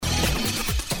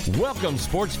Welcome,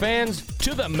 sports fans,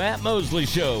 to the Matt Mosley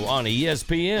Show on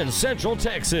ESPN Central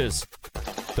Texas.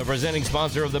 The presenting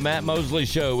sponsor of the Matt Mosley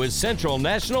Show is Central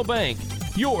National Bank,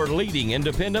 your leading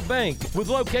independent bank with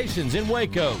locations in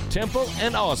Waco, Temple,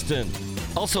 and Austin.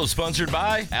 Also sponsored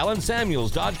by Allen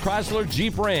Samuels Dodge Chrysler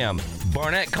Jeep Ram,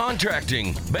 Barnett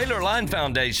Contracting, Baylor Line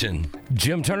Foundation,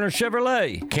 Jim Turner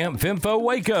Chevrolet, Camp Fimfo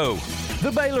Waco,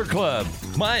 The Baylor Club,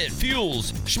 Myatt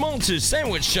Fuels, Schmaltz's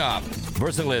Sandwich Shop,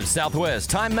 VersaLive Southwest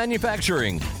Time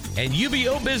Manufacturing, and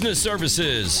UBO Business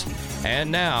Services.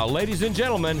 And now, ladies and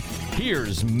gentlemen,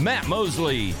 here's Matt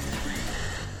Mosley.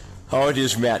 Oh, it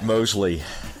is Matt Mosley.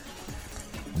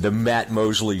 The Matt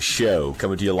Mosley Show,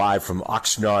 coming to you live from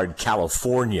Oxnard,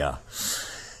 California.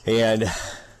 And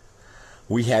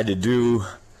we had to do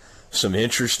some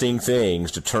interesting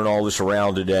things to turn all this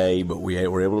around today, but we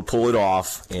were able to pull it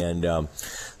off. And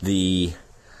the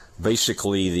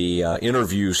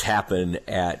interviews happen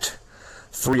at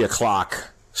 3 o'clock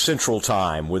Central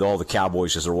Time with all the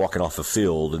Cowboys as they're walking off the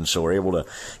field, and so we're able to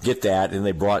get that. And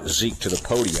they brought Zeke to the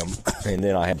podium, and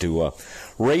then I had to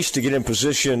race to get in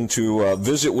position to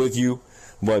visit with you,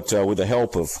 but with the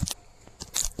help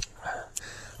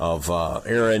of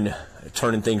Aaron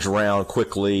turning things around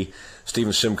quickly.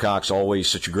 Stephen Simcox, always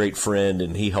such a great friend,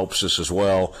 and he helps us as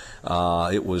well.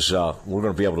 We're going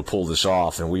to be able to pull this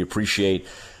off, and we appreciate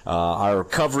our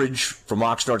coverage from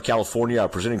Oxnard, California. Our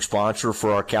presenting sponsor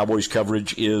for our Cowboys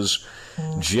coverage is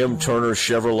Jim Turner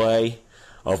Chevrolet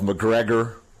of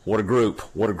McGregor. What a group.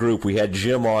 What a group. We had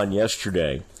Jim on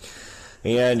yesterday.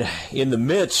 And in the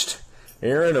midst,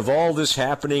 Aaron, of all this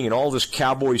happening and all this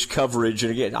Cowboys coverage,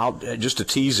 and again, just to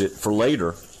tease it for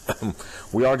later,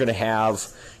 we are going to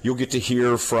you'll get to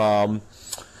hear from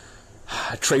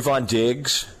Trayvon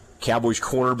Diggs, Cowboys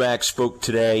cornerback, spoke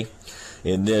today.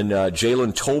 And then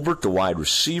Jalen Tolbert, the wide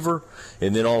receiver,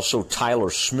 and then also Tyler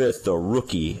Smith, the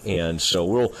rookie. And so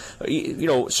we'll,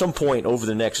 at some point over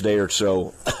the next day or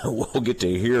so, we'll get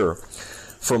to hear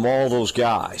from all those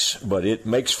guys. But it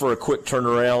makes for a quick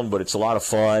turnaround, but it's a lot of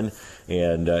fun.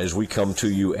 And as we come to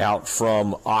you out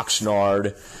from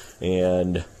Oxnard,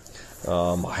 and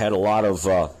I had a lot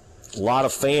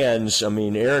of fans. I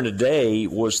mean, Aaron, today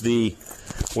was the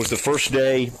first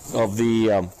day of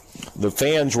the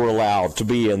fans were allowed to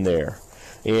be in there,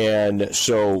 and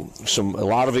so a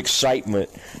lot of excitement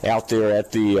out there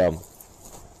at the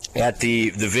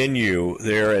venue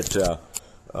there at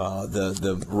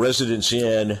the Residence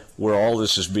Inn where all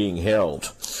this is being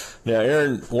held. Now,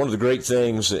 Aaron, one of the great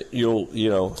things that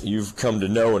you've come to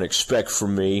know and expect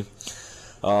from me,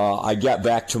 I got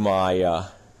back to my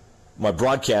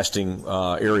broadcasting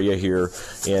area here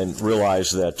and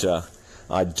realized that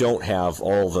I don't have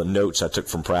all the notes I took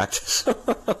from practice.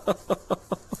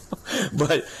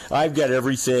 But I've got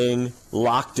everything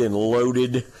locked and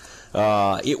loaded.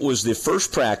 It was the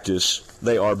first practice.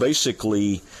 They are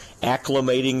basically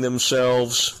acclimating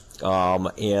themselves.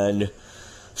 And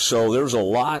so there's a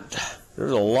lot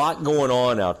going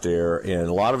on out there and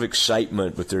a lot of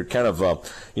excitement, but they're kind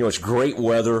of, it's great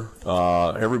weather.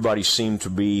 Everybody seemed to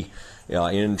be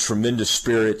in tremendous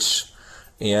spirits.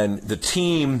 And the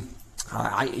team,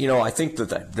 I think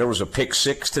that there was a pick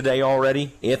six today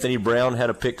already. Anthony Brown had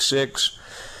a pick six.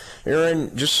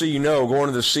 Aaron, just so you know, going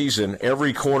into the season,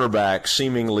 every cornerback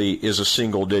seemingly is a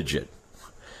single digit.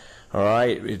 All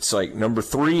right? It's like number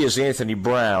 3 is Anthony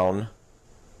Brown.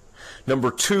 Number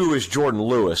 2 is Jordan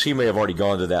Lewis. He may have already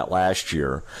gone to that last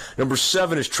year. Number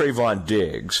 7 is Trayvon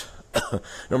Diggs.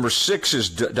 Number 6 is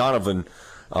Donovan.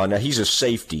 Now, he's a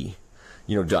safety,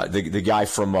 the guy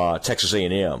from Texas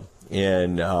A&M.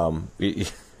 And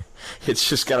it's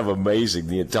just kind of amazing.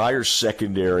 The entire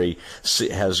secondary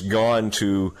has gone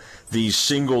to these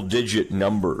single-digit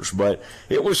numbers. But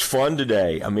it was fun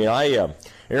today. I mean,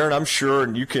 Aaron, I'm sure,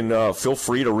 and you can feel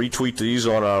free to retweet these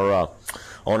on our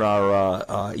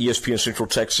ESPN Central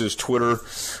Texas Twitter.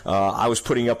 I was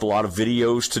putting up a lot of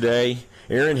videos today.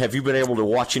 Aaron, have you been able to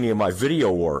watch any of my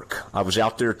video work? I was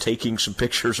out there taking some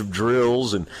pictures of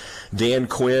drills and Dan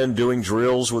Quinn doing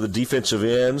drills with the defensive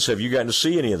ends. Have you gotten to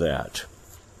see any of that?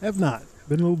 Have not.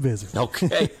 Been a little busy.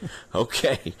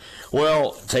 Okay.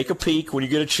 Well, take a peek when you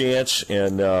get a chance,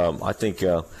 and I think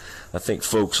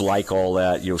folks like all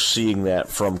that, seeing that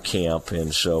from camp,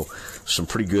 and so some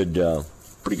pretty good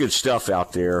stuff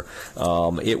out there.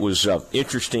 It was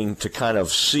interesting to kind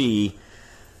of see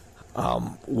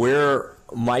where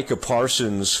Micah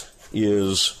Parsons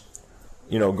is,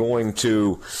 going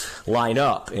to line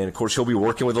up. And, of course, he'll be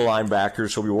working with the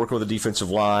linebackers. He'll be working with the defensive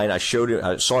line. I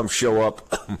saw him show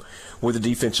up with the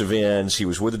defensive ends. He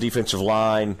was with the defensive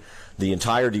line, the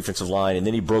entire defensive line, and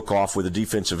then he broke off with the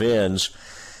defensive ends.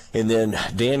 And then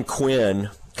Dan Quinn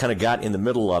kind of got in the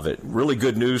middle of it. Really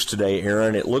good news today,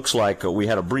 Aaron. It looks like we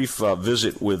had a brief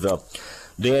visit with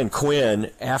Dan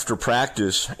Quinn after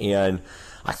practice, and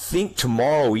I think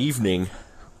tomorrow evening,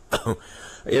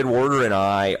 Ed Werder and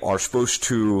I are supposed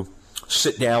to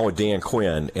sit down with Dan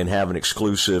Quinn and have an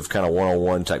exclusive kind of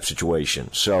one-on-one type situation.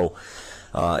 So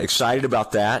excited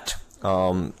about that.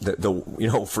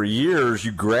 For years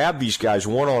you grab these guys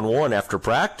one-on-one after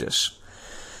practice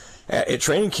at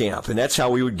training camp, and that's how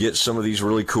we would get some of these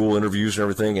really cool interviews and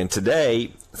everything. And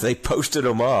today they posted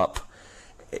them up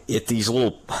at these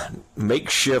little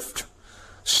makeshift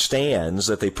stands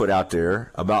that they put out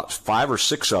there, about 5 or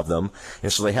 6 of them,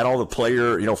 and so they had all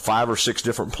the 5 or 6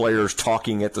 different players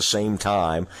talking at the same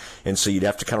time, and so you'd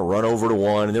have to kind of run over to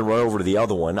one and then run over to the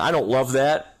other one. I don't love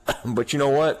that, but you know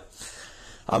what?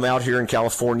 I'm out here in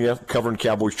California covering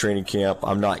Cowboys training camp.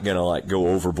 I'm not going to go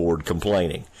overboard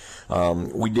complaining.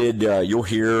 We did, you'll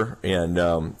hear, and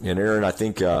Aaron, I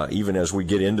think even as we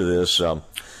get into this,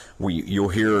 you'll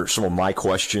hear some of my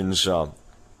questions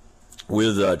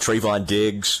with Trayvon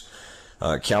Diggs,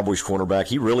 Cowboys cornerback.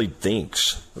 He really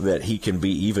thinks that he can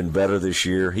be even better this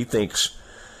year. He thinks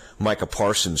Micah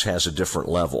Parsons has a different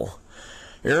level.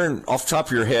 Aaron, off the top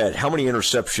of your head, how many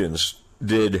interceptions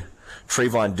did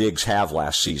Trayvon Diggs have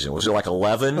last season? Was it like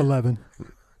 11? 11.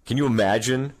 Can you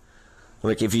imagine,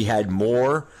 if he had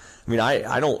more? I mean,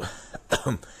 I don't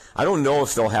I don't know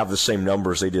if they'll have the same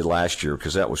numbers they did last year,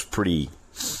 because that was pretty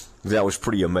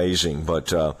amazing.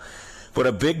 But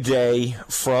a big day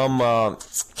from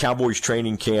Cowboys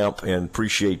training camp, and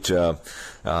appreciate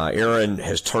Aaron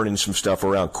has turned in some stuff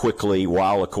around quickly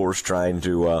while, of course, trying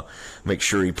to make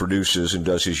sure he produces and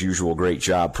does his usual great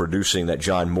job producing that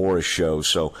John Morris show.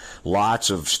 So lots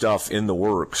of stuff in the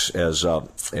works as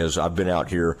I've been out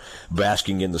here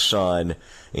basking in the sun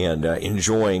and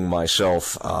enjoying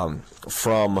myself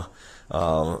from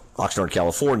Oxnard,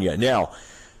 California. Now,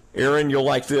 Aaron, you'll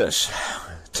like this.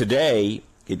 Today,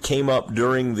 it came up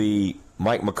during the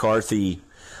Mike McCarthy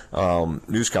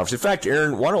news conference. In fact,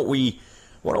 Aaron, why don't we,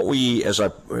 as I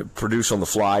produce on the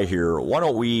fly here, why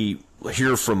don't we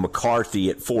hear from McCarthy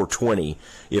at 4:20,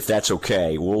 if that's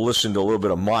okay? We'll listen to a little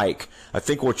bit of Mike. I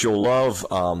think what you'll love,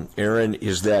 Aaron,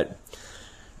 is that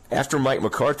after Mike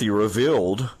McCarthy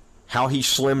revealed how he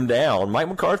slimmed down, Mike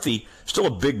McCarthy, still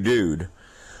a big dude,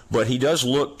 but he does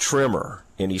look trimmer.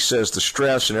 And he says the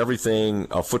stress and everything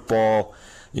of football,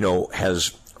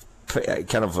 has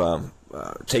kind of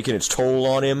taken its toll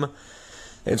on him.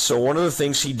 And so one of the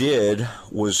things he did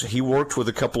was he worked with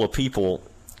a couple of people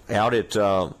out at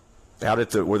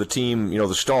where the team,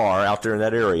 the Star, out there in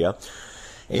that area,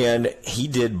 and he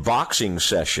did boxing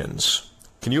sessions.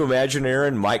 Can you imagine,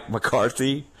 Aaron, Mike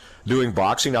McCarthy doing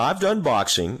boxing? Now, I've done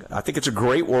boxing. I think it's a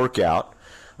great workout,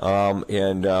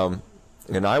 and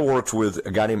I worked with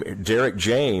a guy named Derek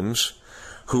James,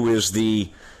 who is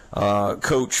the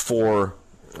coach for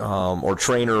or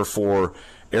trainer for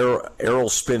Errol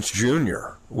Spence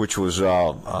Jr., which was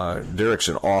Derek's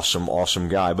an awesome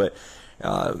guy. But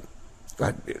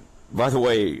by the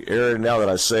way, Aaron, now that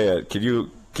I say it, could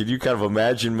you kind of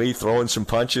imagine me throwing some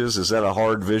punches? Is that a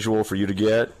hard visual for you to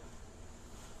get?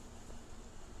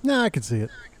 No, I can see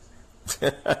it.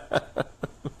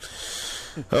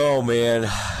 Oh man,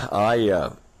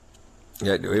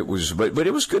 it was, but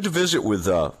it was good to visit with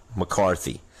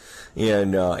McCarthy,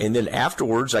 and then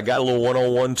afterwards I got a little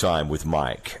one-on-one time with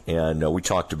Mike, and we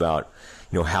talked about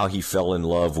how he fell in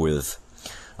love with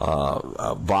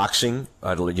boxing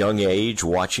at a young age,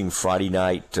 watching Friday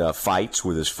night fights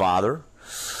with his father.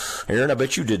 Aaron, I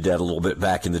bet you did that a little bit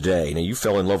back in the day. Now, you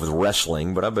fell in love with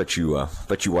wrestling, but I bet you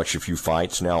watched a few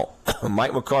fights. Now,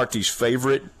 Mike McCarthy's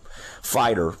favorite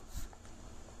fighter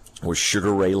was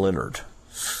Sugar Ray Leonard.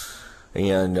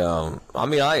 And,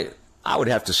 I would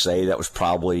have to say that was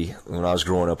probably, when I was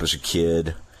growing up as a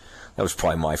kid, that was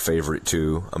probably my favorite,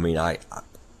 too. I mean, I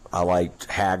liked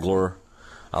Hagler.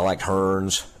 I liked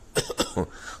Hearns.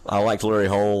 I liked Larry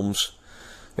Holmes.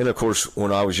 And, of course,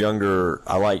 when I was younger,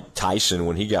 I liked Tyson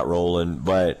when he got rolling.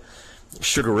 But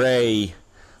Sugar Ray,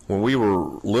 when we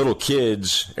were little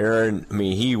kids, Aaron,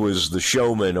 he was the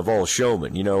showman of all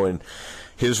showmen, and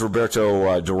his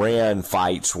Roberto Duran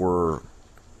fights were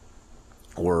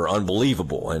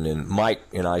unbelievable. And then Mike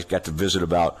and I got to visit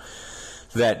about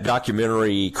that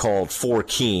documentary called Four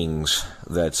Kings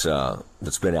that's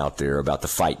been out there about the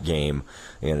fight game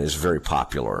and is very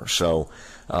popular. So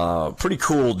pretty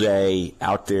cool day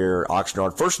out there,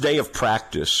 Oxnard. First day of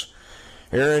practice.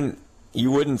 Aaron,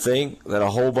 you wouldn't think that a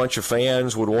whole bunch of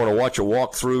fans would want to watch a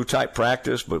walkthrough type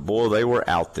practice, but boy, they were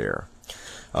out there.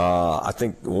 I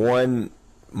think one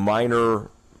minor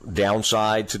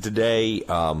downside to today,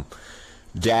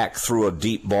 Dak threw a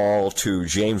deep ball to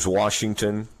James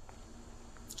Washington,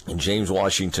 and James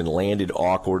Washington landed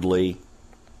awkwardly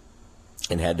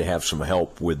and had to have some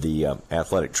help with the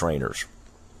athletic trainers.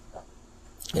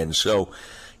 And so,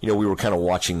 we were kind of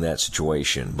watching that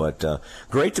situation. But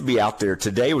great to be out there.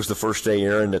 Today was the first day,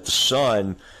 Aaron, that the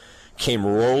sun came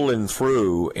rolling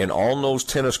through, and on those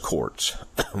tennis courts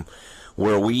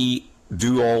where we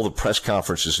do all the press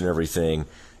conferences and everything,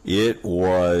 it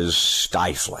was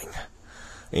stifling.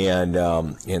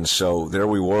 And so there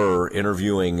we were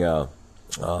interviewing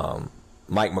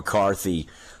Mike McCarthy,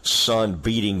 sun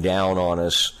beating down on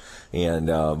us,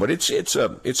 but it's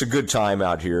a good time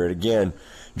out here. And again,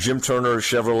 Jim Turner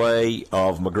Chevrolet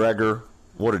of McGregor,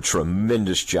 what a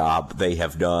tremendous job they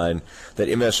have done. That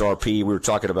MSRP, we were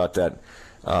talking about that.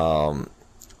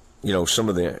 Some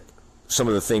of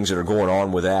the things that are going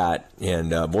on with that,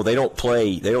 and they don't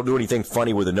do anything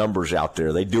funny with the numbers out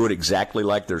there. They do it exactly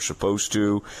like they're supposed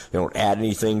to. They don't add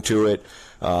anything to it.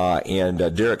 And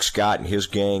Derek Scott and his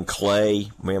gang,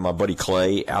 Clay, my buddy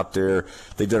Clay out there,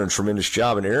 they've done a tremendous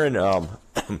job. And Aaron,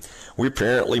 we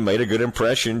apparently made a good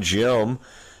impression. Jim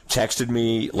texted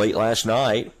me late last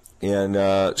night and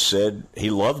said he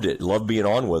loved it, loved being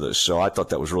on with us. So I thought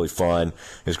that was really fun.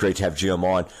 It was great to have Jim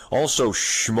on. Also,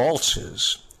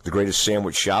 Schmaltz's, the greatest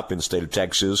sandwich shop in the state of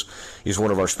Texas, is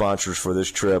one of our sponsors for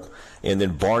this trip. And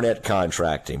then Barnett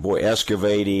Contracting. Boy,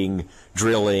 excavating,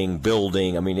 drilling,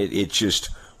 building. I mean, it's just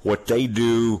what they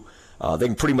do. They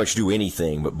can pretty much do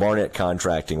anything, but Barnett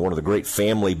Contracting, one of the great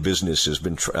family businesses,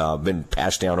 been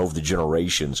passed down over the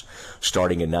generations,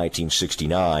 starting in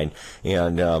 1969.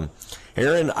 And,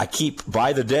 Aaron, I keep,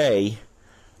 by the day,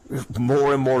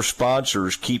 more and more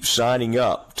sponsors keep signing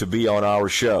up to be on our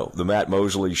show, the Matt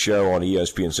Mosley Show on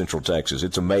ESPN Central Texas.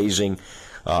 It's amazing.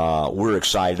 We're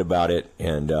excited about it,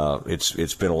 and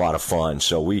it's been a lot of fun.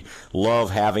 So we love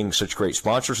having such great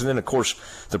sponsors. And then, of course,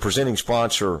 the presenting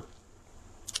sponsor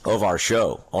of our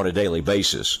show on a daily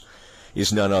basis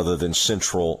is none other than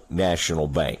Central National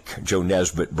Bank. Joe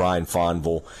Nesbitt, Brian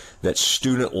Fonville, that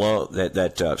student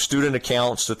student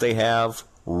accounts that they have,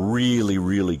 really,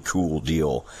 really cool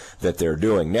deal that they're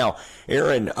doing. Now,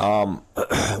 Aaron,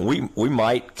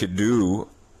 we could do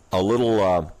a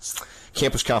little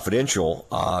Campus Confidential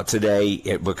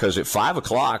today, because at 5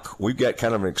 o'clock we've got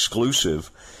kind of an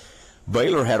exclusive.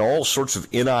 Baylor had all sorts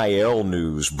of NIL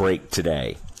news break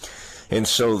today. And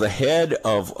so the head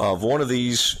of one of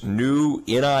these new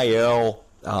NIL,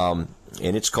 and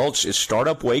it's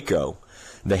Startup Waco,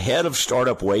 the head of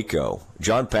Startup Waco,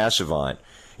 John Passavant,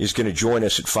 is going to join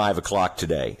us at 5 o'clock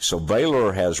today. So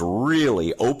Baylor has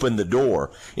really opened the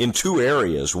door in two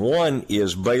areas. One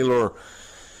is Baylor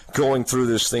going through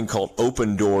this thing called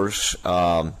Open Doors,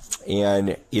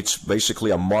 and it's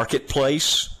basically a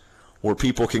marketplace where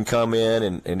people can come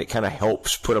in, and it kind of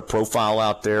helps put a profile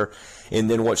out there. And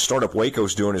then what Startup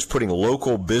Waco's doing is putting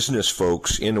local business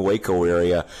folks in the Waco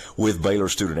area with Baylor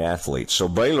student athletes. So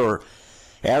Baylor,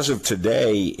 as of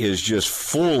today, is just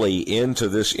fully into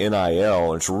this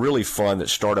NIL. It's really fun that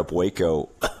Startup Waco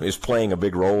is playing a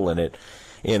big role in it.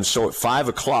 And so at 5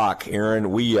 o'clock,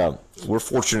 Aaron, we're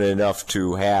fortunate enough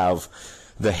to have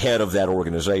the head of that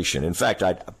organization. In fact,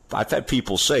 I've had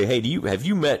people say, "Hey, have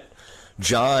you met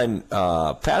John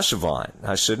Passavant?"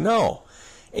 I said, "No."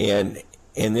 And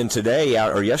then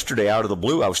yesterday, out of the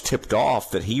blue, I was tipped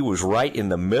off that he was right in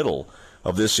the middle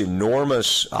of this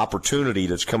enormous opportunity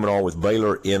that's coming on with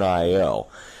Baylor NIL.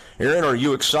 Aaron, are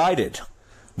you excited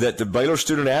that the Baylor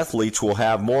student athletes will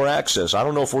have more access? I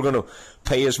don't know if we're going to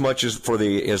pay as much as the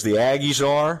Aggies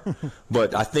are,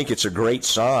 but I think it's a great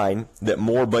sign that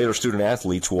more Baylor student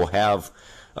athletes will have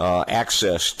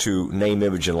access to name,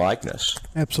 image, and likeness.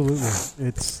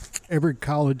 Absolutely. Every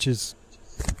college is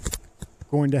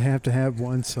going to have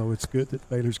one, so it's good that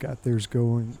Baylor's got theirs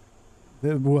going.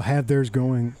 We'll have theirs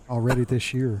going already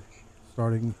this year,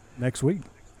 starting next week.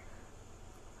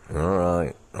 All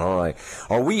right.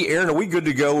 Are we good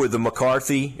to go with the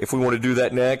McCarthy if we want to do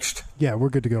that next? Yeah, we're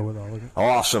good to go with all of it.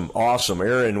 Awesome.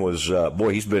 Aaron was,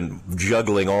 he's been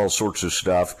juggling all sorts of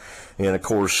stuff. And, of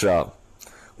course,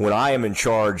 when I am in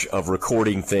charge of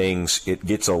recording things, it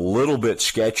gets a little bit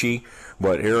sketchy.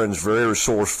 But Aaron's very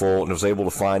resourceful and was able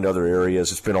to find other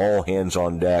areas. It's been all hands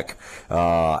on deck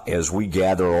as we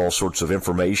gather all sorts of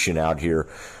information out here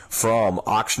from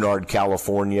Oxnard,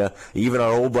 California. Even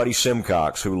our old buddy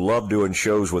Simcox, who loved doing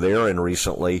shows with Aaron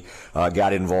recently,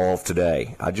 got involved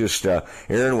today.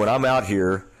 Aaron, when I'm out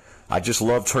here, I just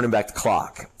love turning back the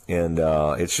clock. And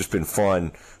it's just been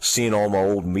fun seeing all my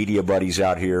old media buddies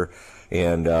out here.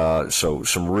 And so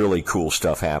some really cool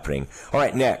stuff happening. All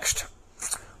right, next.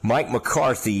 Mike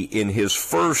McCarthy, in his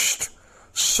first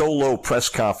solo press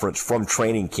conference from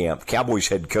training camp. Cowboys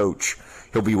head coach.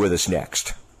 He'll be with us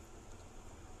next.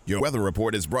 Your weather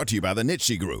report is brought to you by the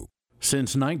Nitsche Group.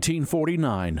 Since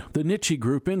 1949, the Nitsche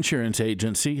Group Insurance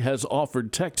Agency has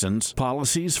offered Texans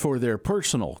policies for their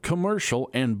personal, commercial,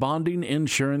 and bonding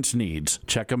insurance needs.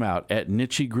 Check them out at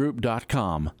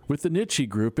NitscheGroup.com. With the Nitsche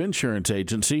Group Insurance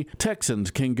Agency,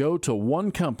 Texans can go to one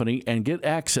company and get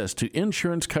access to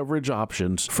insurance coverage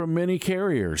options from many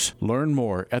carriers. Learn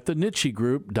more at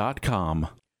thenitschegroup.com.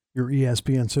 Your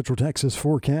ESPN Central Texas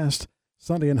forecast.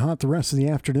 Sunday and hot the rest of the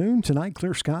afternoon. Tonight,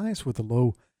 clear skies with a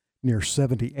low near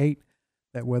 78.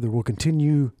 That weather will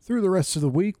continue through the rest of the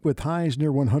week with highs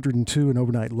near 102 and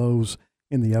overnight lows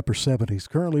in the upper 70s.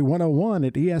 Currently 101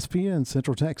 at ESPN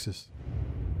Central Texas.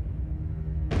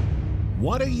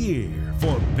 What a year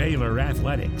for Baylor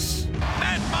Athletics.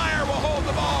 Matt Meyer will hold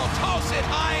the ball, toss it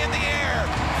high in the air.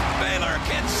 Baylor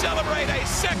can celebrate a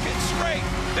second straight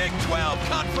Big 12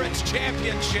 Conference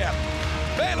Championship.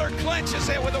 Baylor clinches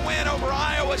it with a win over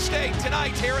Iowa State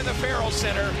tonight here in the Farrell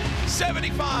Center.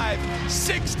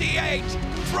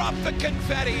 75-68. Drop the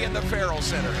confetti in the Farrell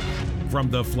Center.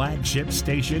 From the flagship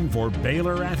station for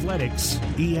Baylor Athletics,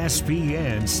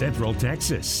 ESPN Central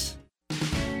Texas.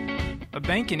 A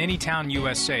bank in any town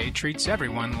USA treats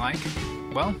everyone like,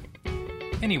 well,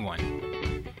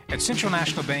 anyone. At Central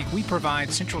National Bank, we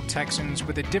provide Central Texans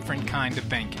with a different kind of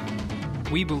banking.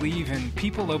 We believe in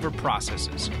people over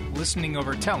processes, listening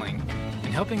over telling,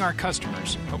 and helping our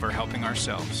customers over helping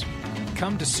ourselves.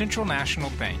 Come to Central National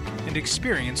Bank and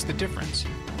experience the difference.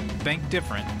 Bank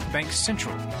different. Bank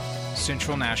Central.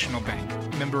 Central National Bank.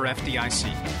 Member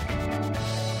FDIC.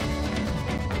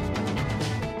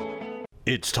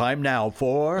 It's time now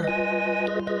for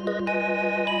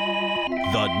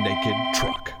The Naked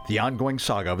Truck, the ongoing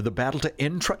saga of the battle to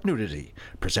end truck nudity,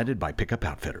 presented by Pickup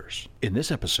Outfitters. In this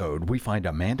episode, we find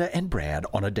Amanda and Brad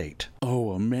on a date.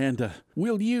 Oh, Amanda,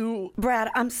 will you? Brad,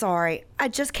 I'm sorry. I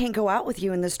just can't go out with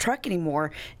you in this truck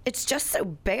anymore. It's just so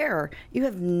bare. You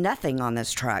have nothing on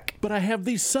this truck. But I have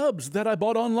these subs that I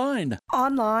bought online.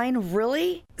 Online?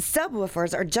 Really?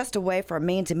 Subwoofers are just a way for a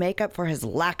man to make up for his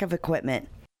lack of equipment.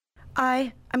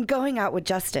 I'm going out with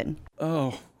Justin.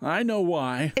 Oh, I know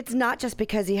why. It's not just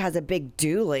because he has a big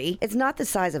dually. It's not the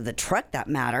size of the truck that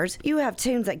matters. You have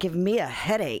tunes that give me a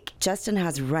headache. Justin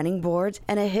has running boards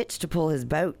and a hitch to pull his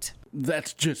boat.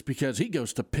 That's just because he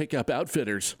goes to Pickup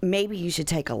Outfitters. Maybe you should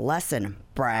take a lesson,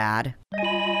 Brad.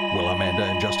 Will Amanda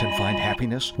and Justin find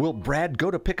happiness? Will Brad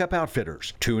go to Pickup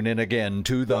Outfitters? Tune in again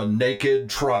to The Naked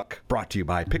Truck, brought to you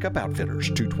by Pickup Outfitters,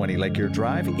 220 Lake Erie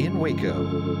Drive in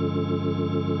Waco.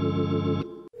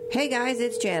 Hey guys,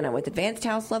 it's Jana with Advanced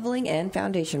House Leveling and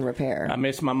Foundation Repair. I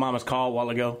missed my mama's call a while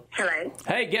ago. Hello.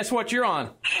 Hey, guess what you're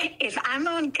on? If I'm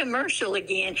on commercial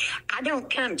again, I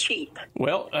don't come cheap.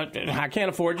 Well, I can't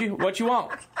afford you. What you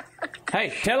want?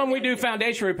 Hey, tell them we do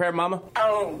foundation repair, Mama.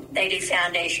 Oh, they do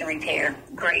foundation repair.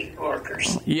 Great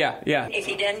workers. Yeah. If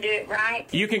he doesn't do it right,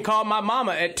 you can call my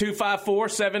mama at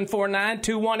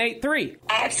 254-749-2183.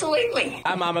 Absolutely.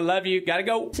 Hi, Mama. Love you. Gotta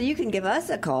go. So you can give us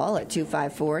a call at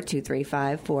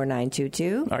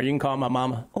 254-235-4922. Or you can call my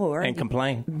mama and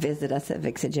complain. Visit us at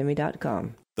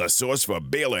vixajimmy.com. The source for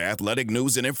Baylor athletic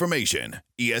news and information,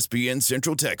 ESPN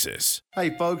Central Texas. Hey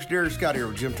folks, Derek Scott here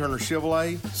with Jim Turner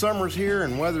Chevrolet. Summer's here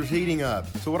and weather's heating up,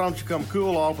 so why don't you come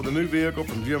cool off with a new vehicle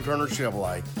from Jim Turner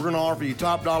Chevrolet. We're going to offer you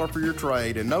top dollar for your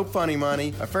trade and no funny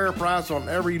money, a fair price on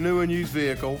every new and used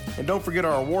vehicle, and don't forget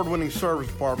our award-winning service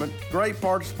department, great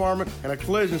parts department, and a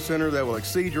collision center that will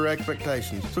exceed your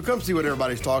expectations. So come see what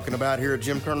everybody's talking about here at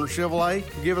Jim Turner Chevrolet.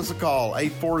 Give us a call,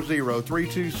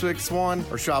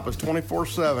 840-3261, or shop us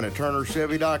 24/7 at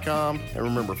turnerchevy.com. And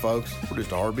remember, folks, we're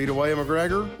just a heartbeat away,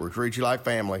 McGregor. We'll treat you like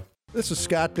family. This is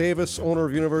Scott Davis, owner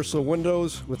of Universal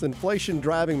Windows. With inflation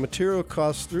driving material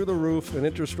costs through the roof and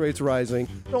interest rates rising,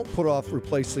 don't put off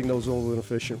replacing those old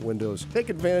inefficient windows. Take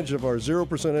advantage of our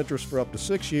 0% interest for up to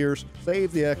 6 years.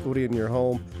 Save the equity in your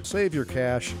home. Save your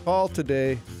cash. Call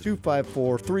today,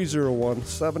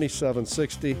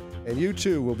 254-301-7760, and you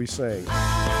too will be saying,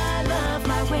 I love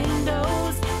my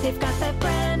windows. They've got that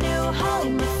brand new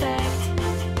home effect.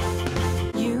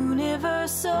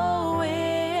 Universal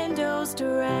Windows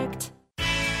Direct.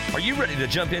 Are you ready to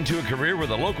jump into a career with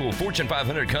a local Fortune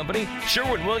 500 company?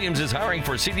 Sherwin-Williams is hiring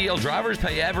for CDL drivers,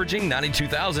 pay averaging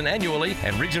 $92,000 annually,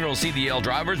 and regional CDL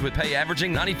drivers with pay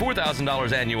averaging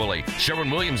 $94,000 annually.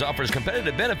 Sherwin-Williams offers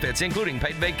competitive benefits, including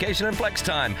paid vacation and flex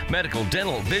time, medical,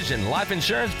 dental, vision, life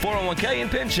insurance, 401k,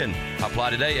 and pension.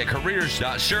 Apply today at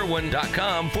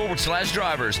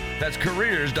careers.sherwin.com/drivers. That's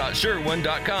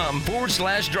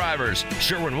careers.sherwin.com/drivers.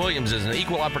 Sherwin-Williams is an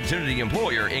equal opportunity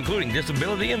employer, including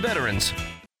disability and veterans.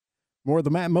 More of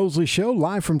the Matt Mosley Show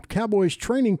live from Cowboys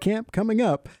training camp coming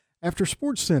up after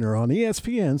Sports Center on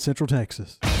ESPN Central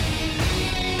Texas.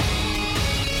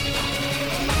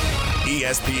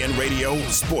 ESPN Radio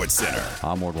Sports Center.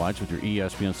 I'm Ward White with your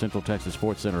ESPN Central Texas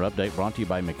Sports Center update, brought to you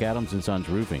by McAdams & Sons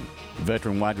Roofing.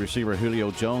 Veteran wide receiver Julio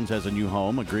Jones has a new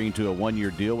home, agreeing to a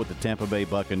one-year deal with the Tampa Bay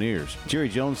Buccaneers. Jerry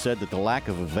Jones said that the lack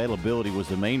of availability was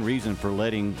the main reason for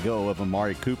letting go of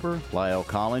Amari Cooper, La'el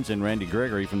Collins, and Randy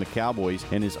Gregory from the Cowboys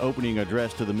in his opening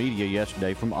address to the media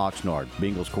yesterday from Oxnard.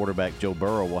 Bengals quarterback Joe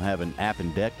Burrow will have an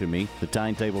appendectomy. The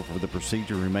timetable for the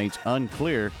procedure remains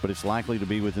unclear, but it's likely to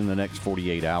be within the next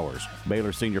 48 hours.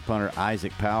 Baylor senior punter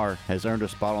Isaac Power has earned a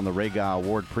spot on the Ray Guy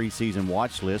Award preseason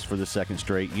watch list for the second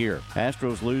straight year.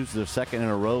 Astros lose their second in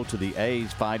a row to the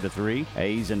A's 5-3.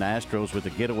 A's and Astros with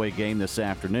a getaway game this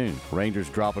afternoon.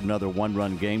 Rangers drop another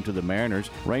one-run game to the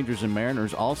Mariners. Rangers and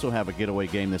Mariners also have a getaway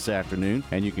game this afternoon,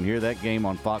 and you can hear that game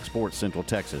on Fox Sports Central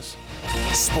Texas.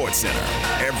 Sports Center,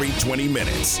 every 20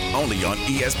 minutes, only on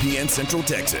ESPN Central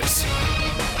Texas.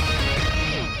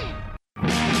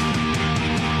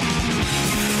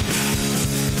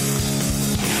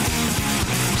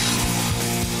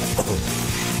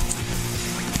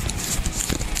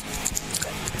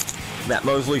 Matt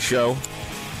Mosley Show,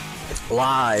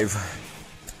 live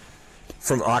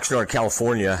from Oxnard,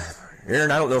 California.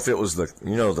 Aaron, I don't know if it was the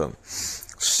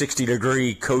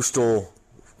 60-degree coastal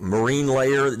marine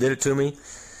layer that did it to me.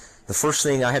 The first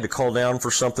thing, I had to call down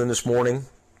for something this morning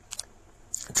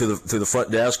to the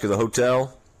front desk of the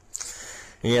hotel,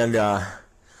 and the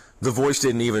voice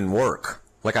didn't even work.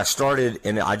 Like, I started,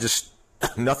 and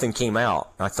nothing came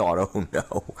out. I thought, oh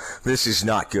no, this is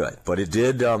not good. But it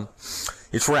did.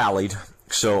 It's rallied,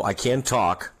 so I can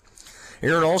talk.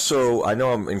 Aaron, also, I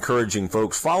know I'm encouraging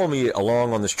folks, follow me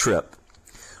along on this trip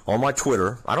on my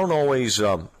Twitter. I don't always,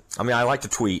 I like to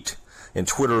tweet, and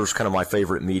Twitter is kind of my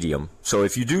favorite medium. So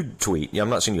if you do tweet, I'm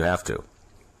not saying you have to,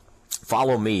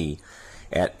 follow me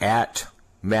at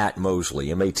Matt Mosley,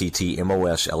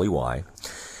 MattMosley.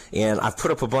 And I've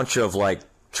put up a bunch of,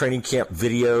 training camp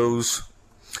videos.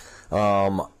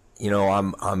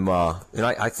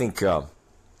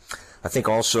 I think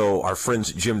also our friends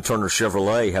at Jim Turner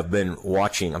Chevrolet have been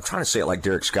watching. I'm trying to say it like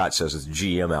Derek Scott says, it's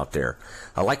GM out there.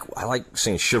 I like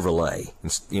saying Chevrolet,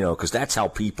 because that's how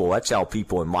people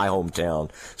in my hometown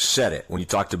said it when you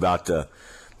talked about the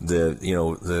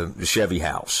Chevy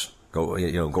house. Go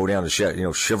down to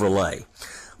Chevrolet.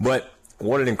 But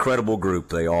what an incredible group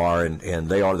they are, and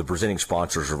they are the presenting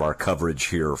sponsors of our coverage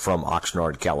here from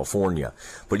Oxnard, California.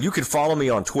 But you can follow me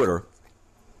on Twitter,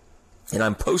 and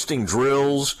I'm posting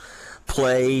drills,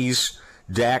 plays,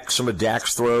 some of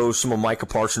Dak's throws, some of Micah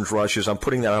Parsons' rushes. I'm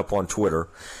putting that up on Twitter.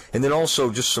 And then also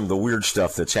just some of the weird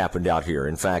stuff that's happened out here.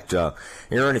 In fact,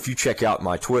 Aaron, if you check out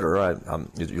my Twitter,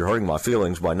 you're hurting my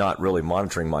feelings by not really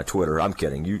monitoring my Twitter. I'm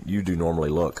kidding. You do normally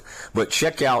look. But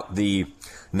check out the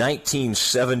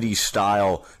 1970s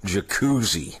style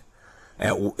jacuzzi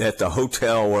at the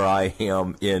hotel where I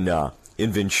am in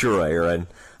Ventura, Aaron.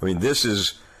 I mean, this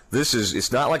is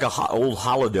it's not like old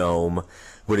holodome,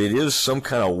 but it is some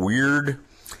kind of weird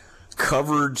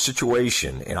covered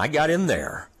situation. And I got in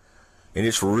there, and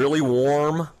it's really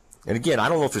warm. And again, I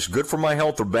don't know if it's good for my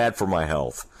health or bad for my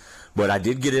health, but I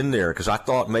did get in there because I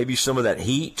thought maybe some of that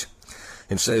heat,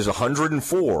 and it says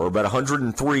 104 or about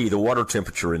 103, the water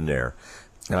temperature in there.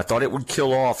 And I thought it would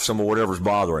kill off some of whatever's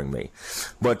bothering me.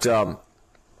 But,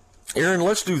 Aaron,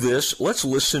 let's do this. Let's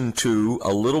listen to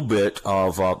a little bit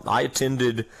of, I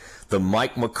attended the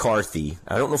Mike McCarthy.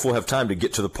 I don't know if we'll have time to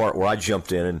get to the part where I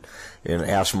jumped in and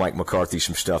asked Mike McCarthy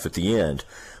some stuff at the end.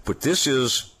 But this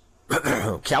is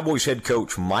Cowboys head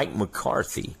coach Mike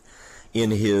McCarthy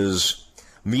in his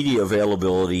media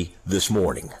availability this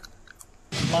morning.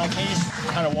 Mike, can you just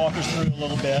kind of walk us through a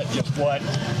little bit just what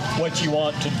you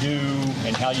want to do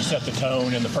and how you set the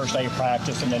tone in the first day of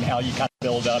practice, and then how you kind of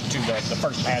build up to the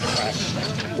first pad of practice?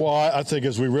 Well, I think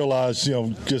as we realize,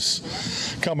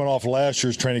 just coming off last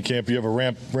year's training camp, you have a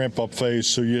ramp up phase,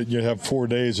 so you have 4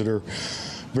 days that are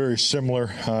very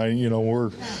similar.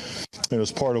 It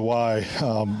was part of why,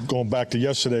 going back to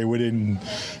yesterday, we didn't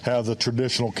have the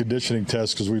traditional conditioning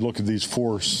test, because we look at these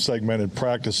 4 segmented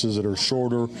practices that are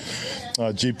shorter,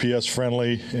 GPS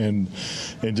friendly, and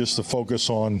just to focus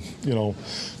on,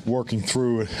 working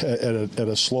through at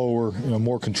a slower,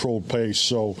 more controlled pace.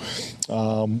 So,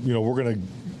 we're going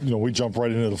to, we jumped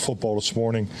right into the football this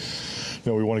morning.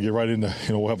 We want to get right into,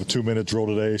 we'll have a 2-minute drill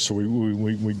today, so we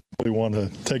really want to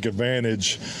take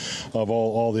advantage of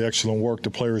all the excellent work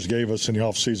the players gave us in the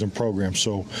off-season program.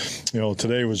 So,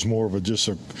 today was more of just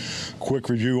a quick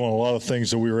review on a lot of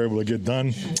things that we were able to get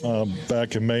done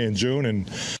back in May and June, and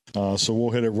So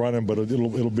we'll hit it running, but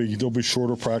it'll be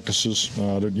shorter practices.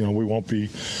 We won't be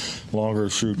longer.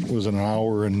 Shoot, was it an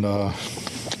hour and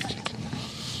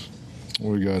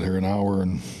what we got here? An hour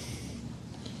and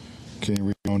can't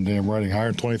read my own damn writing.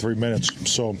 123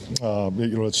 minutes. So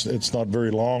it's not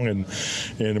very long, and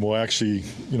we'll actually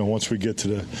once we get to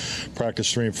the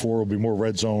practice 3 and 4, we'll be more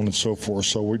red zone and so forth.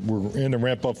 So we're in the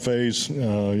ramp up phase.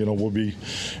 We'll be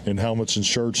in helmets and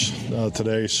shirts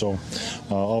today. So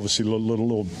obviously a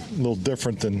little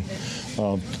different than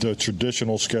the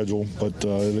traditional schedule, but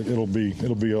it'll be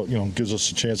gives us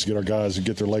a chance to get our guys to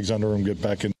get their legs under them, get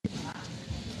back in.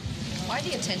 Why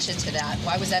the attention to that?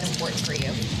 Why was that important for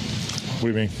you? What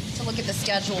do you mean? To look at the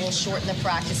schedule, shorten the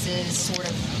practices, sort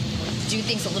of do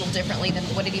things a little differently than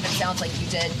what it even sounds like you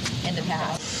did in the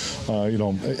past.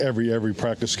 Every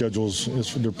practice schedule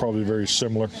they're probably very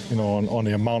similar. On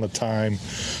the amount of time,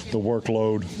 the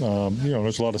workload.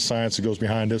 There's a lot of science that goes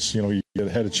behind this. You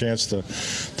had a chance to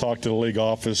talk to the league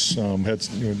office. I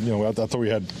thought we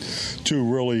had 2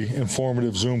 really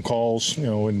informative Zoom calls.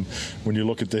 And when you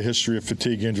look at the history of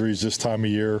fatigue injuries this time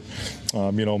of year,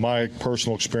 my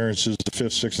personal experiences, the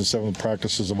 5th, 6th, and 7th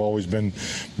practices have always been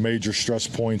major stress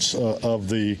points of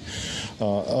the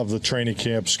training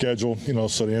camp schedule.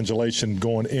 So the undulation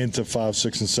going into 5,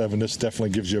 6, and 7, this definitely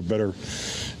gives you a better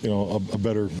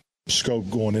scope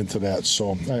going into that.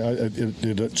 So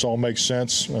it all makes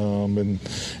sense. And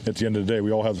at the end of the day,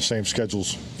 we all have the same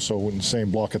schedules, so in the same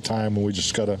block of time, and we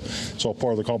just it's all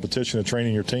part of the competition of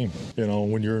training your team.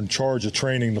 When you're in charge of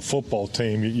training the football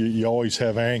team, you always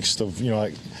have angst of,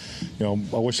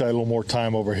 I wish I had a little more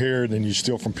time over here. Then you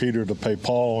steal from Peter to pay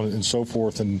Paul and so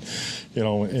forth. And,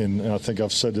 and I think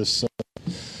I've said this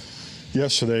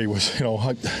yesterday was,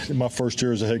 my first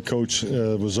year as a head coach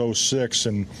was 2006,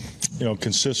 and,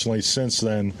 consistently since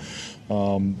then,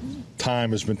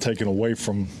 time has been taken away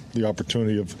from the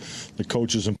opportunity of the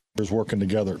coaches and players working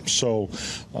together. So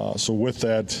with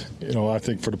that, I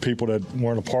think for the people that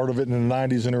weren't a part of it in the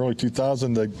 90s and early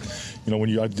 2000s,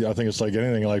 I think it's like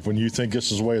anything. Like when you think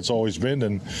this is the way it's always been,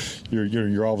 then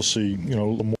you're obviously, a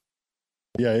little more.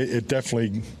 Yeah, it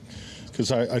definitely.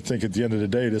 Because I think at the end of the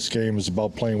day, this game is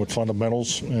about playing with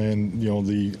fundamentals, and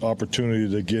the opportunity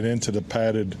to get into the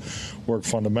padded work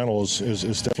fundamentals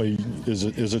is definitely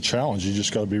is a challenge. You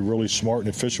just got to be really smart and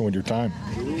efficient with your time.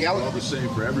 All the same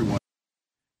for everyone.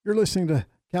 You're listening to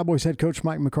Cowboys head coach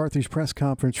Mike McCarthy's press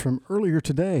conference from earlier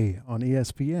today on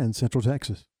ESPN Central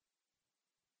Texas.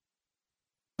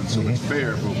 So it's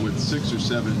fair, but with 6 or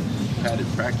 7 padded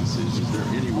practices, is there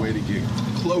any way to get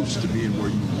close to being where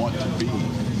you want to be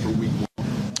for week 1?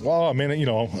 Well, I mean, I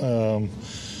know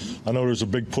there's a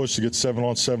big push to get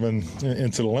 7-on-7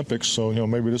 into the Olympics, so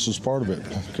maybe this is part of it.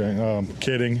 Okay,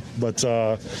 kidding, but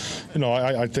I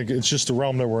think it's just the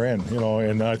realm that we're in.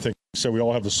 And I think we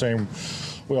all have the same.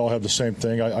 We all have the same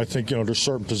thing. I think, there's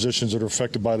certain positions that are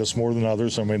affected by this more than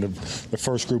others. I mean, the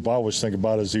first group I always think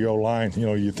about is the O-line.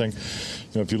 You think,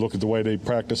 if you look at the way they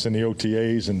practice in the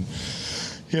OTAs, and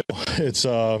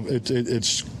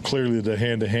it's clearly the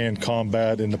hand-to-hand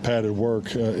combat and the padded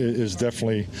work is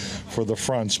definitely for the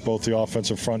fronts, both the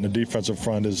offensive front and the defensive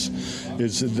front.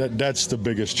 That's the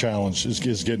biggest challenge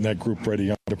is getting that group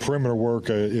ready. The perimeter work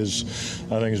I think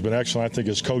has been excellent. I think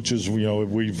as coaches,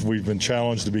 we've been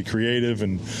challenged to be creative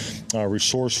and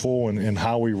resourceful in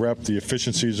how we rep, the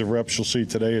efficiencies of reps. You'll see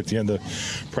today at the end of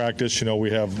practice.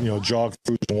 We have jog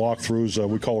throughs and walk throughs.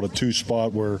 We call it a 2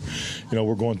 spot where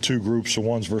we're going 2 groups of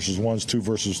 1s versus 1s, 2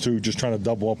 versus 2, just trying to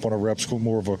double up on our reps,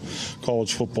 more of a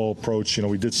college football approach.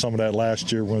 We did some of that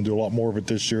last year. We're going to do a lot more of it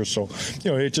this year. So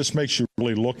it just makes you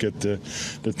really look at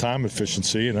the time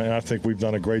efficiency, and I think we've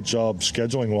done a great job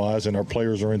scheduling wise, and our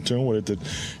players are in tune with it.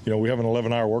 That we have an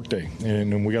 11-hour workday,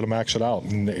 and we got to max it out,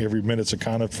 and every minute's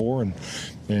accounted for, and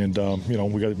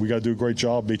we got to do a great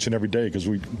job each and every day, because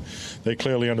they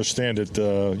clearly understand that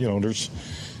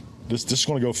this is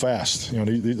going to go fast.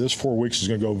 This 4 weeks is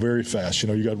going to go very fast.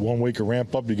 You got 1 week of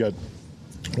ramp up. You got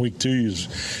week 2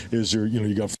 is your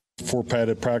you got 4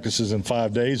 padded practices in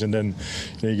 5 days, and then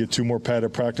you get 2 more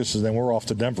padded practices, then we're off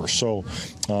to Denver. So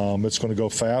it's going to go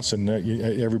fast, and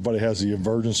everybody has the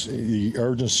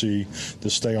urgency to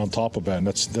stay on top of that, and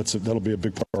that'll be a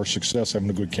big part of our success, having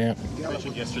a good camp. You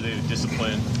mentioned yesterday the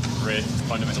discipline, grit,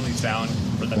 fundamentally sound,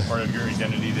 but that's part of your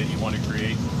identity that you want to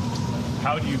create.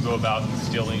 How do you go about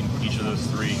instilling each of those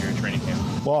 3 here at training camp?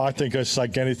 Well, I think it's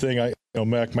like anything.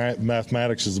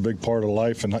 Mathematics is a big part of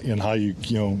life, and how you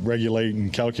regulate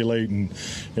and calculate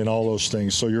and all those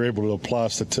things. So you're able to apply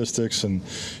statistics and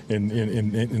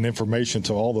information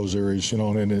to all those areas.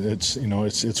 And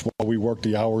it's why we work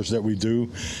the hours that we do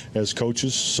as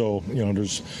coaches. So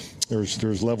there's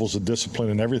there's levels of discipline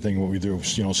in everything what we do.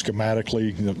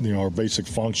 Schematically, our basic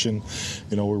function.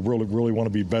 We really want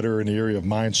to be better in the area of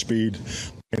mind speed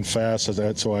and fast.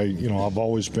 So I've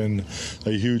always been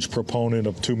a huge proponent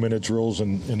of 2-minute drills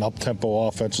and up-tempo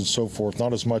offense and so forth.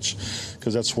 Not as much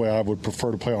because that's the way I would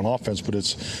prefer to play on offense, but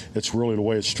it's really the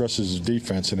way it stresses the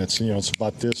defense. And it's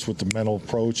about this with the mental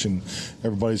approach and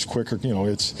everybody's quicker.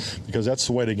 It's because that's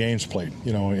the way the game's played.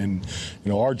 And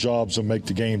our job's to make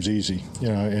the games easy.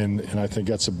 And I think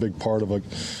that's a big part of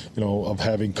of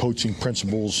having coaching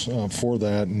principles for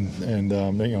that. And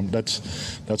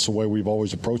that's the way we've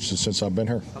always approached it since I've been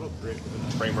here. How about the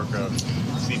framework of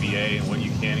CBA and what you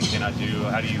can and cannot do?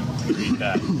 How do you read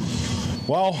that?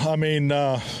 Well, I mean,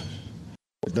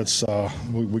 that's I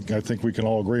think we can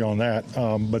all agree on that.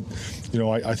 But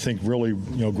I think really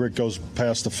grit goes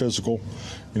past the physical.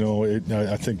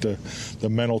 I think the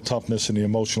mental toughness and the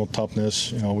emotional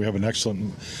toughness. We have an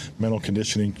excellent mental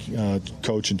conditioning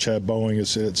coach, and Chad Boeing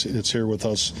it's here with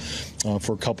us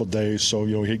for a couple of days. So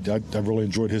I really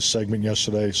enjoyed his segment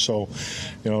yesterday. So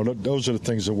those are the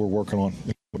things that we're working on.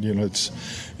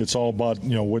 It's all about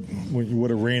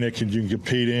what arena you can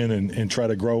compete in and try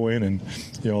to grow in, and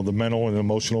the mental and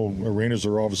emotional arenas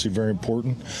are obviously very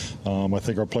important. I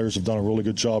think our players have done a really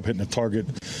good job hitting the target,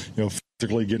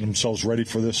 physically getting themselves ready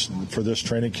for this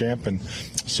training camp, and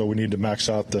so we need to max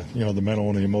out the the mental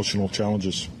and the emotional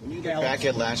challenges. When you look back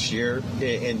at last year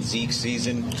in Zeke's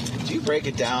season, do you break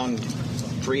it down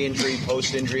pre-injury,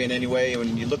 post-injury in any way?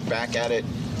 When you look back at it,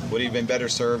 would he have been better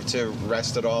served to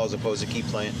rest it all as opposed to keep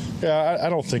playing? Yeah, I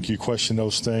don't think you question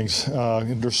those things.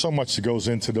 There's so much that goes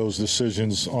into those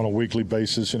decisions on a weekly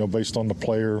basis, based on the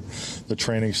player, the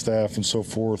training staff, and so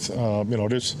forth. I've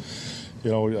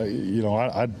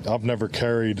never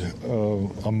carried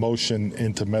emotion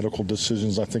into medical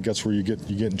decisions. I think that's where you get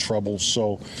in trouble.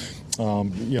 So,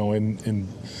 and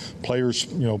players,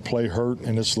 play hurt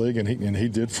in this league, and he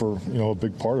did for a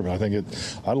big part of it.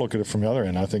 I look at it from the other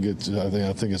end. I think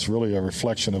it's really a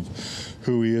reflection of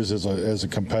who he is as a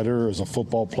competitor, as a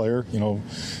football player.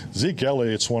 Zeke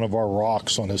Elliott's one of our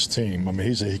rocks on his team. I mean,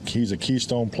 he's a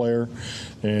keystone player,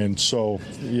 and so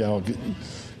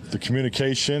the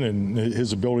communication and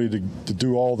his ability to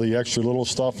do all the extra little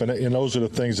stuff, and those are the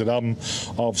things that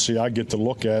I get to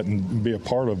look at and be a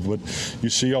part of. But you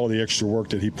see all the extra work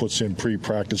that he puts in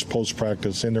pre-practice,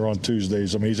 post-practice, in there on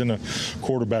Tuesdays. I mean, he's in the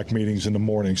quarterback meetings in the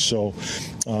morning. So,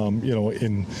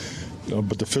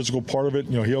 but the physical part of it,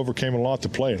 he overcame a lot to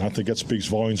play, and I think that speaks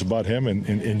volumes about him.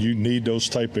 And you need those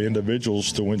type of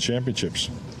individuals to win championships.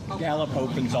 Gallup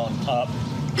opens on top.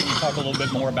 Can you talk a little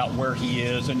bit more about where he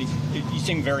is? And you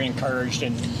seem very encouraged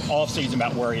in off season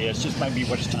about where he is. Just maybe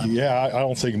what his time. Yeah, I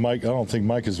don't think Mike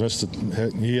has missed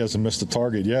it. He hasn't missed a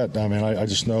target yet. I mean, I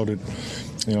just know that.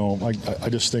 I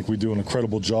just think we do an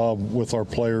incredible job with our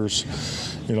players.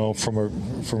 From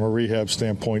a rehab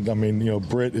standpoint. I mean,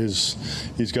 Britt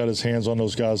he's got his hands on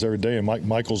those guys every day, and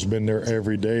Michael's been there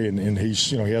every day, and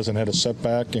he's he hasn't had a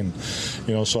setback, and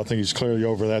so I think he's clearly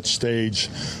over that stage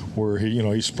where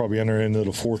he's probably entering into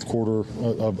the fourth quarter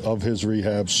of his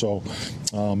rehab. So,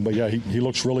 but yeah, he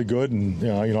looks really good, and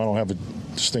I don't have a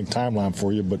distinct timeline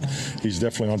for you, but he's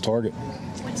definitely on target.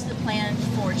 What's the plan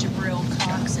for Jabril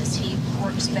Cox as he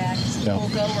works back? Is he full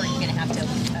go, or are you going to have to?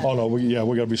 Oh no, we got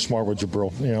to be smart with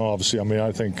Jabril. Obviously, I mean,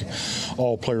 I think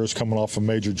all players coming off a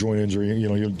major joint injury, you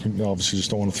obviously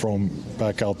just don't want to throw him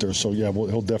back out there. So yeah,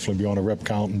 he'll definitely be on a rep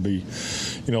count and be,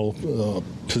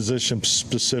 position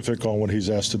specific on what he's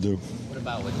asked to do. What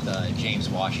about with James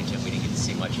Washington? We didn't get to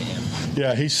see much of him.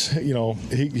 Yeah, he's,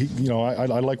 I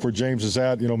like where James is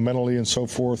at, mentally and so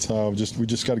forth. We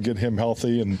just got to get him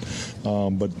healthy, and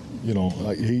but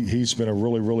he's been a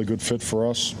really, really good fit for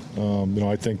us.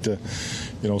 I think to,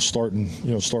 start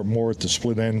more at the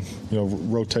split end,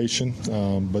 rotation.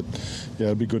 But yeah,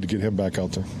 it'd be good to get him back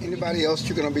out there. Anybody else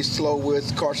you're going to be slow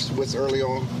with, cautious with early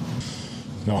on?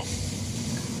 No.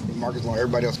 Marcus Long,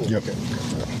 everybody else will look at.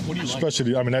 What do you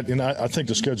especially, like? I think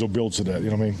the schedule builds to that.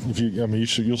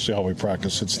 You'll see how we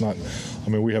practice. It's not.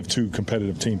 We have 2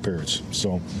 competitive team periods,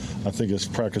 so I think his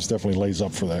practice definitely lays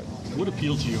up for that. What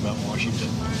appeals to you about Washington?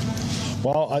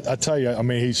 Well, I tell you,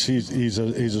 he's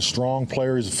a strong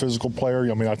player. He's a physical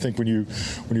player. I think when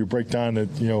you break down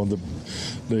the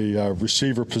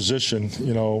receiver position,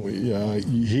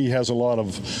 he has a lot of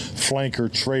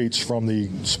flanker traits from the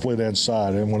split end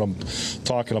side. And what I'm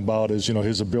talking about is,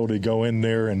 his ability to go in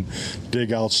there and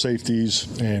dig out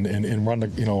safeties and run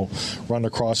the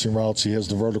crossing routes. He has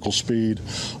the vertical speed,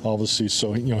 obviously.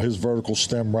 So, his vertical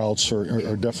stem routes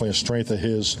are definitely a strength of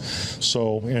his.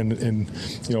 So, and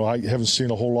I haven't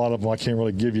seen a whole lot of them. I can't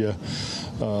really give you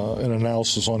an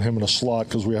analysis on him in a slot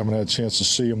because we haven't had a chance to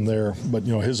see him there. But,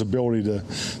 his ability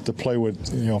to play with,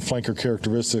 flanker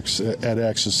characteristics at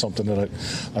X is something that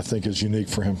I think is unique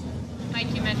for him.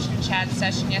 Mike, you mentioned Chad's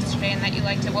session yesterday and that you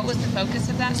liked it. What was the focus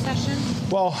of that session?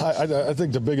 Well, I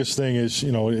think the biggest thing is,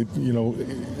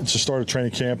 it's the start of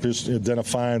training camp is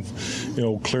identifying,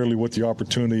 clearly what the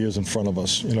opportunity is in front of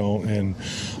us, and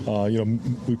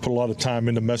we put a lot of time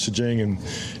into messaging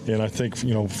and I think,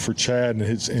 for Chad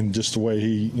and just the way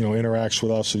he, interacts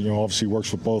with us, obviously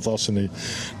works with both us and the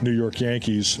New York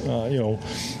Yankees,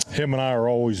 him and I are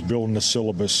always building the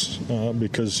syllabus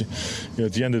because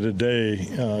at the end of the day,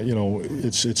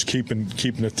 it's keeping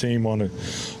the team on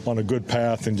a good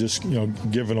path and just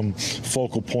giving them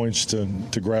focal points to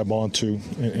grab onto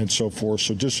and so forth.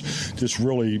 So just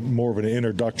really more of an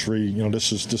introductory.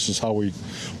 This is how we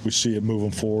see it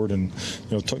moving forward, and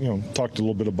talked a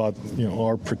little bit about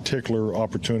our particular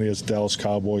opportunity as Dallas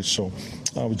Cowboys. So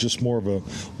it was just more of a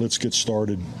let's get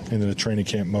started into the training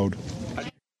camp mode.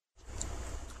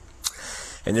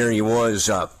 And there he was,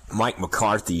 Mike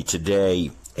McCarthy, today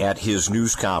at his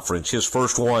news conference, his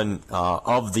first one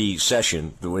of the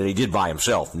session, that he did by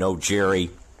himself. No Jerry,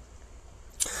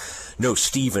 no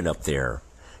Steven up there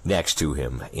next to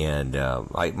him. And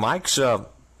Mike's an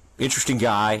interesting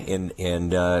guy,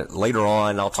 and later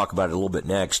on, I'll talk about it a little bit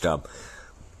next,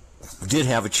 did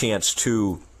have a chance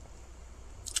to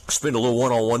spend a little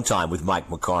one-on-one time with Mike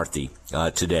McCarthy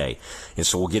today, and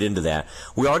so we'll get into that.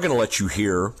 We are going to let you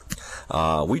hear,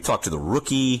 we talked to the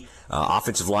rookie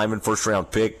offensive lineman,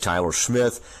 first-round pick, Tyler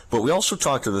Smith, but we also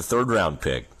talked to the third-round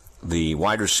pick, the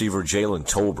wide receiver, Jalen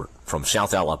Tolbert from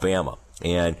South Alabama,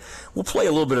 and we'll play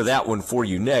a little bit of that one for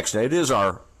you next. Now, it is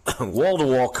our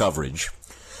wall-to-wall coverage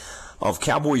of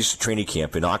Cowboys training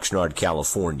camp in Oxnard,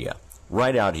 California,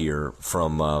 right out here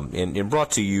from, and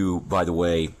brought to you, by the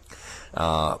way,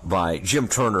 by Jim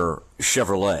Turner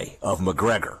Chevrolet of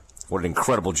McGregor. What an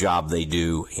incredible job they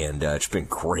do, and it's been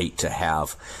great to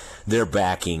have their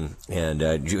backing. And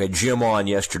you had Jim on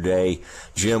yesterday.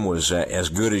 Jim was as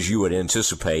good as you would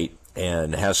anticipate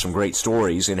and has some great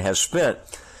stories and has spent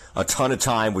a ton of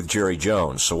time with Jerry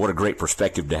Jones. So what a great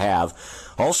perspective to have.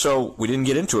 Also, we didn't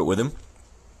get into it with him,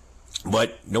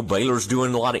 but Baylor's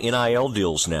doing a lot of NIL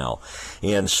deals now.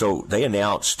 And so they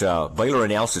announced, Baylor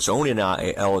announced its own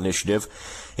NIL initiative.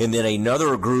 And then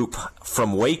another group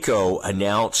from Waco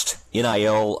announced an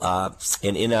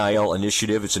NIL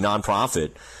initiative. It's a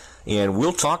nonprofit. And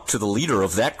we'll talk to the leader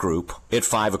of that group at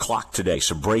 5 o'clock today.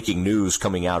 Some breaking news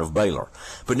coming out of Baylor.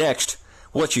 But next,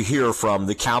 we'll let you hear from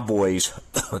the Cowboys'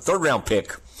 third-round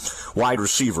pick, wide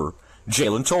receiver,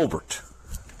 Jalen Tolbert.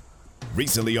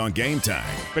 Recently on Game Time,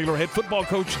 Baylor head football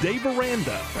coach Dave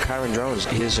Aranda. Kyron Drones,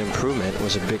 his improvement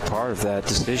was a big part of that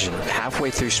decision.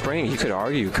 Halfway through spring, you could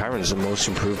argue Kyron's the most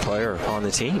improved player on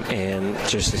the team, and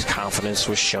just his confidence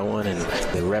was showing, and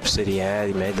the reps that he had,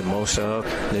 he made the most of.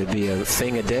 There'd be a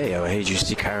thing a day. Oh, hey, did you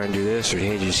see Kyron do this? Or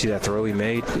hey, did you see that throw he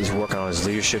made? He's working on his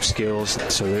leadership skills,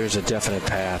 so there's a definite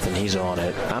path, and he's on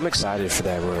it. I'm excited for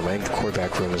that room. I think the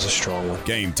quarterback room is a strong one.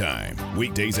 Game Time,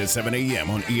 weekdays at 7 a.m.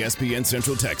 on ESPN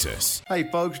Central Texas. Hey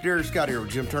folks, Derek Scott here with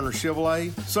Jim Turner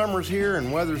Chevrolet. Summer's here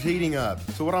and weather's heating up,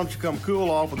 so why don't you come cool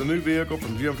off with a new vehicle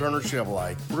from Jim Turner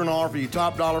Chevrolet. We're going to offer you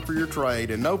top dollar for your trade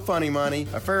and no funny money,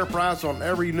 a fair price on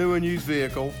every new and used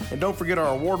vehicle, and don't forget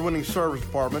our award-winning service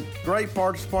department, great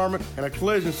parts department, and a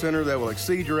collision center that will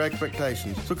exceed your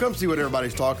expectations. So come see what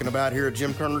everybody's talking about here at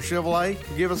Jim Turner Chevrolet.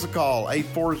 Give us a call,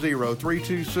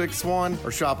 840-3261,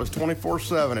 or shop us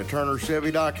 24/7 at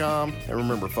turnerchevy.com. And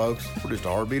remember folks, we're just a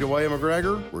heartbeat away in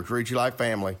McGregor. We treat you like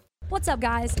family. What's up,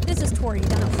 guys? This is Tori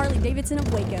down at Harley-Davidson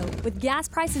of Waco. With gas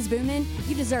prices booming,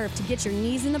 you deserve to get your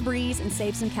knees in the breeze and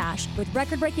save some cash. With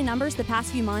record-breaking numbers the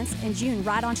past few months and June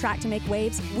right on track to make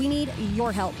waves, we need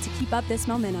your help to keep up this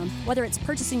momentum. Whether it's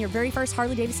purchasing your very first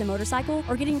Harley-Davidson motorcycle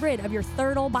or getting rid of your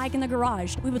third old bike in the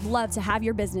garage, we would love to have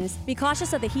your business. Be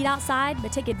cautious of the heat outside,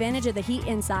 but take advantage of the heat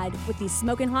inside with these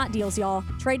smoking hot deals, y'all.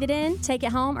 Trade it in, take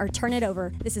it home, or turn it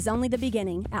over. This is only the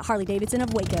beginning at Harley-Davidson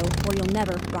of Waco, where you'll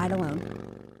never ride alone.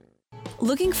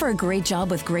 Looking for a great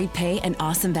job with great pay and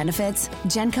awesome benefits?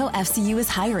 Genco FCU is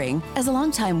hiring. As a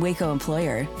longtime Waco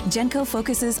employer, Genco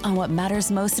focuses on what matters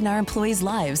most in our employees'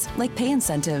 lives, like pay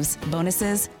incentives,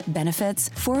 bonuses, benefits,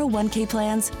 401k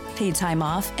plans, paid time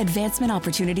off, advancement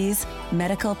opportunities,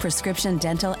 medical, prescription,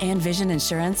 dental, and vision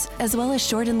insurance, as well as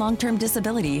short and long-term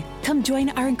disability. Come join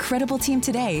our incredible team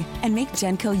today and make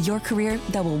Genco your career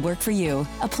that will work for you.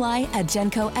 Apply at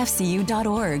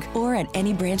gencofcu.org or at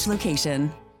any branch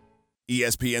location.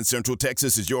 ESPN Central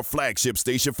Texas is your flagship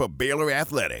station for Baylor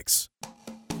Athletics.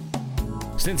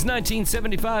 Since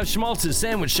 1975, Schmaltz's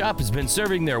Sandwich Shop has been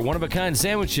serving their one-of-a-kind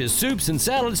sandwiches, soups, and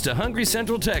salads to hungry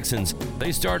Central Texans.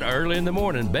 They start early in the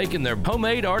morning baking their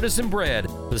homemade artisan bread.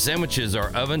 The sandwiches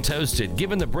are oven-toasted,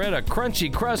 giving the bread a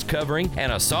crunchy crust covering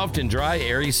and a soft and dry,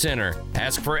 airy center.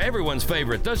 Ask for everyone's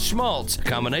favorite, the Schmaltz, a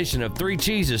combination of 3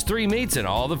 cheeses, 3 meats, and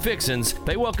all the fixins.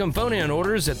 They welcome phone-in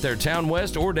orders at their Town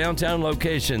West or downtown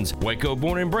locations. Waco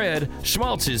born and bred,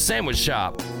 Schmaltz's Sandwich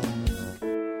Shop.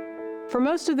 For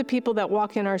most of the people that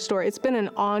walk in our store, it's been an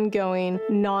ongoing,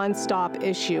 nonstop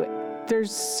issue. They're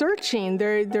searching,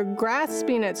 they're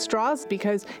grasping at straws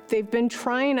because they've been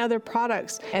trying other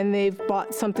products and they've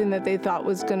bought something that they thought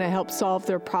was going to help solve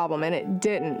their problem, and it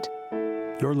didn't.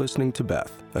 You're listening to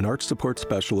Beth, an arch support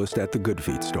specialist at the Good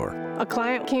Feet store. A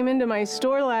client came into my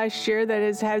store last year that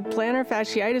has had plantar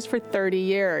fasciitis for 30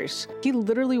 years. He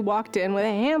literally walked in with a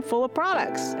handful of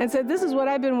products and said, "This is what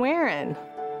I've been wearing."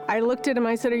 I looked at him,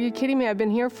 I said, "Are you kidding me? I've been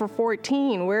here for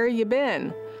 14. Where have you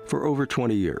been?" For over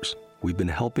 20 years, we've been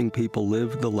helping people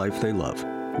live the life they love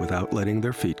without letting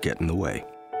their feet get in the way.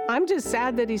 I'm just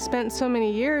sad that he spent so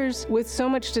many years with so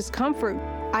much discomfort.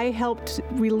 I helped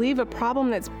relieve a problem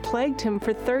that's plagued him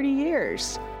for 30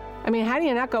 years. I mean, how do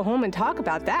you not go home and talk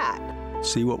about that?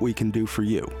 See what we can do for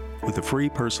you with a free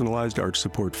personalized arch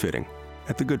support fitting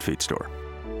at the Good Feet store.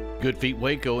 Good Feet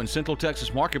Waco in Central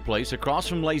Texas Marketplace across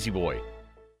from Lazy Boy.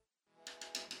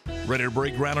 Ready to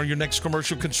break ground on your next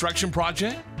commercial construction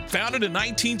project? Founded in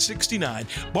 1969,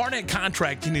 Barnett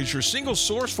Contracting is your single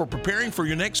source for preparing for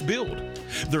your next build.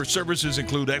 Their services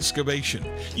include excavation,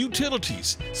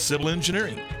 utilities, civil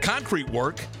engineering, concrete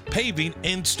work, paving,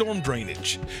 and storm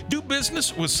drainage. Do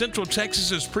business with Central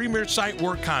Texas's premier site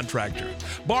work contractor,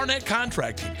 Barnett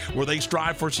Contracting, where they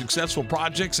strive for successful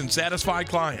projects and satisfy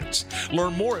clients.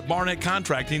 Learn more at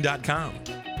barnettcontracting.com.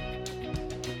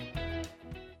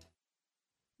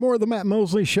 More of the Matt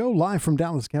Mosley Show, live from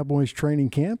Dallas Cowboys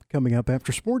training camp, coming up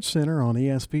after Sports Center on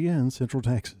ESPN Central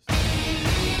Texas.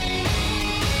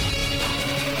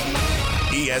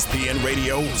 ESPN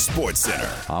Radio Sports Center.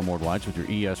 I'm Ward White with your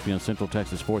ESPN Central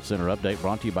Texas Sports Center update,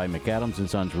 brought to you by McAdams &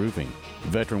 Sons Roofing.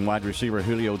 Veteran wide receiver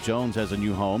Julio Jones has a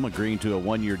new home, agreeing to a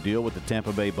one-year deal with the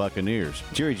Tampa Bay Buccaneers.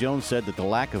 Jerry Jones said that the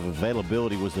lack of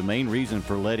availability was the main reason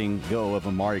for letting go of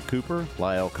Amari Cooper,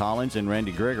 Lyle Collins, and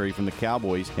Randy Gregory from the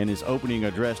Cowboys in his opening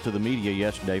address to the media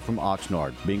yesterday from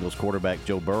Oxnard. Bengals quarterback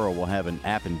Joe Burrow will have an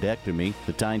appendectomy.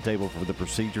 The timetable for the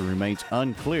procedure remains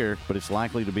unclear, but it's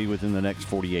likely to be within the next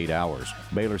 48 hours.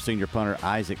 Baylor senior punter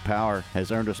Isaac Power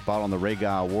has earned a spot on the Ray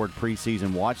Guy Award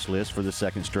preseason watch list for the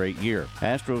second straight year.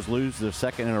 Astros lose their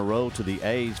second in a row to the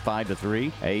A's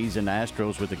 5-3. A's and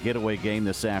Astros with a getaway game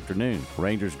this afternoon.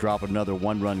 Rangers drop another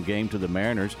one-run game to the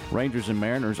Mariners. Rangers and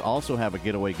Mariners also have a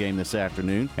getaway game this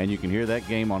afternoon, and you can hear that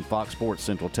game on Fox Sports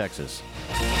Central Texas.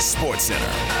 Sports Center,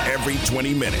 every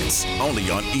 20 minutes, only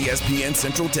on ESPN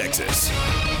Central Texas.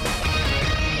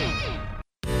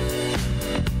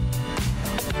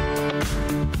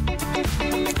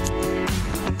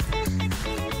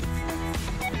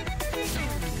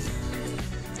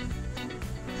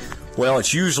 Well,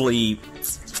 it's usually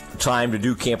time to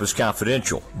do Campus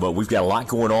Confidential, but we've got a lot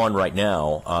going on right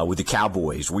now with the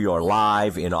Cowboys. We are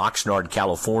live in Oxnard,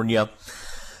 California,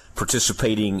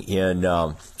 participating in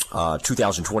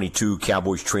 2022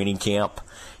 Cowboys training camp.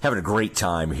 Having a great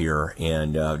time here,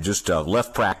 and just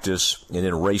left practice and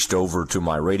then raced over to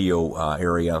my radio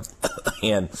area.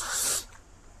 And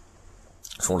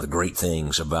it's one of the great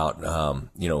things about,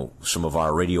 some of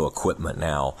our radio equipment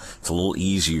now. It's a little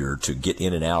easier to get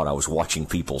in and out. I was watching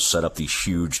people set up these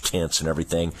huge tents and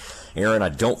everything. Aaron, I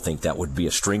don't think that would be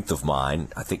a strength of mine.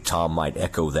 I think Tom might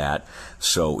echo that.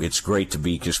 So it's great to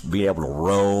be able to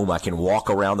roam. I can walk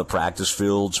around the practice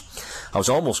fields. I was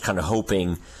almost kind of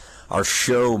hoping our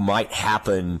show might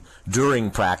happen during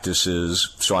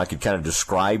practices so I could kind of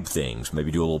describe things,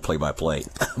 maybe do a little play-by-play.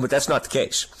 But that's not the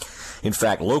case. In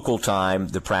fact, local time,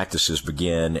 the practices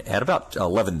begin at about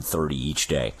 11:30 each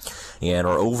day and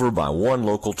are over by 1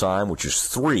 local time, which is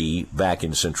 3 back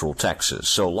in Central Texas.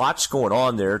 So lots going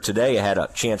on there. Today I had a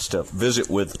chance to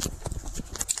visit with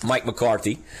Mike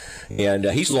McCarthy, and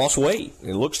he's lost weight.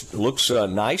 It looks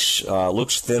nice,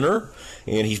 looks thinner,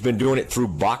 and he's been doing it through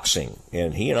boxing.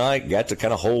 And he and I got to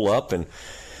kind of hole up and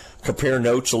compare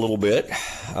notes a little bit.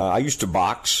 I used to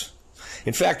box.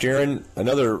 In fact, Aaron,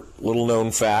 another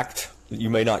little-known fact that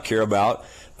you may not care about,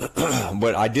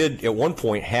 but I did at one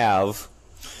point have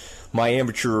my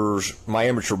amateur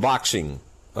boxing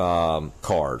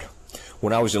card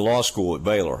when I was in law school at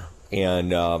Baylor.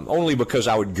 And only because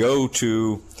I would go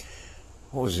to,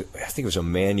 what was it? I think it was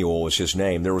Emmanuel was his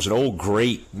name. There was an old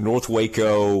great North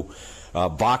Waco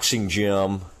boxing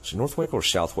gym. Was it North Waco or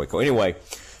South Waco? Anyway,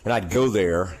 and I'd go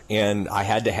there, and I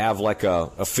had to have like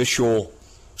a official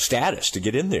status to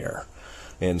get in there.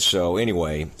 And so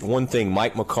anyway, one thing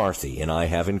Mike McCarthy and I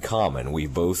have in common, we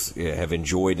both have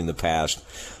enjoyed in the past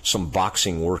some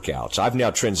boxing workouts. I've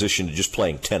now transitioned to just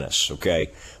playing tennis,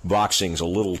 okay? Boxing's a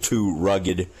little too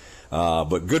rugged.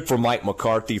 But good for Mike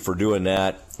McCarthy for doing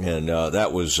that, and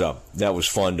that was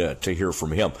fun to hear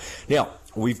from him. Now,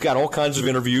 we've got all kinds of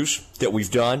interviews that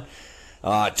we've done.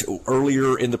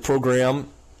 Earlier in the program,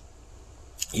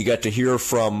 you got to hear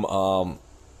from,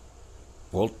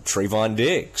 Trayvon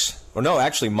Diggs. Or no,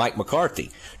 actually Mike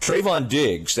McCarthy. Trayvon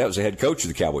Diggs, that was the head coach of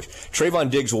the Cowboys. Trayvon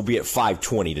Diggs will be at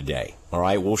 5:20 today. All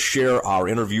right, we'll share our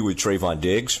interview with Trayvon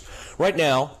Diggs. Right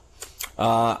now,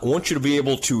 I want you to be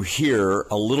able to hear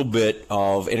a little bit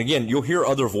of, and again, you'll hear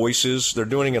other voices. They're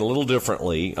doing it a little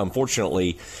differently.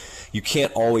 Unfortunately, you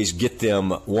can't always get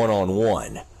them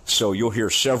one-on-one. So you'll hear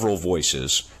several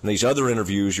voices. In these other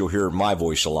interviews, you'll hear my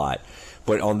voice a lot.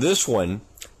 But on this one,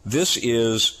 this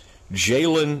is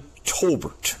Jalen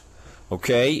Tolbert.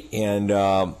 Okay, and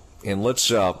let's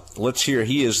hear.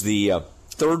 He is the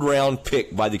third-round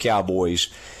pick by the Cowboys.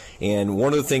 And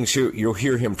one of the things you'll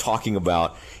hear him talking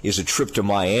about is a trip to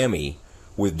Miami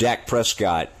with Dak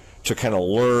Prescott to kind of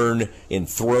learn and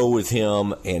throw with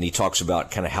him, and he talks about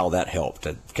kind of how that helped.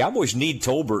 The Cowboys need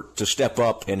Tolbert to step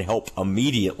up and help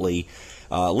immediately.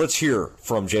 Let's hear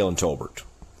from Jalen Tolbert.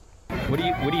 What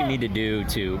do you need to do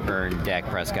to earn Dak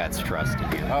Prescott's trust in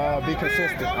you? Be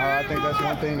consistent. I think that's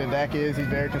one thing that Dak is. He's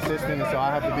very consistent, and so I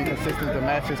have to be consistent to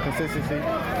match his consistency.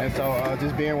 And so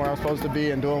just being where I'm supposed to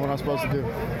be and doing what I'm supposed to do.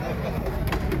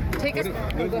 What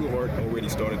have you already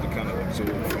started to kind of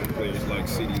absorb from players like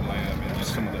CeeDee Lamb and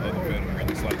just some of the other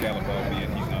veterans like Alabama,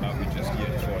 and he's not out here just yet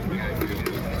as far as being on the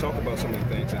field. Talk about some of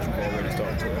the things that you've already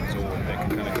started to absorb that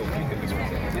can kind of help you in this one.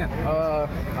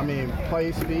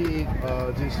 Play speed,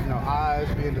 eyes,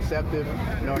 being deceptive.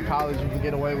 In college you can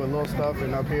get away with little stuff,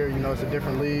 and up here, it's a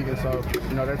different league, and so,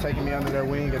 they're taking me under their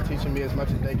wing and teaching me as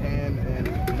much as they can, and,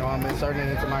 I'm inserting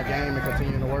it into my game and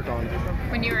continuing to work on it.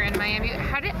 When you were in Miami,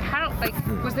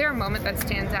 was there a moment that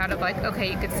stands out of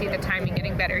okay, you could see the timing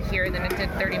getting better here than it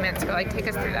did 30 minutes ago? Take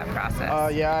us through that process.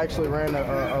 I actually ran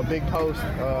a big post.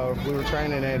 We were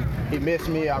training, and he missed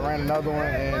me. I ran another one,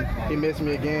 and he missed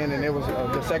me again, and it was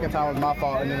the second time was my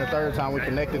fault, and then the third time we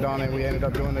connected on it. We ended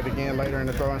up doing it again later in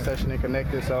the throwing session and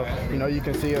connected. So, you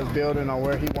can see us building on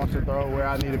where he wants to throw, where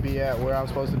I need to be at, where I'm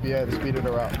supposed to be at, the speed of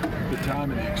the route. The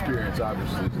time and the experience,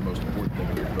 obviously, is the most important thing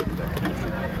to build that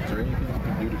chemistry. Is there anything you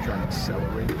can do to try and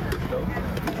accelerate it?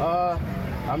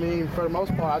 For the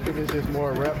most part, I think it's just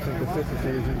more reps and consistency.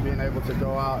 It's just being able to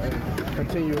go out and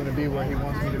continuing to be where he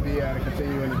wants me to be at and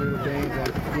continuing to do the things.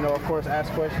 And, of course,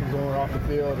 ask questions when we're off the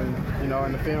field and,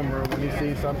 in the film room. When he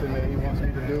sees something that he wants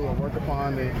me to do or work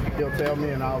upon, then he'll tell me,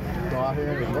 and I'll go out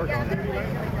here and work on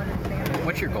it.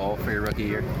 What's your goal for your rookie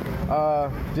year?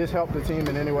 Just help the team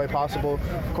in any way possible.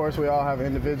 Of course, we all have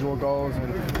individual goals,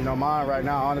 and mine right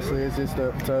now, honestly, is just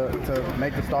to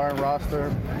make the starting roster,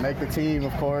 make the team,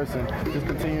 of course, and just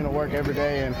continue to work every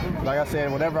day. And like I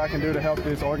said, whatever I can do to help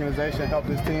this organization, help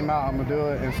this team out, I'm gonna do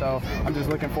it. And so I'm just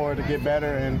looking forward to get better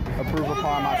and improve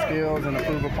upon my skills and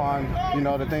improve upon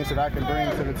the things that I can bring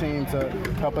to the team to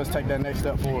help us take that next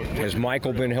step forward. Has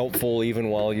Michael been helpful even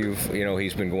while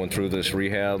he's been going through this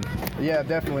rehab? Yeah,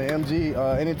 definitely. MG,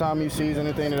 anytime he sees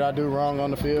anything that I do wrong on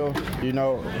the field,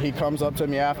 he comes up to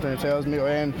me after and tells me,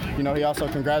 and he also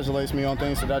congratulates me on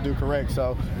things that I do correct.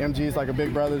 So MG is like a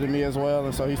big brother to me as well,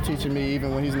 and so he's teaching me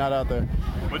even when he's not out there.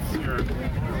 What's your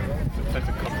sense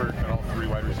of comfort at all three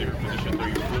wide receiver positions? Are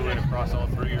you fluent across all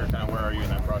three, or kind of where are you in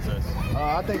that process?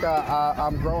 I think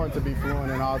I'm growing to be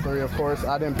fluent in all three. Of course,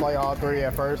 I didn't play all three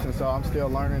at first, and so I'm still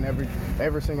learning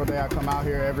every single day I come out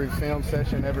here, every film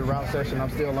session, every route session, I'm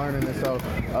still learning. And So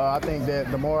I think that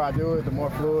the more I do it, the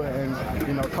more fluid and,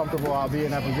 you know, comfortable I'll be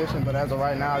in that position. But as of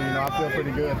right now, you know, I feel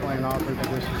pretty good playing all three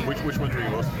positions. Which ones are you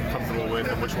most comfortable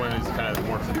with, and which one is kind of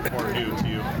more new to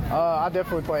you? I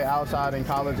definitely play outside in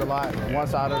college a lot, one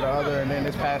side or the other, and then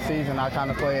this past season I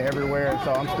kind of play everywhere.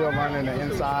 So I'm still learning the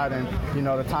inside and, you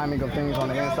know, the timing of things on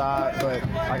the inside. But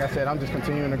like I said, I'm just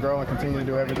continuing to grow and continue to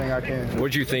do everything I can.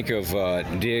 What did you think of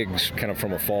Diggs kind of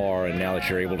from afar, and now that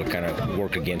you're able to kind of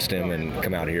work against him and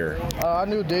come out here? I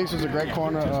knew Diggs was a great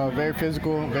corner, very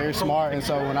physical, very smart, and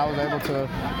so when I was able to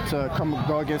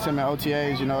go against him at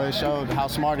OTAs, you know, it showed how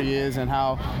smart he is and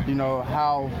how, you know,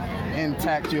 how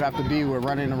intact you have to be with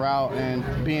running the route and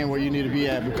being where you need to be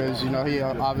at, because, you know, he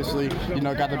obviously, you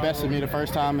know, got the best of me the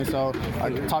first time, and so I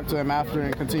talked to him after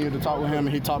and continued to talk with him,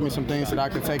 and he taught me some things that I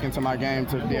could take into my game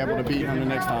to be able to beat him the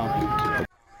next time.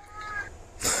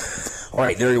 All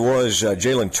right, there he was,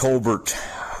 Jalen Tolbert,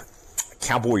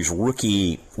 Cowboys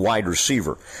rookie wide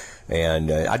receiver. And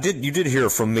you did hear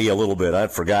from me a little bit.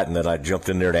 I'd forgotten that I jumped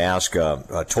in there to ask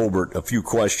Tolbert a few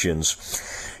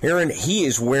questions. Aaron, he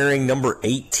is wearing number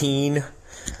 18.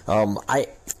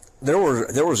 There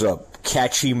was a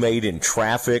catch he made in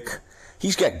traffic.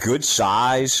 He's got good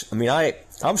size. I mean, I'm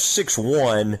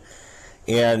 6'1",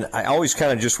 and I always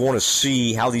kind of just want to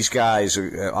see how these guys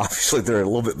are. Obviously, they're in a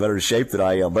little bit better shape than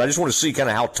I am, but I just want to see kind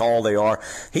of how tall they are.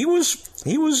 He was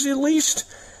at least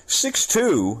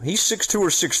 6'2". He's 6'2" or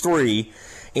 6'3",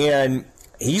 and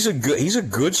he's a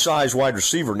good sized wide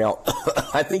receiver. Now,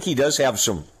 I think he does have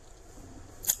some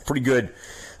pretty good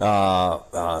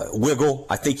wiggle.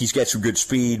 I think he's got some good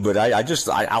speed, but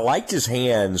I liked his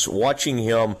hands watching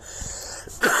him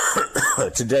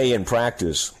today in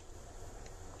practice,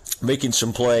 making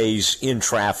some plays in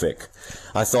traffic.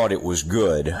 I thought it was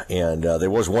good, and there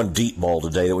was one deep ball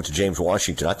today that went to James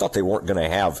Washington. I thought they weren't going to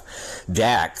have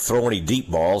Dak throw any deep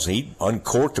balls. He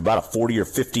uncorked about a 40 or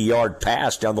 50-yard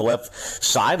pass down the left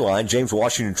sideline. James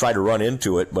Washington tried to run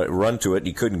to it, and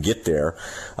he couldn't get there.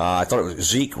 I thought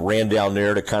Zeke ran down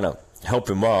there to kind of help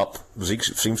him up. Zeke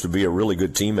seems to be a really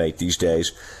good teammate these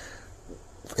days.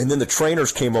 And then the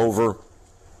trainers came over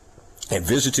and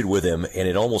visited with him, and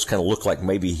it almost kind of looked like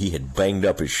maybe he had banged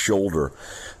up his shoulder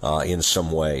in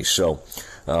some way. So,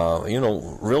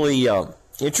 really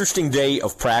interesting day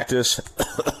of practice.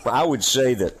 I would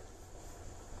say that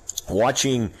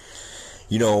watching,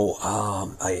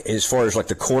 as far as like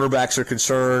the cornerbacks are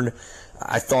concerned,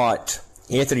 I thought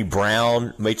Anthony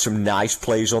Brown made some nice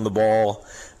plays on the ball.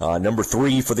 Number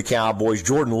 3 for the Cowboys,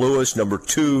 Jordan Lewis, number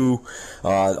 2,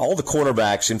 all the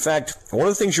cornerbacks. In fact, one of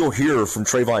the things you'll hear from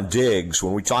Trayvon Diggs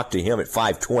when we talk to him at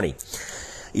 5:20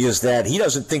 is that he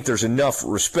doesn't think there's enough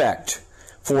respect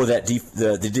for that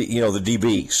the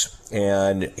DBs.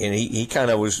 And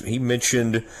he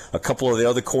mentioned a couple of the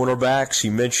other cornerbacks. He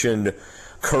mentioned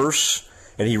Curse,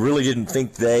 and he really didn't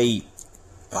think they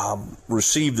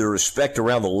received the respect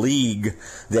around the league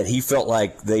that he felt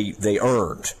like they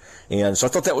earned. And so I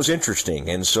thought that was interesting.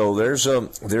 And so there's a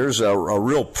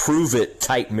real prove-it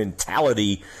type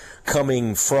mentality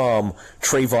coming from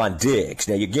Trayvon Diggs.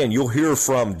 Now, again, you'll hear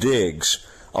from Diggs,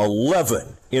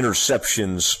 11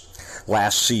 interceptions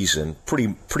last season.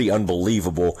 Pretty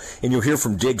unbelievable. And you'll hear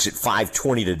from Diggs at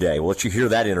 5:20 today. We'll let you hear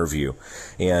that interview.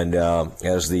 And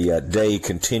as the day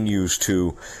continues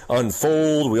to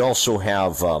unfold, we also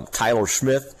have Tyler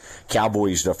Smith,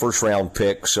 Cowboys first-round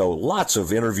pick. So lots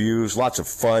of interviews, lots of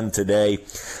fun today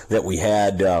that we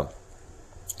had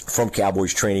from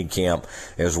Cowboys training camp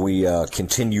as we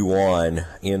continue on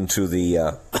into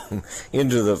the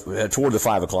toward the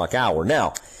 5 o'clock hour.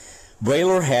 Now,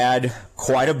 Baylor had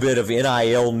quite a bit of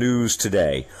NIL news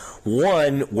today.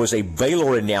 One was a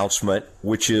Baylor announcement,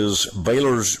 which is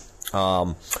Baylor's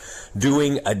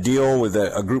doing a deal with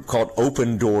a group called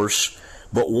Open Doors.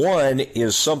 But one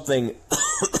is something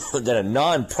that a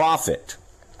nonprofit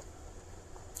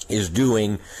is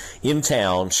doing in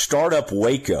town, Startup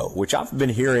Waco, which I've been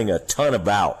hearing a ton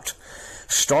about.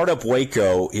 Startup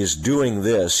Waco is doing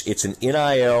this. It's an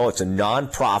NIL, it's a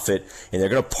nonprofit, and they're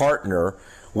going to partner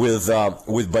with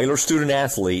Baylor student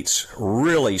athletes.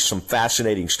 Really some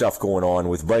fascinating stuff going on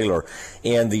with Baylor.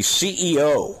 And the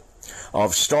CEO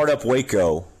of Startup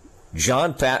Waco,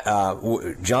 John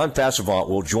Passavant,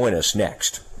 will join us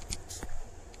next.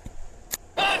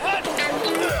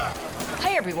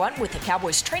 Hi everyone, with the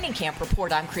Cowboys training camp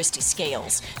report, I'm Christy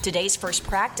Scales. Today's first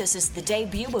practice is the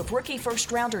debut of rookie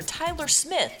first-rounder Tyler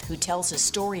Smith, who tells his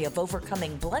story of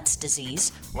overcoming Blentz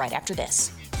disease right after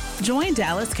this. Join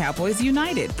Dallas Cowboys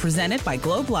United, presented by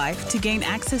Globe Life, to gain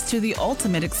access to the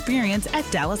ultimate experience at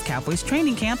Dallas Cowboys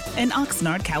Training Camp in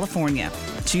Oxnard, California.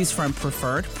 Choose from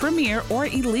Preferred, Premier, or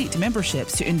Elite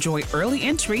memberships to enjoy early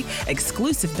entry,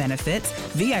 exclusive benefits,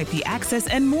 VIP access,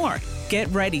 and more. Get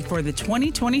ready for the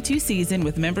 2022 season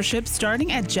with memberships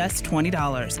starting at just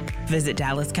 $20. Visit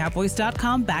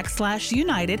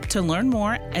DallasCowboys.com/United to learn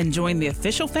more and join the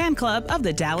official fan club of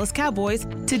the Dallas Cowboys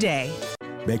today.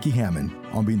 Becky Hammond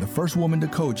on being the first woman to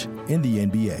coach in the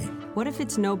NBA. What if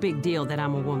it's no big deal that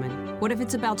I'm a woman? What if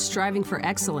it's about striving for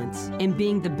excellence and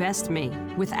being the best me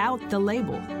without the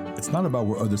label? It's not about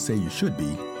where others say you should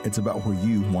be. It's about where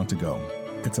you want to go.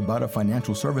 It's about a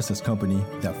financial services company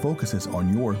that focuses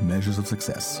on your measures of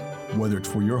success. Whether it's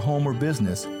for your home or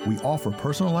business, we offer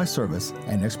personalized service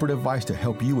and expert advice to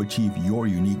help you achieve your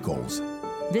unique goals.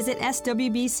 Visit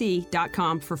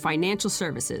swbc.com for financial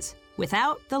services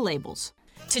without the labels.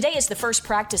 Today is the first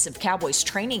practice of Cowboys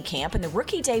training camp and the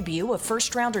rookie debut of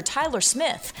first-rounder Tyler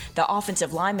Smith. The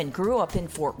offensive lineman grew up in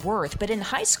Fort Worth, but in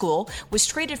high school was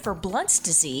treated for Blount's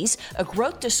disease, a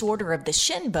growth disorder of the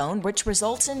shin bone which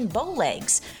results in bow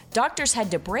legs. Doctors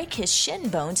had to break his shin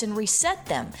bones and reset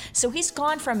them, so he's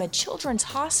gone from a children's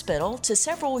hospital to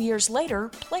several years later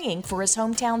playing for his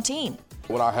hometown team.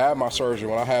 When I had my surgery,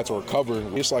 when I had to recover,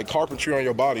 it's like carpentry on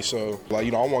your body. So, I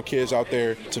want kids out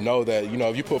there to know that,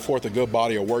 if you put forth a good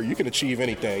body of work, you can achieve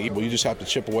anything. But you just have to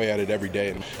chip away at it every day.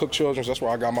 And Cook Children's, that's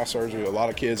where I got my surgery. A lot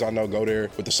of kids I know go there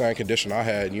with the same condition I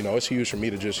had. It's huge for me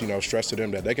to just, stress to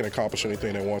them that they can accomplish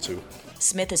anything they want to.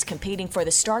 Smith is competing for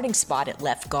the starting spot at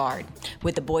left guard.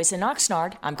 With the boys in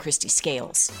Oxnard, I'm Christy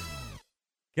Scales.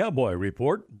 Cowboy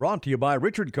Report brought to you by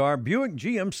Richard Carr Buick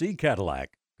GMC Cadillac.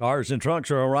 Cars and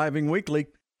trucks are arriving weekly.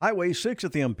 Highway 6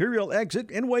 at the Imperial exit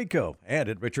in Waco and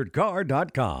at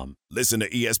richardcarr.com. Listen to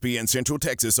ESPN Central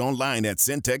Texas online at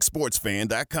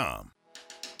centexsportsfan.com.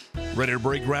 Ready to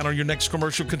break ground on your next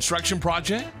commercial construction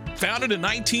project? Founded in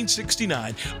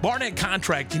 1969, Barnett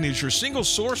Contracting is your single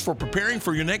source for preparing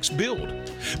for your next build.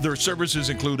 Their services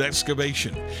include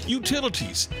excavation,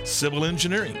 utilities, civil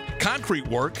engineering, concrete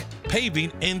work,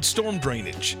 paving, and storm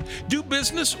drainage. Do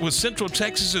business with Central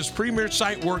Texas's premier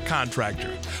site work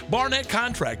contractor, Barnett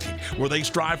Contracting, where they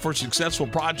strive for successful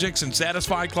projects and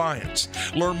satisfy clients.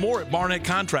 Learn more at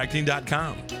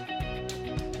barnettcontracting.com.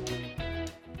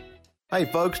 Hey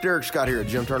folks, Derek Scott here at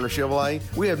Jim Turner Chevrolet.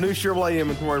 We have new Chevrolet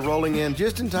inventory rolling in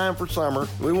just in time for summer.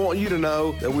 We want you to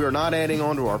know that we are not adding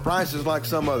on to our prices like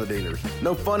some other dealers.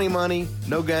 No funny money,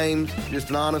 no games, just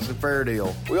an honest and fair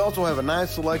deal. We also have a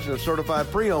nice selection of certified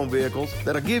pre-owned vehicles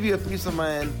that'll give you a peace of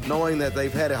mind knowing that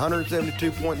they've had a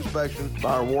 172-point inspection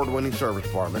by our award-winning service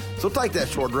department. So take that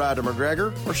short ride to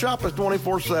McGregor or shop us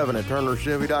 24/7 at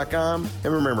turnerchevy.com.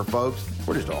 And remember folks,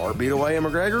 we're just a heartbeat away in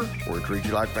McGregor where we treat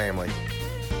you like family.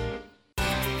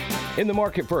 In the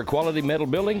market for a quality metal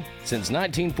building? Since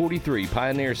 1943,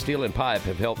 Pioneer Steel and Pipe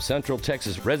have helped Central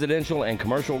Texas residential and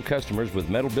commercial customers with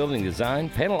metal building design,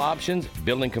 panel options,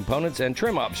 building components, and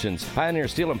trim options. Pioneer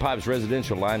Steel and Pipe's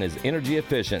residential line is energy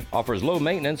efficient, offers low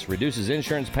maintenance, reduces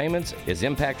insurance payments, is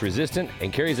impact resistant,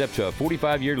 and carries up to a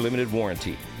 45-year limited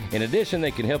warranty. In addition,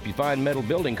 they can help you find metal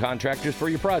building contractors for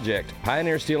your project.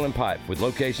 Pioneer Steel and Pipe, with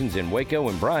locations in Waco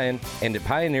and Bryan, and at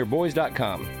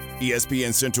pioneerboys.com.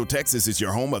 ESPN Central Texas is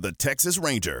your home of the Texas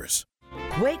Rangers.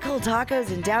 Waco Tacos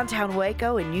in downtown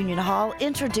Waco and Union Hall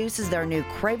introduces their new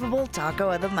craveable taco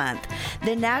of the month,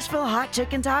 the Nashville Hot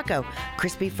Chicken Taco.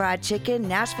 Crispy fried chicken,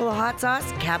 Nashville hot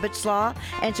sauce, cabbage slaw,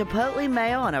 and chipotle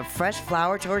mayo on a fresh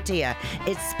flour tortilla.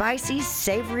 It's spicy,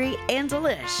 savory, and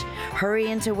delish. Hurry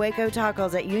into Waco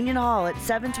Tacos at Union Hall at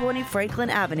 720 Franklin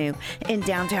Avenue in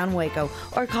downtown Waco,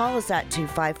 or call us at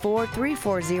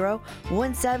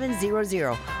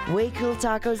 254-340-1700. Waco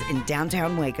Tacos in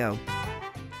downtown Waco.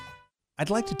 I'd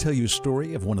like to tell you a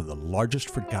story of one of the largest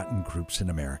forgotten groups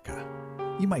in America.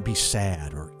 You might be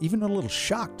sad or even a little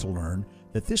shocked to learn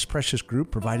that this precious group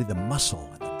provided the muscle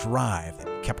and the drive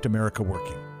that kept America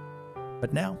working.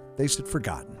 But now they sit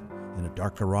forgotten in a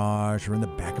dark garage or in the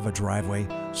back of a driveway,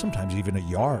 sometimes even a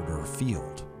yard or a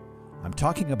field. I'm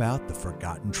talking about the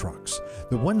forgotten trucks,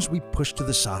 the ones we push to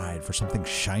the side for something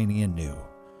shiny and new.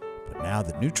 But now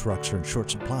that new trucks are in short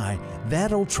supply,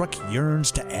 that old truck yearns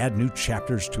to add new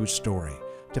chapters to its story,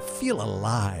 to feel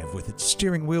alive with its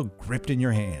steering wheel gripped in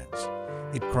your hands.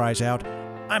 It cries out,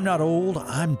 "I'm not old,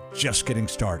 I'm just getting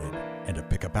started." And at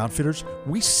Pickup Outfitters,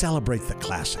 we celebrate the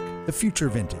classic, the future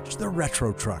vintage, the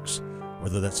retro trucks,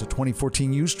 whether that's a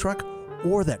 2014 used truck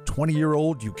or that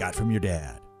 20-year-old you got from your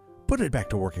dad. Put it back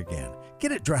to work again,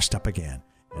 get it dressed up again,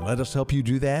 And let us help you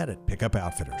do that at Pickup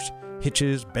Outfitters.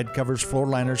 Hitches, bed covers, floor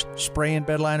liners, spray and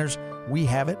bed liners, we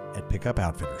have it at Pickup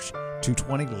Outfitters.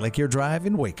 220 Lake Erie Drive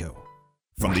in Waco.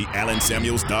 From the Allen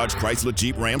Samuels Dodge Chrysler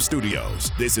Jeep Ram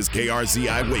Studios, this is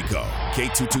KRZI Waco,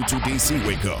 K222DC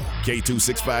Waco,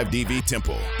 K265DV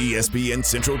Temple, ESPN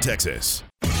Central Texas.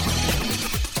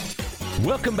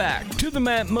 Welcome back to the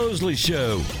Matt Mosley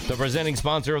Show. The presenting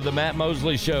sponsor of the Matt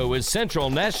Mosley Show is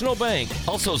Central National Bank.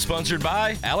 Also sponsored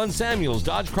by Allen Samuels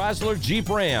Dodge Chrysler Jeep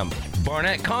Ram,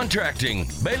 Barnett Contracting,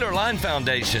 Baylor Line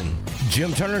Foundation,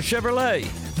 Jim Turner Chevrolet,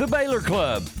 The Baylor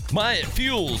Club, Myatt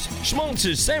Fuels,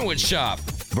 Schmaltz's Sandwich Shop,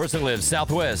 VersaLive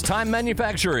Southwest Time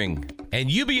Manufacturing,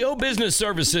 and UBO Business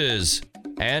Services.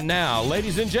 And now,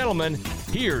 ladies and gentlemen,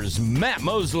 here's Matt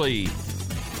Mosley.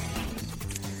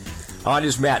 Hi,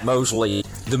 this is Matt Mosley,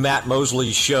 the Matt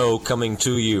Mosley Show, coming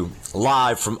to you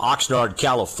live from Oxnard,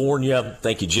 California.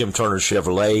 Thank you, Jim Turner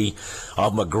Chevrolet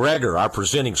of McGregor, our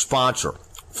presenting sponsor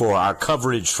for our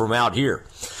coverage from out here.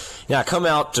 Now, I come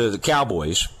out to the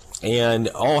Cowboys, and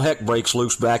all heck breaks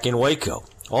loose back in Waco.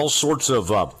 All sorts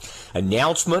of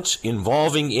announcements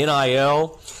involving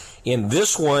NIL. In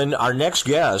this one, our next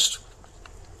guest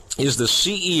is the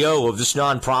CEO of this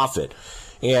nonprofit.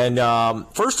 And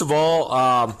first of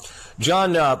all,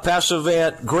 John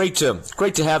Passavant, great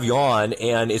to have you on.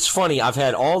 And it's funny, I've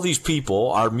had all these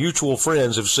people, our mutual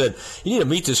friends, have said, you need to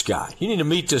meet this guy. You need to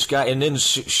meet this guy. And then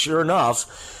sure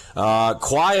enough,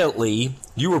 quietly,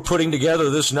 you were putting together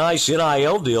this nice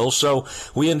NIL deal, so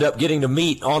we end up getting to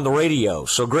meet on the radio.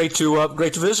 So great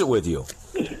to visit with you.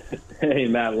 Hey,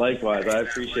 Matt, likewise. I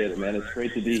appreciate it, man. It's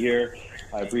great to be here.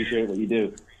 I appreciate what you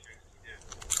do.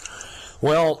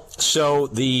 Well, so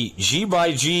the G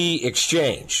by G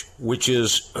exchange, which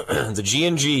is the G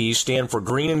and G stand for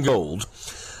Green and Gold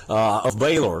of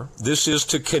Baylor. This is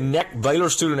to connect Baylor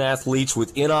student athletes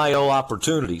with NIL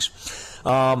opportunities.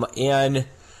 And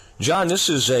John, this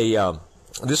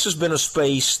has been a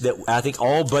space that I think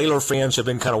all Baylor fans have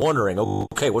been kind of wondering,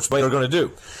 okay, what's Baylor going to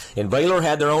do? And Baylor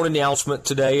had their own announcement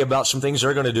today about some things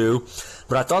they're going to do.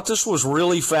 But I thought this was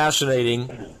really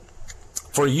fascinating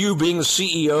for you being the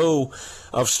CEO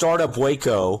of Startup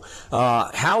Waco.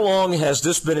 How long has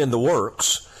this been in the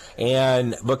works?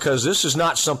 And because this is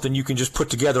not something you can just put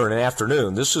together in an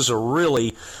afternoon. This is a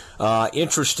really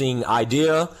interesting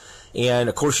idea. And,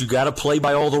 of course, you got to play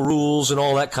by all the rules and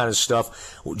all that kind of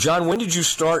stuff. John, when did you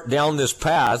start down this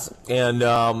path? And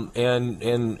obviously,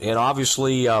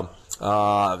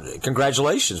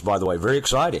 congratulations, by the way. Very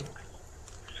exciting.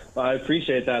 I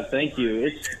appreciate that. Thank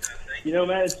you.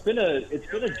 Matt, it's been a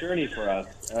journey for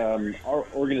us. Our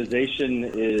organization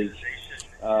is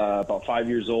about 5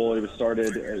 years old. It was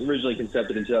originally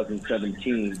conceived in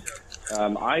 2017.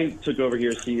 I took over here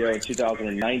as CEO in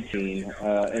 2019,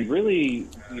 and really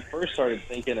we first started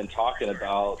thinking and talking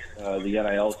about the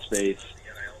NIL space,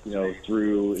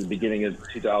 through the beginning of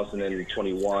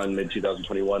 2021,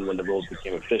 mid-2021, when the rules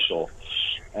became official.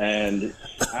 And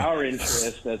our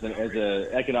interest as an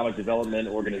economic development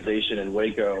organization in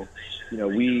Waco,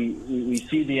 we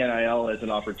see the NIL as an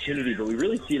opportunity, but we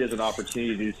really see it as an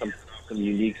opportunity to do some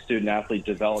unique student-athlete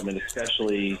development,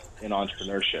 especially in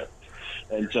entrepreneurship.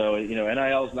 And so,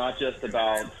 NIL is not just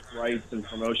about rights and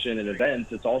promotion and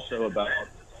events. It's also about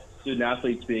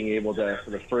student-athletes being able to,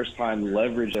 for the first time,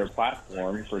 leverage their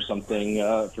platform for something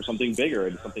bigger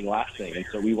and something lasting. And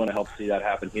so we want to help see that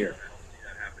happen here.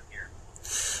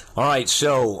 All right,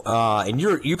 so and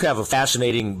you have a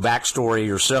fascinating backstory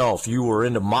yourself. You were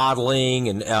into modeling,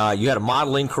 and you had a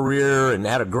modeling career and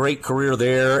had a great career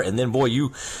there. And then, boy,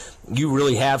 you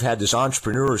really have had this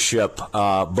entrepreneurship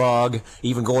bug,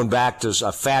 even going back to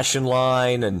a fashion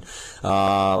line and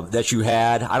that you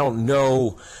had. I don't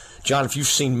know, John, if you've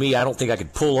seen me, I don't think I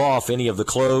could pull off any of the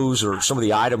clothes or some of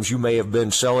the items you may have been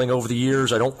selling over the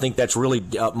years. I don't think that's really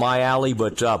up my alley,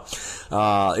 but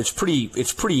it's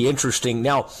pretty interesting.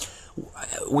 Now,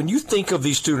 when you think of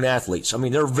these student athletes, I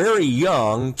mean, they're very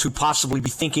young to possibly be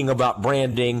thinking about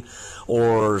branding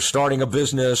or starting a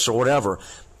business or whatever.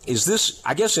 Is this,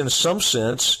 I guess in some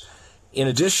sense, in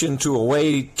addition to a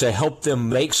way to help them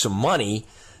make some money,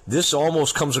 this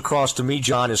almost comes across to me,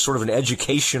 John, as sort of an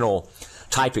educational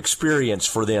type experience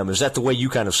for them. Is that the way you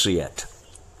kind of see it?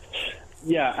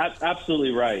 Yeah,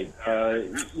 absolutely right.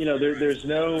 There's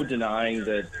no denying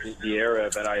that the era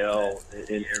of NIL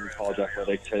in college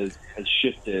athletics has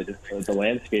shifted the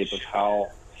landscape of how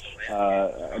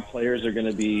players are going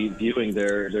to be viewing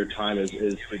their time as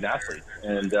student athletes.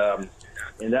 And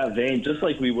in that vein, just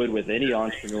like we would with any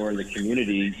entrepreneur in the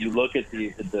community, you look at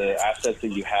the assets that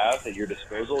you have at your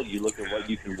disposal, you look at what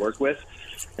you can work with,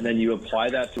 and then you apply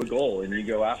that to a goal and you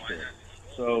go after it.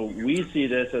 So we see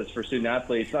this as, for student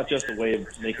athletes, not just a way of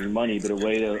making money, but a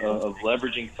way of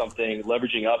leveraging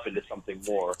up into something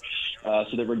more.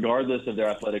 So that regardless of their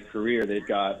athletic career, they've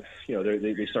got,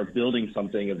 they start building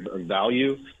something of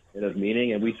value and of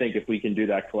meaning. And we think if we can do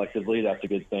that collectively, that's a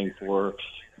good thing for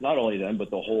not only them, but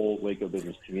the whole Waco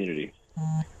business community.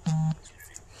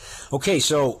 Okay,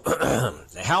 so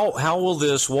how will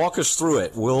this, walk us through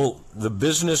it? Will the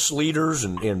business leaders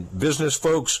and business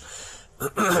folks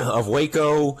of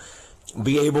Waco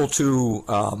be able to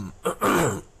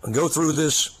go through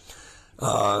this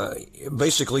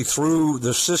basically through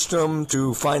the system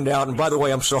to find out? And by the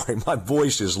way, I'm sorry, my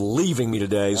voice is leaving me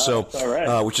today, so all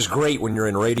right. Which is great when you're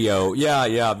in radio.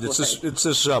 Yeah. It's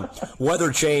this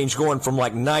weather change going from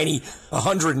like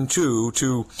 102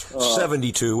 to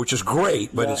 72, which is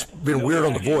great, but it's been weird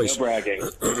on the voice. No bragging.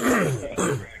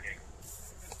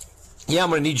 Yeah,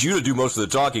 I'm going to need you to do most of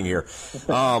the talking here.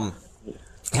 How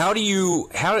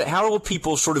will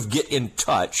people sort of get in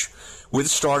touch with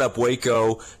Startup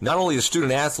Waco, not only the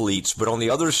student athletes, but on the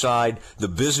other side, the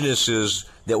businesses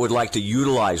that would like to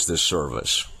utilize this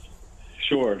service?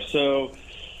 Sure. So,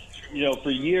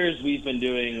 for years we've been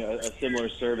doing a similar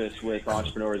service with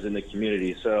entrepreneurs in the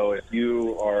community. So if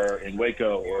you are in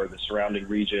Waco or the surrounding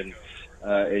region,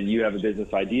 and you have a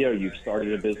business idea, or you've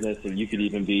started a business, and you could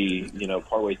even be,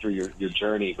 partway through your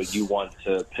journey, but you want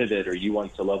to pivot or you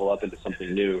want to level up into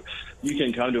something new, you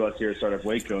can come to us here at Startup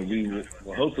Waco, and we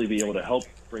will hopefully be able to help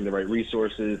bring the right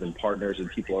resources and partners and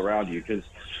people around you, because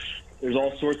there's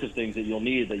all sorts of things that you'll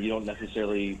need that you don't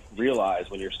necessarily realize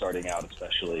when you're starting out,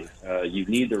 especially. You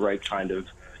need the right kind of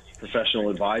professional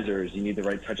advisors. You need the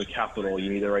right type of capital.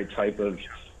 You need the right type of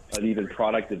even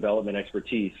product development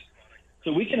expertise.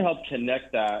 So we can help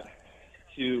connect that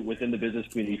to within the business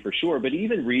community for sure, but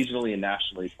even regionally and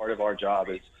nationally, part of our job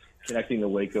is connecting the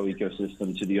Waco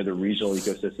ecosystem to the other regional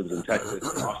ecosystems in Texas,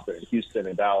 and Austin, and Houston,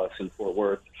 and Dallas, and Fort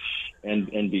Worth,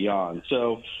 and beyond.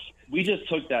 So we just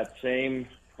took that same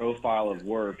profile of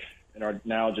work and are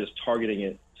now just targeting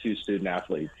it to student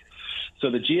athletes.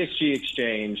 So the GXG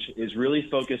Exchange is really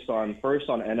focused on, first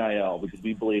on NIL, because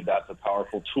we believe that's a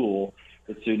powerful tool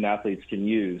that student athletes can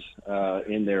use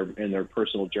in their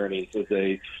personal journeys as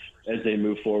they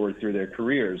move forward through their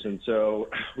careers. And so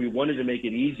we wanted to make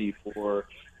it easy for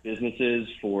businesses,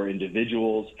 for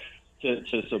individuals to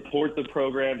support the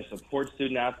program, to support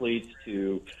student athletes,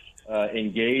 to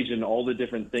engage in all the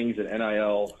different things that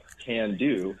NIL can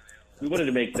do. We wanted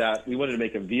to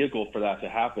make a vehicle for that to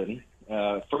happen,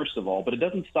 first of all, but it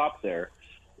doesn't stop there.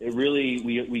 It really,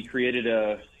 we created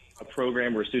a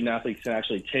program where student athletes can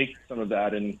actually take some of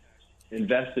that and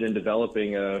invest it in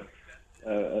developing a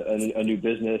new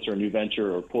business or a new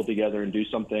venture, or pull together and do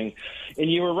something.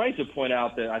 And you were right to point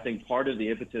out that I think part of the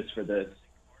impetus for this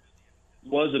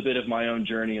was a bit of my own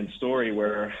journey and story,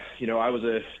 where, I was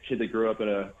a kid that grew up in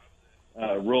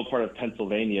a rural part of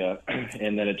Pennsylvania,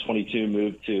 and then at 22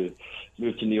 moved to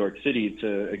New York City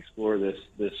to explore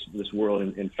this world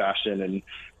in fashion and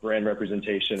brand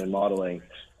representation and modeling.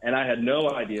 And I had no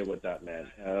idea what that meant.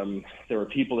 There were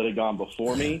people that had gone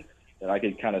before me that I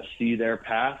could kind of see their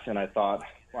path, and I thought,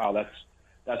 wow,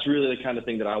 that's really the kind of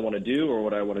thing that I want to do, or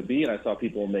what I want to be. And I saw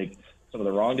people make some of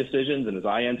the wrong decisions, and as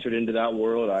I entered into that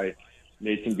world, I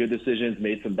made some good decisions,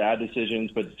 made some bad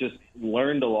decisions, but just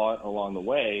learned a lot along the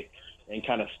way, and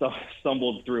kind of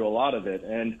stumbled through a lot of it.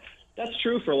 And that's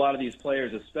true for a lot of these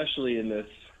players, especially in this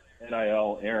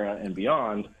NIL era and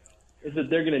beyond, is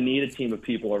that they're going to need a team of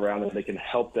people around them that can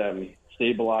help them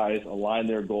stabilize, align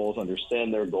their goals,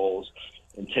 understand their goals,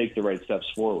 and take the right steps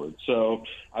forward. So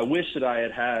I wish that I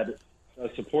had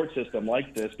a support system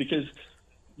like this, because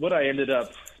what I ended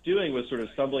up doing was sort of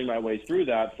stumbling my way through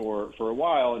that for a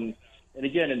while. And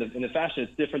again, in the fashion,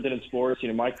 it's different than in sports.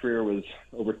 My career was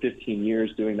over 15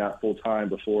 years doing that full time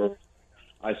before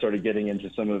I started getting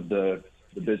into some of the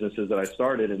businesses that I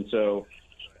started. And so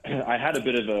I had a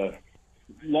bit of a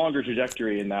longer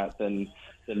trajectory in that than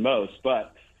most.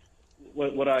 But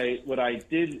what I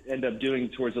did end up doing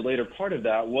towards the later part of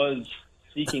that was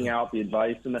seeking out the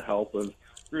advice and the help of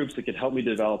groups that could help me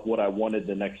develop what I wanted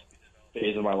the next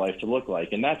phase of my life to look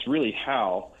like. And that's really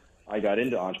how I got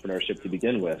into entrepreneurship to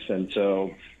begin with. And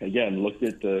so, again, looked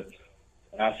at the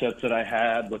assets that I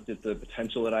had, looked at the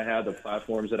potential that I had, the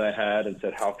platforms that I had, and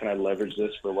said, how can I leverage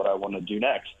this for what I want to do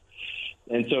next?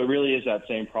 And so it really is that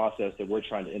same process that we're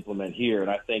trying to implement here. And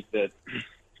I think that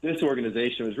this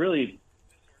organization was really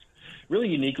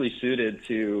uniquely suited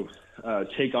to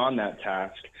take on that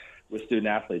task with student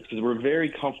athletes, because we're very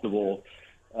comfortable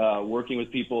working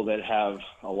with people that have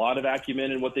a lot of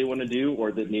acumen in what they want to do,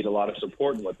 or that need a lot of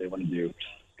support in what they want to do.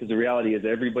 Because the reality is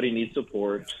everybody needs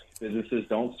support. businesses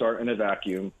don't start in a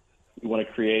vacuum. We want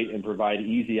to create and provide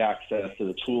easy access to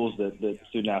the tools that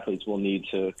student athletes will need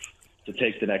to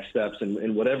take the next steps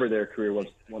in whatever their career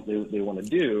they want to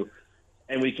do.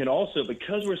 And we can also,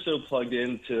 because we're so plugged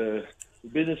into the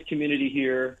business community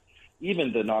here,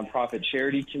 even the nonprofit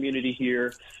charity community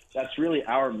here, that's really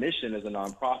our mission as a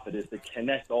nonprofit, is to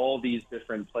connect all these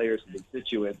different players and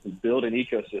constituents and build an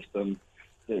ecosystem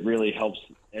that really helps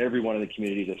everyone in the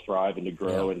community to thrive and to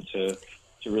grow and to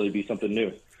really be something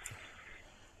new.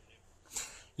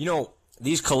 You know,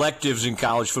 these collectives in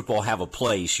college football have a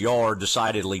place. Y'all are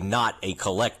decidedly not a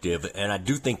collective, and I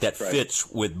do think that fits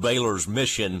with Baylor's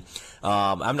mission.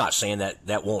 I'm not saying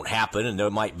that won't happen, and there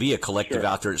might be a collective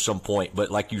out there at some point,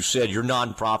 but like you said, your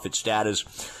nonprofit status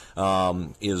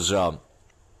is,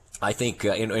 I think,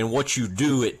 in what you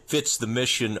do, it fits the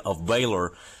mission of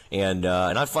Baylor, and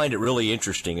I find it really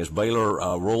interesting as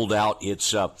Baylor rolled out its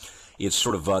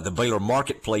sort of the Baylor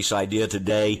Marketplace idea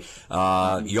today.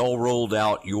 Y'all rolled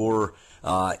out your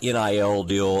NIL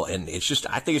deal, and it's just,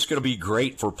 I think it's going to be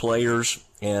great for players.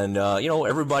 And,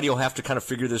 everybody will have to kind of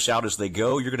figure this out as they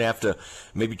go. You're going to have to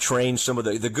maybe train some of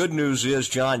the good news is,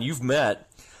 John, you've met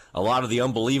a lot of the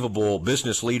unbelievable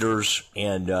business leaders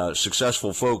and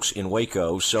successful folks in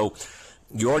Waco. So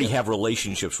you already have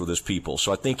relationships with those people.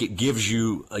 So I think it gives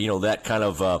you, that kind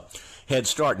of head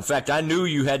start. In fact, I knew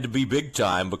you had to be big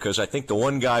time because I think the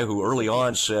one guy who early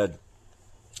on said,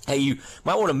 hey, you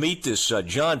might want to meet this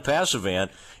John Passavan.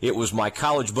 It was my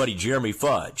college buddy Jeremy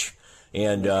Fudge.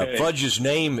 And Fudge's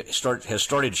name has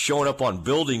started showing up on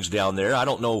buildings down there. I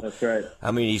don't know. That's right.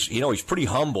 I mean, he's pretty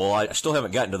humble. I still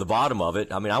haven't gotten to the bottom of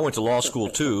it. I mean, I went to law school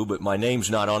too, but my name's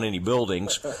not on any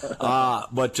buildings.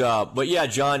 But yeah,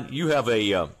 John, you have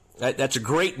that's a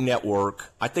great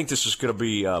network. I think this is going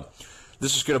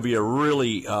to be a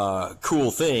really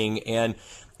cool thing. And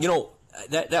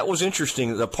that was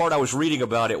interesting. The part I was reading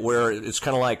about it, where it's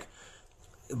kind of like,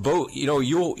 both,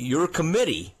 your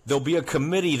committee, there'll be a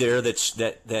committee there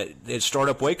that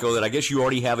Startup Waco that I guess you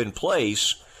already have in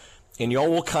place, and y'all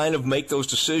will kind of make those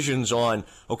decisions on,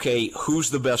 okay, who's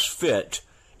the best fit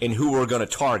and who we're going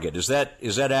to target. Is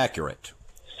that accurate?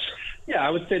 Yeah, I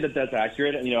would say that's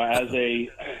accurate. And, as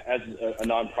a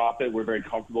nonprofit, we're very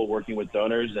comfortable working with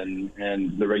donors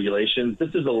and the regulations.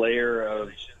 This is a layer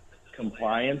of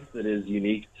compliance that is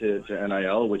unique to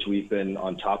NIL, which we've been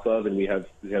on top of, and we have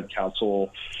counsel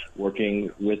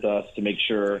working with us to make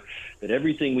sure that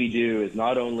everything we do is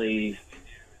not only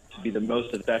to be the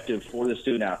most effective for the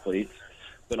student athletes,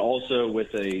 but also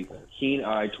with a keen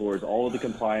eye towards all of the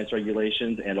compliance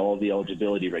regulations and all of the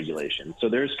eligibility regulations. So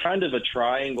there's kind of a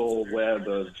triangle web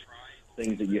of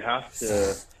things that you have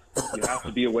to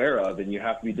be aware of and you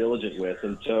have to be diligent with.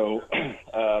 And so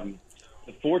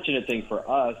the fortunate thing for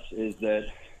us is that,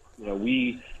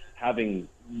 we, having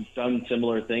done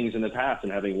similar things in the past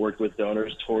and having worked with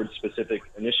donors towards specific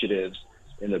initiatives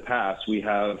in the past, we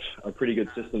have a pretty good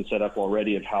system set up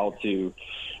already of how to,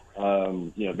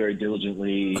 very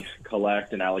diligently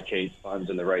collect and allocate funds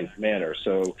in the right manner.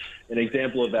 So an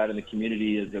example of that in the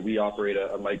community is that we operate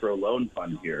a micro loan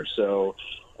fund here. So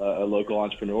a local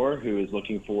entrepreneur who is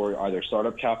looking for either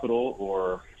startup capital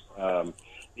or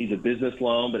needs a business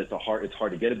loan, but it's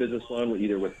hard to get a business loan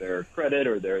either with their credit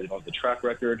or the track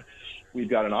record. We've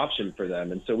got an option for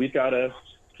them. And so we've got a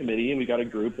committee and we've got a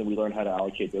group, and we learn how to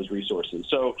allocate those resources.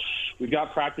 So we've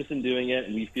got practice in doing it,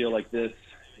 and we feel like this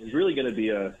is really going to be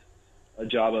a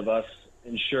job of us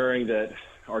ensuring that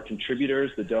our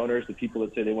contributors, the donors, the people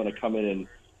that say they want to come in and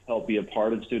help be a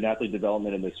part of student athlete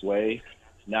development in this way,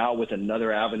 now with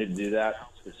another avenue to do that,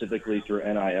 specifically through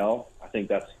NIL. I think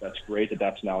that's great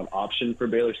that's now an option for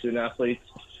Baylor student athletes.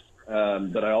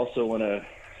 But I also want to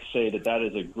say that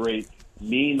is a great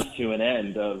means to an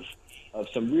end of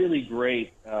some really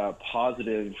great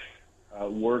positive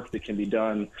work that can be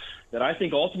done that I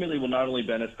think ultimately will not only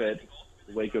benefit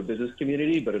the Waco business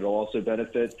community, but it'll also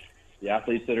benefit the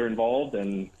athletes that are involved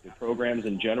and the programs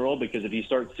in general, because if you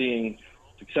start seeing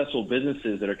successful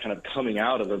businesses that are kind of coming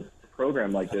out of a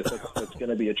program like this, that's going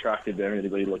to be attractive to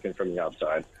anybody looking from the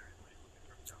outside.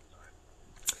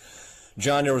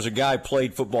 John, there was a guy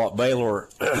played football at Baylor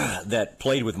that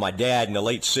played with my dad in the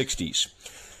late 60s,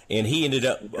 and he ended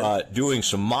up doing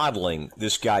some modeling.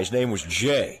 This guy's name was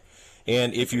Jay.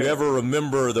 And if you ever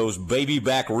remember those baby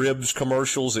back ribs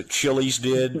commercials that Chili's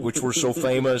did, which were so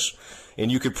famous,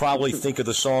 and you could probably think of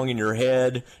the song in your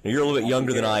head. Now, you're a little bit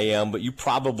younger than I am, but you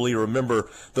probably remember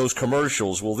those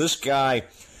commercials. Well, this guy,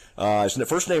 his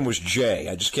first name was Jay.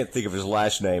 I just can't think of his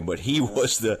last name, but he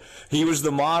was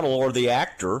the model or the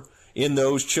actor in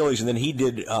those Chili's, and then he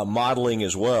did modeling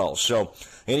as well. So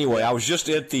anyway, I was just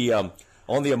at the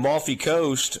on the Amalfi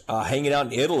Coast, hanging out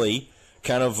in Italy.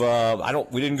 Kind of,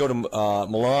 we didn't go to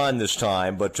Milan this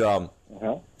time, but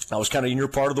I was kind of in your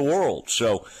part of the world.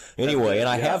 So anyway, and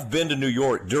I have been to New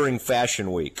York during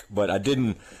Fashion Week, but I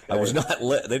was not.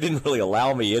 They didn't really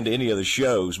allow me into any of the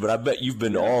shows. But I bet you've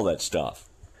been to all that stuff.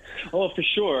 Oh, for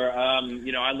sure.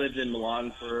 I lived in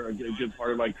Milan for a good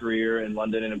part of my career, in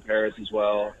London and in Paris as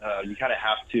well. You kind of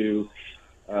have to.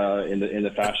 In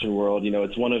the fashion world,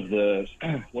 it's one of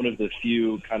the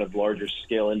few kind of larger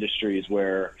scale industries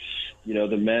where,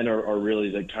 the men are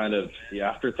really the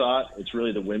afterthought. It's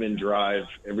really the women drive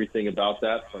everything about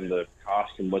that, from the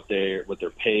cost and what they're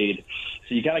paid.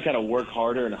 So you gotta kind of work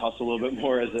harder and hustle a little bit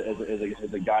more as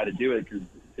a guy to do it,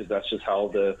 because that's just how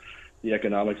the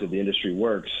economics of the industry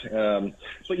works. But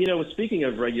speaking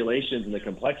of regulations and the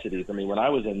complexities, I mean, when I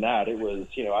was in that, it was,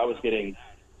 I was getting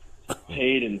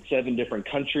paid in 7 different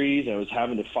countries. I was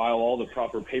having to file all the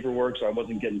proper paperwork, so I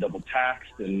wasn't getting double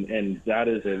taxed, and that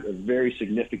is a very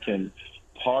significant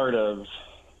part of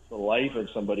the life of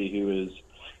somebody who is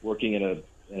working in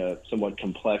a somewhat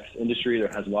complex industry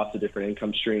that has lots of different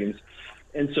income streams.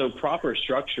 And so proper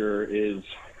structure is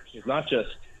not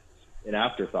just an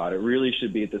afterthought. It really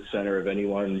should be at the center of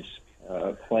anyone's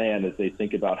plan as they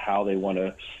think about how they want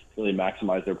to really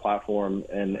maximize their platform,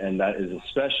 and that is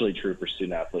especially true for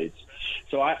student athletes.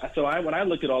 So when I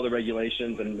look at all the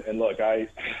regulations, and look, I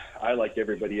like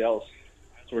everybody else,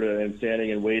 sort of am standing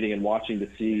and waiting and watching to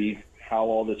see how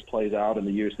all this plays out in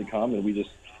the years to come, and we just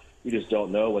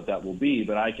don't know what that will be.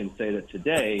 But I can say that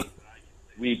today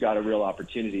we've got a real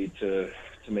opportunity to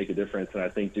make a difference, and I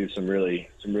think do some really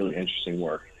interesting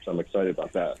work. So I'm excited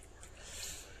about that.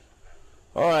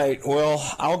 All right. Well,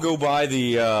 I'll go by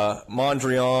the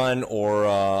Mondrian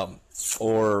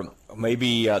or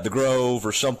maybe the Grove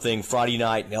or something Friday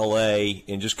night in L.A.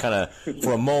 and just kind of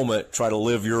for a moment try to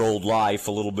live your old life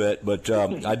a little bit. But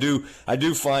I do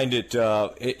find it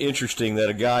interesting that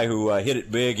a guy who hit it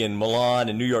big in Milan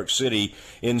and New York City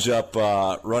ends up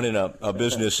running a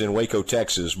business in Waco,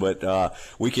 Texas. But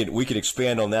we could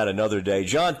expand on that another day.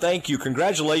 John, thank you.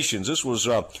 Congratulations. This was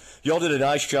y'all did a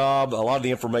nice job. A lot of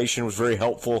the information was very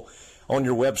helpful on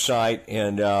your website,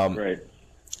 and great.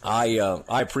 I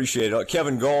appreciate it.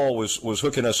 Kevin Gall was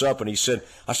hooking us up, and I said,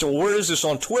 well, where is this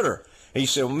on Twitter? And he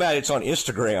said, well, Matt, it's on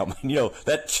Instagram.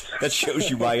 That shows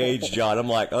you my age, John. I'm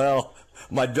like, well,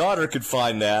 my daughter could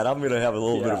find that. I'm going to have a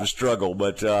little bit of a struggle,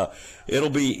 but it'll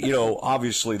be,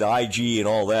 obviously the IG and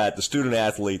all that, the student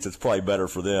athletes, it's probably better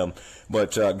for them.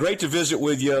 But great to visit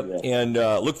with you, and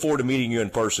look forward to meeting you in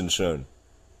person soon.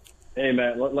 Hey,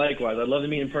 Matt, likewise. I'd love to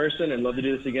meet in person and love to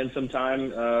do this again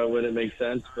sometime when it makes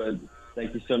sense, but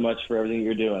thank you so much for everything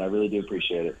you're doing. I really do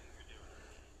appreciate it.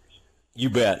 You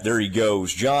bet. There he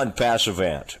goes, John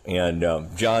Passavant. And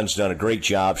John's done a great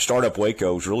job. Startup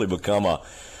Waco's really become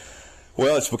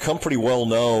it's become pretty well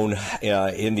known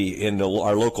in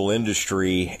our local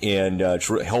industry, and it's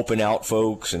helping out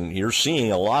folks. And you're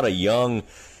seeing a lot of young.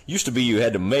 Used to be you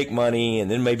had to make money,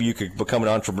 and then maybe you could become an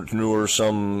entrepreneur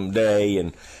someday.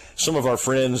 And some of our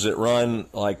friends that run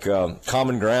like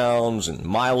Common Grounds and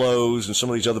Milo's and some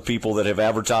of these other people that have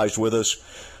advertised with us,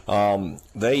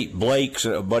 Blake's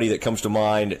a buddy that comes to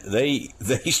mind, they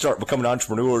start becoming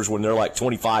entrepreneurs when they're like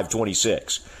 25,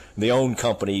 26. They own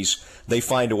companies. They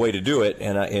find a way to do it,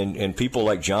 and people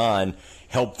like John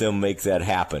help them make that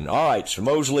happen. All right, so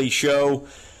Mosley Show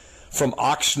from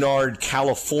Oxnard,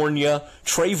 California.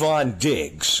 Trayvon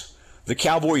Diggs, the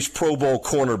Cowboys Pro Bowl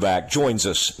cornerback, joins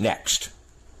us next.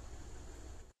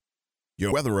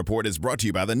 Your weather report is brought to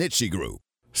you by the Nitsche Group.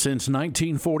 Since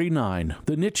 1949,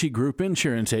 the Nitsche Group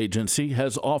Insurance Agency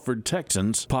has offered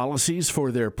Texans policies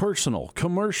for their personal,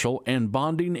 commercial, and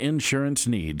bonding insurance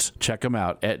needs. Check them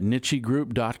out at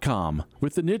NitscheGroup.com.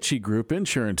 With the Nitsche Group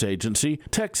Insurance Agency,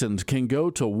 Texans can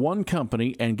go to one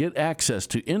company and get access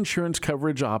to insurance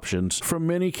coverage options from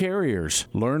many carriers.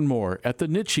 Learn more at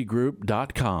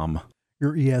thenitschegroup.com.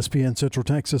 Your ESPN Central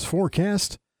Texas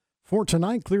forecast. For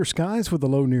tonight, clear skies with a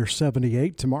low near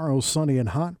 78. Tomorrow, sunny and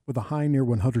hot with a high near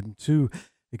 102.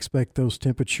 Expect those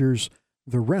temperatures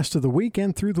the rest of the week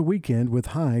and through the weekend with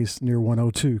highs near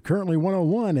 102. Currently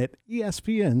 101 at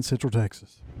ESPN Central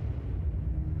Texas.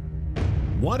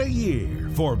 What a year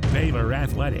for Baylor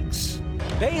Athletics.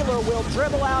 Baylor will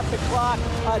dribble out the clock.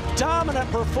 A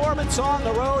dominant performance on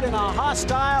the road in a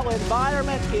hostile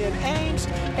environment in Ames.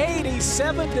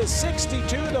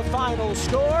 87-62 the final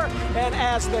score. And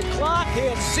as the clock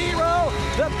hits 0,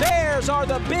 the Bears are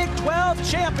the Big 12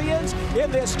 champions in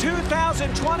this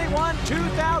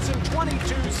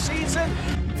 2021-2022 season.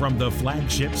 From the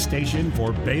flagship station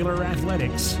for Baylor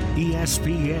Athletics,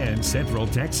 ESPN Central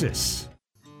Texas.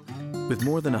 With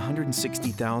more than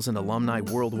 160,000 alumni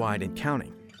worldwide and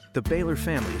counting, the Baylor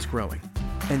family is growing.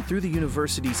 And through the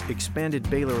university's expanded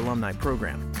Baylor Alumni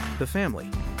Program, the family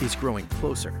is growing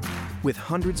closer. With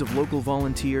hundreds of local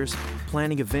volunteers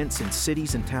planning events in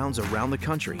cities and towns around the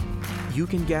country, you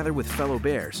can gather with fellow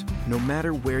Bears no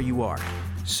matter where you are.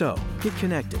 So, get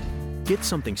connected, get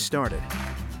something started,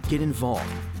 get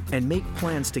involved, and make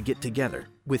plans to get together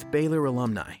with Baylor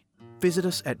alumni. Visit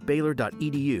us at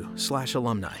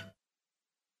baylor.edu/alumni.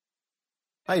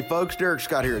 Hey folks, Derek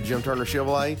Scott here at Jim Turner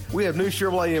Chevrolet. We have new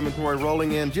Chevrolet inventory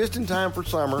rolling in just in time for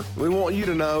summer. We want you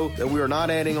to know that we are not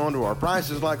adding on to our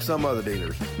prices like some other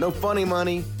dealers. No funny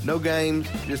money, no games,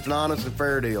 just an honest and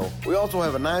fair deal. We also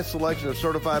have a nice selection of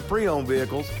certified pre-owned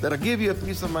vehicles that'll give you a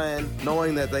peace of mind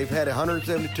knowing that they've had a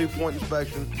 172-point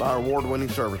inspection by our award-winning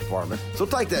service department. So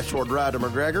take that short ride to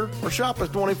McGregor or shop us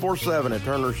 24/7 at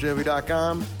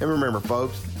TurnerChevy.com. And remember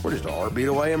folks, we're just a heartbeat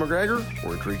away in McGregor.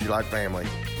 We treat you like family.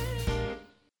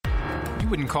 You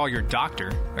wouldn't call your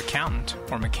doctor, accountant,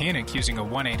 or mechanic using a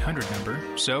 1-800 number,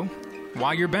 so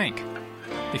why your bank?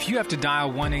 If you have to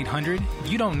dial 1-800,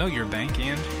 you don't know your bank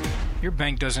and your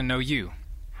bank doesn't know you.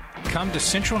 Come to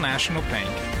Central National Bank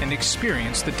and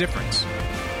experience the difference.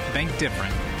 Bank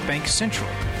different. Bank Central.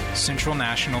 Central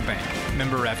National Bank.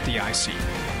 Member FDIC.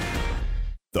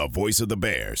 The voice of the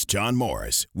Bears, John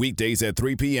Morris. Weekdays at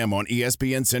 3 p.m. on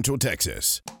ESPN Central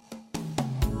Texas.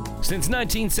 Since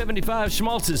 1975,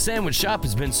 Schmaltz's Sandwich Shop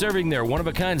has been serving their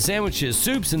one-of-a-kind sandwiches,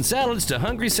 soups, and salads to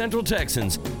hungry Central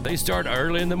Texans. They start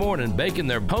early in the morning baking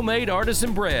their homemade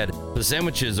artisan bread. The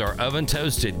sandwiches are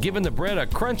oven-toasted, giving the bread a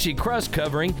crunchy crust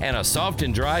covering and a soft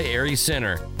and dry, airy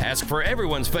center. Ask for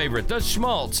everyone's favorite, the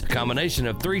Schmaltz, combination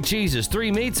of 3 cheeses,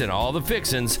 3 meats, and all the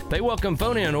fixins. They welcome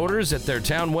phone-in orders at their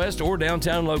Town West or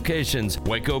downtown locations.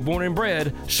 Waco born and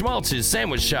bred, Schmaltz's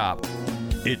Sandwich Shop.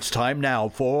 It's time now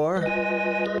for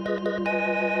The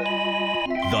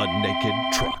Naked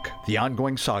Truck, the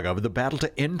ongoing saga of the battle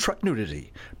to end truck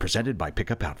nudity, presented by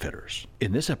Pickup Outfitters.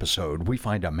 In this episode, we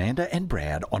find Amanda and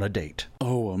Brad on a date.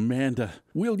 Oh, Amanda,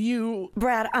 will you?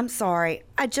 Brad, I'm sorry.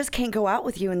 I just can't go out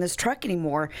with you in this truck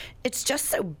anymore. It's just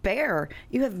so bare.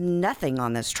 You have nothing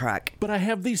on this truck. But I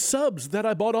have these subs that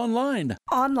I bought online.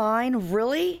 Online?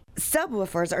 Really?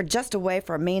 Subwoofers are just a way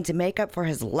for a man to make up for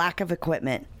his lack of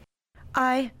equipment.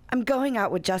 I'm going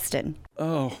out with Justin.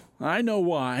 Oh, I know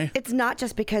why. It's not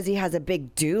just because he has a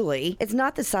big dually. It's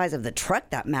not the size of the truck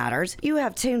that matters. You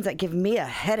have tunes that give me a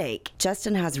headache.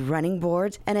 Justin has running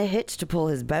boards and a hitch to pull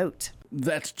his boat.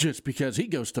 That's just because he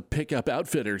goes to Pickup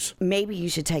Outfitters. Maybe you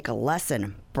should take a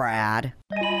lesson, Brad.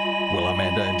 Will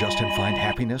Amanda and Justin find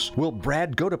happiness? Will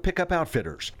Brad go to Pickup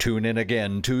Outfitters? Tune in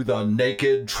again to The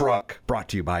Naked Truck, brought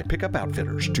to you by Pickup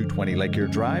Outfitters, 220 Lakeyear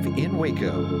Drive in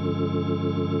Waco.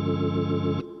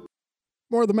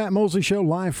 More of the Matt Mosley Show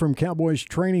live from Cowboys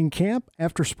training camp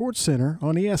after Sports Center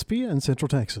on ESPN Central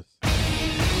Texas.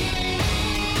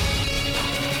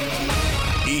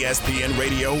 ESPN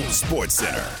Radio Sports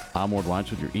Center. I'm Ward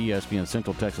Weitz with your ESPN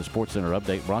Central Texas Sports Center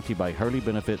update, brought to you by Hurley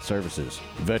Benefit Services.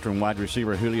 Veteran wide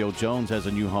receiver Julio Jones has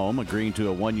a new home, agreeing to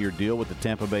a 1-year deal with the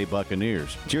Tampa Bay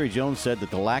Buccaneers. Jerry Jones said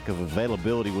that the lack of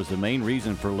availability was the main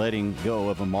reason for letting go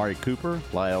of Amari Cooper,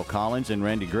 La'el Collins, and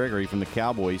Randy Gregory from the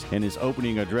Cowboys in his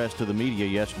opening address to the media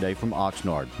yesterday from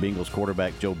Oxnard. Bengals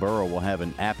quarterback Joe Burrow will have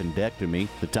an appendectomy.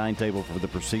 The timetable for the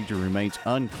procedure remains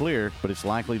unclear, but it's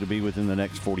likely to be within the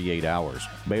next 48 hours.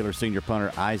 Baylor senior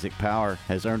punter Isaac Power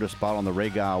has earned a spot on the Ray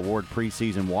Guy Award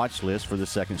preseason watch list for the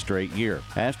second straight year.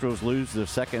 Astros lose their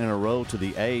second in a row to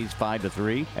the A's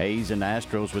 5-3. A's and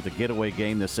Astros with a getaway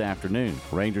game this afternoon.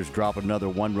 Rangers drop another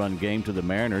one-run game to the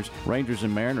Mariners. Rangers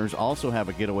and Mariners also have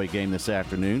a getaway game this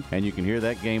afternoon, and you can hear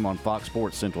that game on Fox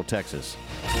Sports Central Texas.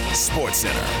 Sports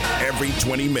Center, every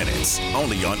 20 minutes,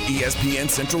 only on ESPN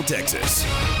Central Texas.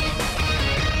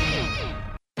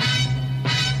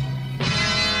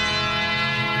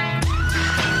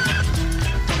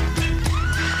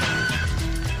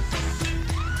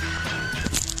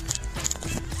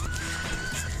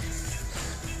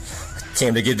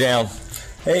 Came to get down.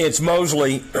 Hey, it's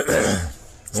Mosley.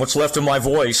 What's left of my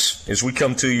voice as we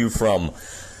come to you from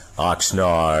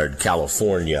Oxnard,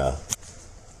 California.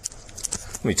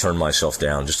 Let me turn myself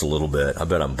down just a little bit. I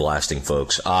bet I'm blasting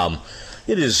folks.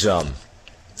 It is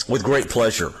with great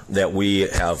pleasure that we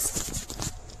have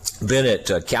been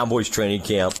at Cowboys training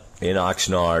camp in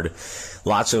Oxnard.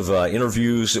 Lots of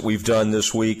interviews that we've done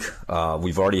this week.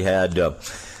 We've already had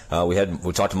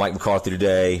we talked to Mike McCarthy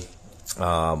today.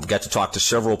 Got to talk to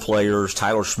several players.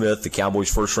 Tyler Smith, the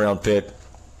Cowboys' first-round pick,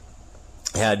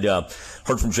 had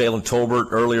heard from Jalen Tolbert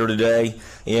earlier today,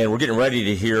 and we're getting ready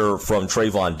to hear from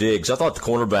Trayvon Diggs. I thought the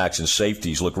cornerbacks and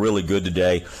safeties looked really good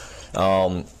today.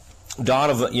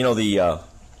 Donovan,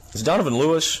 is Donovan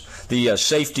Lewis, the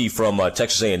safety from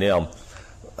Texas A&M,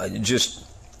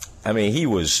 he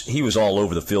was all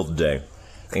over the field today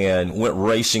and went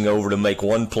racing over to make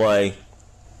one play.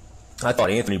 I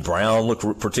thought Anthony Brown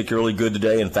looked particularly good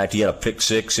today. In fact, he had a pick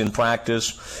six in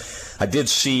practice. I did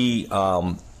see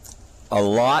a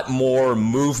lot more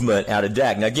movement out of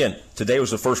Dak. Now, again, today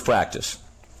was the first practice.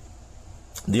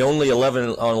 The only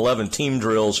 11-on-11 team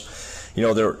drills,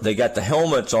 they got the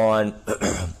helmets on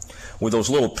with those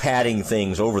little padding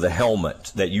things over the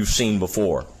helmet that you've seen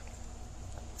before.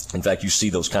 In fact, you see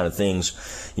those kind of things,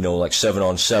 like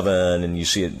 7-on-7, and you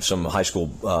see it, some high school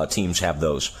teams have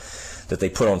those that they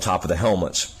put on top of the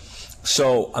helmets.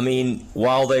 So,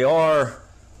 while they are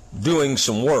doing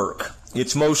some work,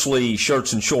 it's mostly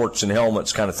shirts and shorts and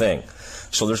helmets kind of thing.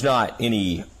 So there's not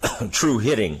any true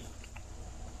hitting.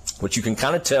 But you can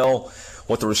kind of tell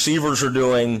what the receivers are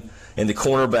doing and the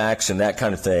cornerbacks and that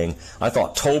kind of thing. I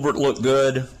thought Tolbert looked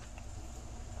good.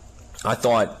 I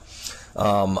thought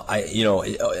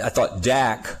I thought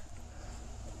Dak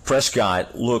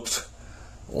Prescott looked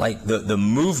like the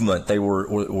movement they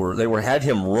had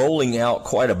him rolling out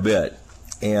quite a bit,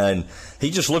 and he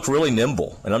just looked really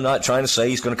nimble. And I'm not trying to say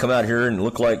he's going to come out here and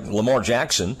look like Lamar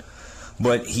Jackson,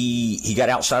 but he got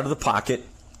outside of the pocket.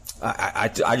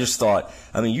 I just thought,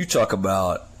 you talk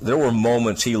about, there were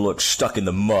moments he looked stuck in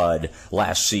the mud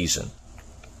last season.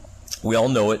 We all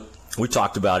know it. We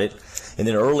talked about it. And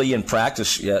then early in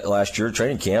practice last year,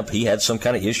 training camp, he had some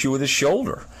kind of issue with his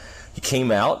shoulder. He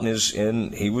came out and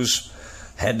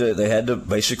they had to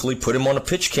basically put him on a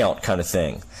pitch count kind of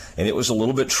thing, and it was a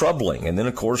little bit troubling. And then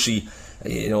of course he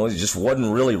just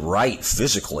wasn't really right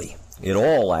physically at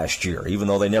all last year, even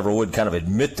though they never would kind of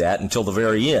admit that until the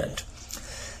very end.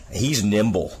 He's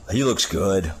nimble. He looks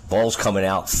good. Ball's coming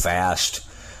out fast.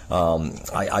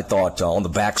 I thought on the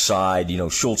backside,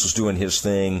 Schultz was doing his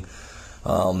thing.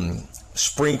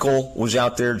 Sprinkle was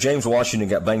out there. James Washington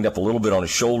got banged up a little bit on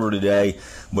his shoulder today,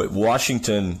 but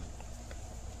Washington,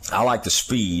 I like the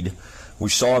speed. We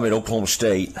saw him at Oklahoma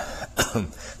State.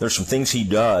 There's some things he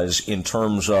does in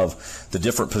terms of the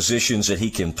different positions that he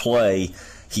can play.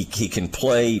 He can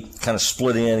play kind of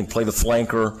split in and play the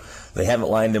flanker. They haven't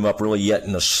lined him up really yet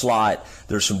in the slot.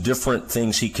 There's some different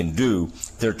things he can do.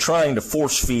 They're trying to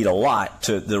force feed a lot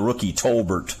to the rookie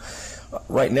Tolbert.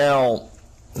 Right now,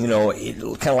 kind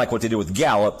of like what they did with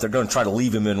Gallup, they're going to try to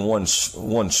leave him in one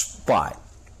spot.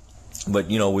 But,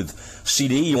 with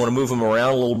CD, you want to move him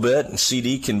around a little bit, and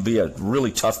CD can be a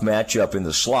really tough matchup in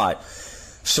the slot.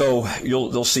 So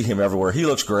they'll see him everywhere. He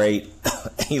looks great.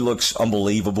 He looks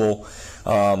unbelievable.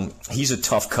 He's a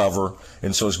tough cover,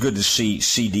 and so it's good to see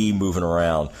CD moving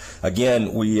around.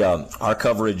 Again, our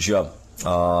coverage,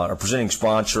 our presenting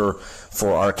sponsor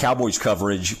for our Cowboys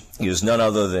coverage is none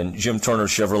other than Jim Turner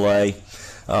Chevrolet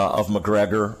of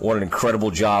McGregor. What an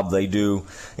incredible job they do,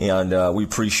 and we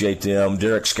appreciate them.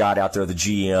 Derek Scott out there, the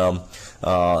GM.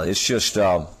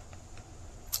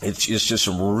 It's just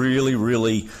some really,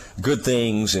 really good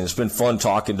things, and it's been fun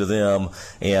talking to them,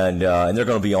 and they're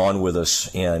going to be on with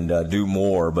us and do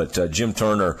more. But Jim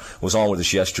Turner was on with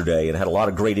us yesterday and had a lot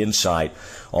of great insight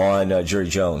on Jerry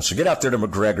Jones. So get out there to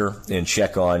McGregor and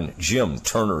check on Jim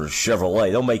Turner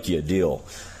Chevrolet. They'll make you a deal.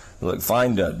 Look,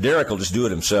 Derek will just do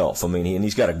it himself.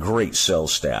 He's got a great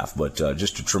sales staff, but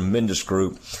just a tremendous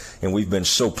group, and we've been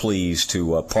so pleased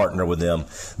to partner with them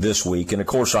this week. And of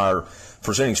course, our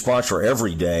presenting sponsor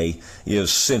every day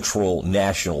is Central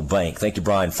National Bank. Thank you,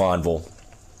 Brian Fonville.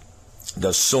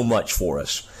 Does so much for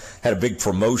us. Had a big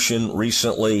promotion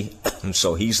recently, and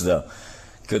so he's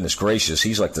goodness gracious,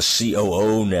 he's like the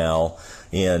COO now.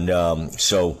 And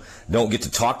so don't get to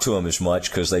talk to him as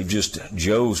much because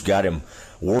Joe's got him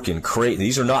working crazy.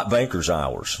 These are not banker's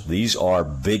hours. These are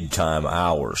big-time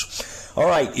hours. All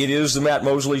right, it is the Matt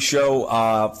Mosley Show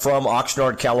from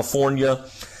Oxnard, California.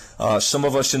 Some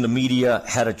of us in the media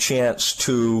had a chance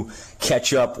to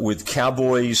catch up with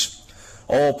Cowboys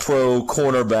All-Pro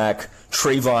cornerback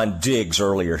Trayvon Diggs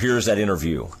earlier. Here's that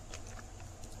interview.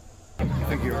 You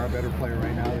think you are a better player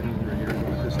right now than you were a year ago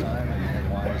at this time,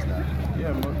 and why is that?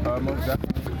 Yeah, most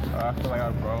definitely. I feel like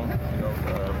I've grown,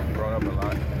 grown up a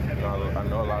lot. I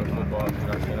know a lot of football.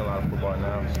 I've seen a lot of football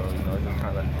now, so it's just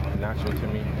kind of natural to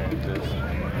me, and just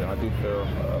I do feel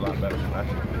a lot better from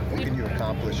last year. What can you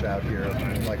accomplish out here,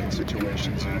 like in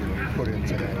situations that you put in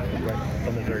today, right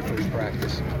from the very first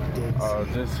practice?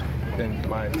 Just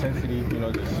my intensity,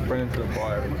 just sprinting to the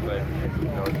ball every play,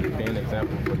 just being an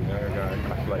example for the younger guys.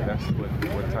 I feel like that's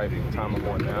what type of time I'm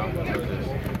on now.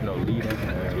 Just leading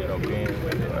and, being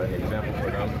an example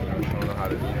for them, showing them how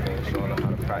to do things, showing them how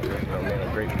to practice, being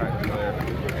a great practice player,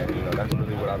 and, that's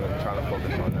really what I've been trying to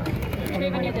focus on now.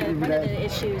 Trayvon, one of the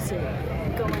issues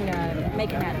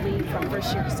making that leap from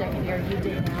first year to second year, you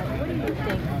did that. What do you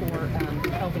think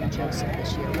for Elvin Joseph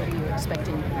this year? What are you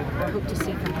expecting or hope to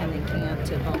see from him in camp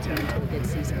to vault him into a good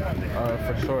season?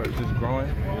 For sure, just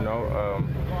growing,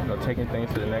 taking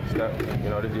things to the next step.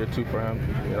 This year 2 for him.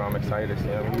 I'm excited to see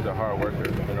him. He's a hard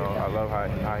worker. I love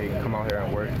how he can come out here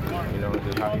and work.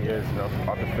 Just how he is,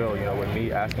 off the field. With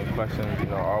me asking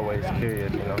questions, always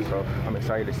curious. So I'm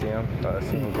excited to see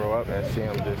him grow up and see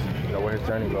him just, where his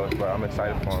journey goes. But I'm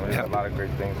excited for him. There's a lot of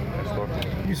great things in store for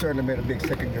him. You certainly made a big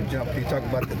second-year jump. Can you talk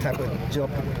about the type of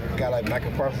jump a guy like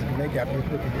Michael Parsons can make after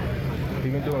his rookie year? He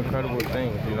can do incredible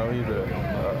things. He's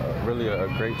really a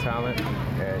great talent,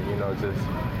 and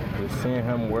just seeing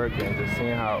him work and just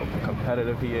seeing how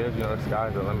competitive he is, the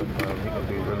sky's the limit for him. He can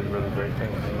do really, really great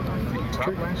things.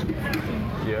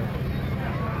 Yeah.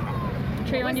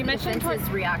 Trayvon, you mentioned his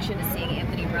reaction to seeing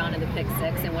Anthony Brown in the pick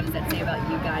six, and what does that say about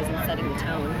you guys and setting the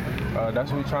tone?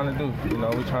 That's what we're trying to do.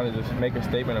 We're trying to just make a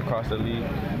statement across the league.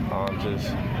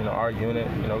 Our unit,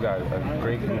 got a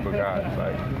great group of guys.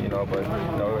 But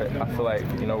I feel like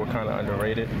we're kind of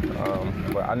underrated.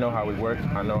 But I know how we work.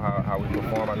 I know how we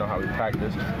perform. I know how we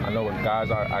practice. I know what guys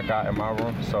I got in my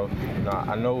room. So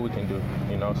I know what we can do.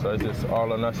 So it's just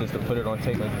all on us is to put it on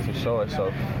tape and just to show it.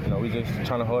 So we just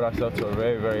trying to hold ourselves to a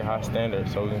very, very high standard,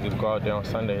 so we can just go out there on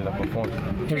Sundays and perform.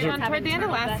 Toward the end of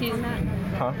last season.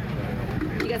 Huh?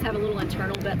 Do you guys have a little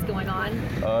internal bets going on?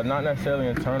 Not necessarily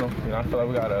internal. I feel like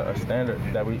we got a standard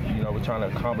that we're trying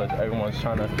to accomplish. Everyone's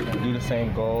trying to do the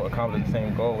same goal, accomplish the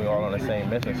same goal. We're all on the same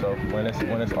mission. So when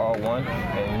it's all one,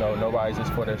 and nobody's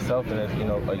just for themselves, and it's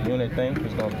a unit thing,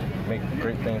 it's gonna make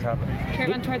great things happen.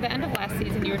 Trayvon, toward the end of last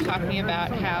season, you were talking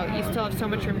about how you still have so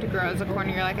much room to grow as a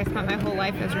corner. You're like, I spent my whole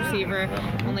life as a receiver,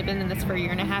 only been in this for a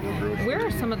year and a half. Where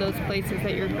are some of those places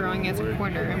that you're growing as a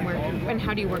corner, and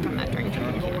how do you work on that during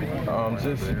training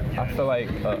camp? I feel like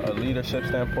a leadership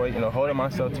standpoint, holding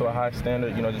myself to a high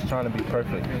standard, just trying to be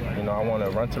perfect. I want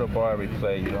to run to the ball every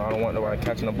play. I don't want nobody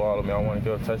catching the ball with me. I want to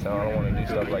give a touchdown. I don't want to do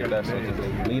stuff like that. So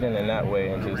just leading in that way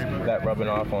and just that rubbing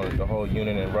off on the whole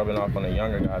unit and rubbing off on the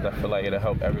younger guys, I feel like it'll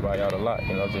help everybody out a lot.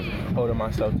 Just holding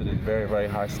myself to this very, very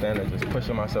high standard, just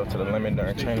pushing myself to the limit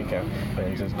during training camp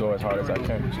and just go as hard as I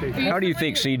can. How do you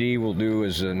think CD will do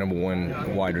as a number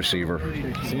 1 wide receiver?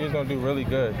 CD's going to do really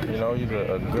good. He's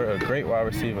a great wide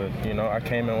receiver. I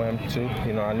came in with him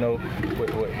too. I know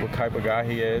what type of guy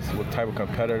he is, what type of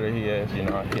competitor he is. He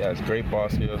has great ball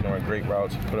skills, run great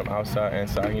routes, put him outside,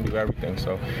 inside. He can do everything.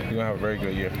 So he's going to have a very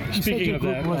good year. Speaking of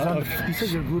that, you said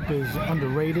your group is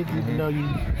underrated, even though you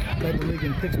led the league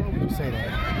in picks. Why would you say that?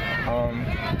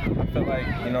 I feel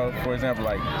like, for example,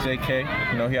 like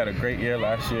JK, he had a great year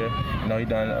last year. He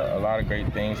done a lot of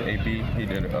great things. AB, he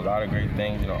did a lot of great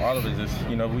things. All of it is just,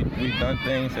 we've done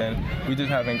things and we just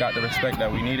haven't got the respect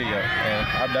that we needed yet.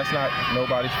 And that's not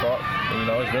nobody's fault.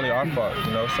 It's really our fault.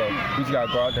 So we just got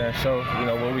to go out there and show,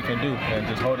 what we can do. And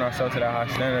just holding ourselves to that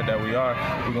high standard that we are,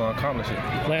 we're going to accomplish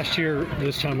it. Last year,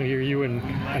 this time of year, you and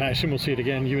I assume we'll see it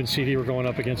again, you and CD were going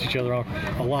up against each other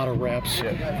a lot of reps.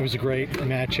 Yeah. It was a great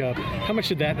matchup. How much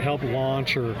did that help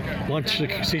launch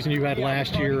the season you had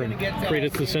last year and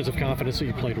created the sense of confidence that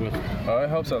you played with? It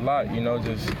helps a lot,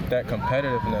 just that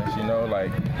competitiveness,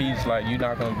 like he's like, you're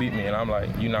not going to beat me, and I'm like,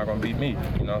 you're not going to beat me,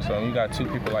 So when you got 2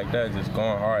 people like that just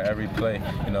going hard every play,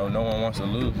 no one wants to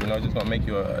lose, it's just going to make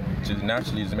you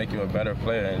naturally make you a better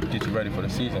player and get you ready for the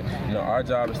season. Our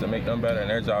job is to make them better, and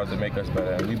their job is to make us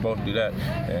better, and we both do that,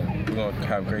 and we're going to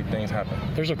have great things happen.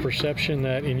 There's a perception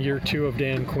that in year 2 of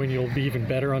Dan Quinn, you'll be even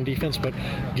better on defense, but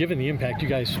given the impact you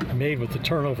guys made with the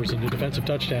turnovers and the defensive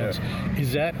touchdowns,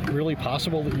 is that really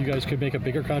possible that you guys could make a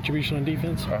bigger contribution on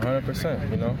defense?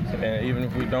 100%, and even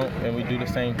if we don't and we do the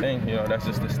same thing, that's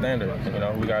just the standard.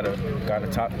 We gotta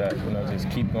top that, just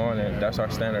keep going, and that's our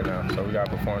standard now. So we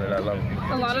gotta perform at that level.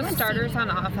 A lot of starters on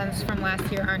offense from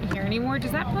last year aren't here anymore.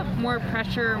 Does that put more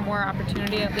pressure, more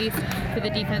opportunity, at least for the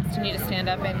defense to need to stand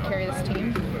up and carry this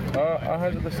team?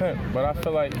 100%. But I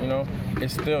feel like they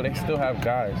still have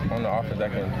guys on the offense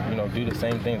that can do the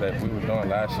same thing that we were doing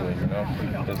last year.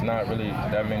 There's not really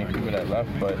that many people that left,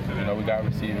 but we got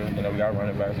receivers, we got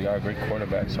running backs, we got a great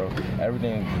quarterback, so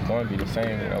everything is going to be the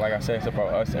same. Like I said, it's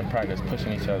about us in practice,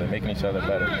 pushing each other, making each other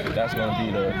better. That's going to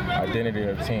be the identity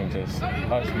of the team, just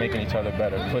us making each other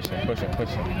better, pushing.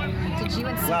 Did you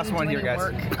and Steve do any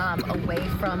work away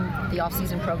from the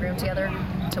off-season program together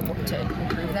to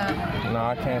improve that? No,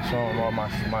 I can't trying to show him all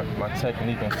my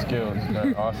technique and skills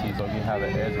during all season, so he have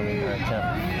an edge on me during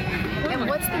camp. And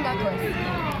what's the necklace?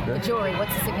 The jewelry,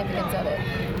 what's the significance of it?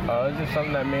 It's just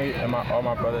something that me and all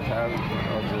my brothers have.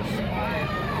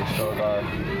 It shows our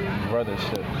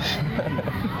brothership.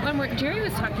 Jerry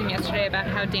was talking yesterday about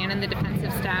how Dan and the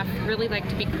defensive staff really like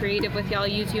to be creative with y'all,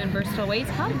 use you in versatile ways.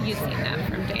 How have you seen that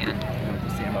from Dan?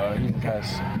 He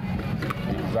has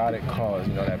exotic calls,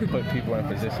 that put people in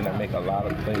position that make a lot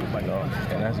of plays,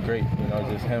 and that's great.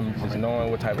 Just him, just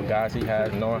knowing what type of guys he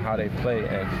has, knowing how they play,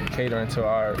 and catering to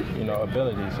our,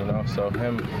 abilities. So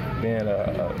him being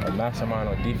a mastermind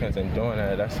on defense and doing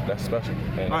that, that's special,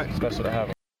 and it's special to have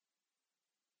him.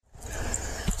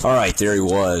 All right, there he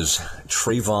was,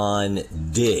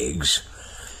 Trayvon Diggs,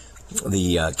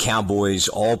 the Cowboys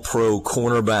All-Pro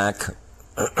cornerback.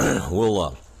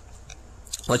 We'll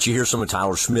let you hear some of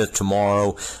Tyler Smith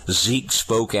tomorrow. Zeke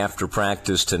spoke after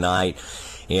practice tonight,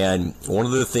 and one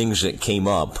of the things that came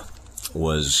up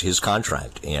was his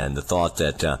contract and the thought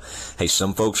that, hey,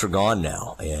 some folks are gone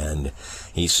now. And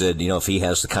he said, if he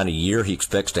has the kind of year he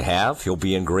expects to have, he'll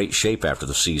be in great shape after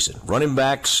the season. Running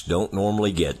backs don't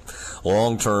normally get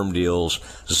long-term deals.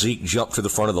 Zeke jumped to the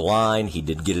front of the line. He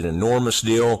did get an enormous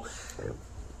deal.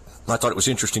 I thought it was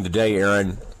interesting today,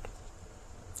 Aaron,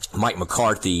 Mike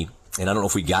McCarthy, and I don't know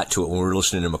if we got to it when we were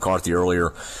listening to McCarthy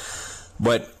earlier,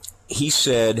 but he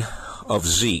said of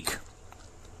Zeke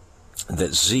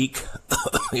that Zeke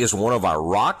is one of our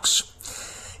rocks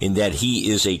in that he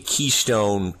is a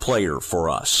keystone player for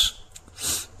us.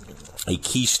 A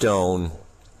keystone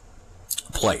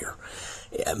player.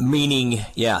 Meaning,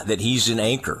 that he's an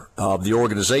anchor of the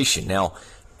organization. Now,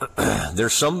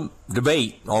 there's some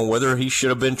debate on whether he should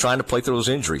have been trying to play through those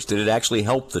injuries. Did it actually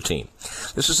help the team?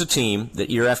 This is a team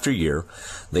that year after year,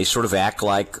 they sort of act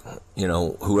like,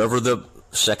 whoever the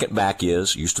second back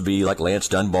is, used to be like Lance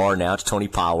Dunbar, now it's Tony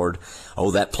Pollard.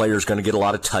 Oh, that player's going to get a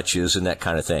lot of touches and that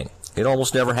kind of thing. It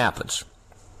almost never happens.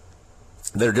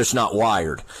 They're just not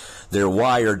wired. They're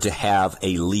wired to have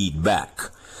a lead back.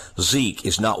 Zeke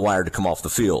is not wired to come off the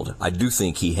field. I do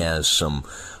think he has some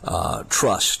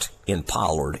trust in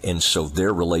Pollard, and so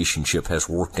their relationship has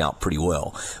worked out pretty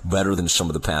well, better than some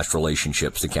of the past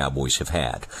relationships the Cowboys have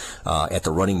had at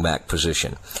the running back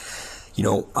position.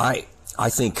 I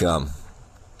think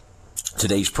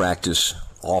today's practice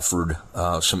offered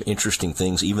some interesting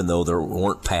things, even though there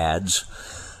weren't pads.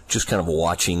 Just kind of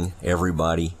watching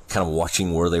everybody, kind of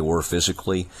watching where they were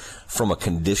physically. From a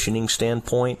conditioning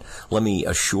standpoint, let me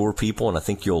assure people, and I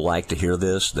think you'll like to hear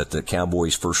this, that the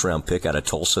Cowboys' first-round pick out of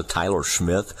Tulsa, Tyler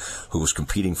Smith, who was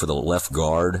competing for the left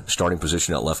guard, starting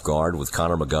position at left guard with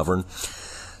Connor McGovern,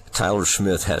 Tyler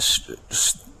Smith has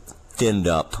thinned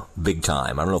up big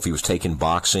time. I don't know if he was taking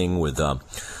boxing with some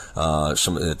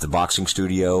at the boxing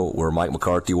studio where Mike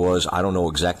McCarthy was. I don't know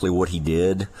exactly what he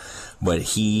did, but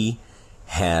he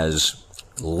has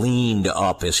leaned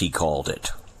up, as he called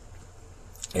it.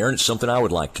 Aaron, it's something I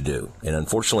would like to do, and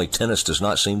unfortunately tennis does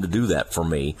not seem to do that for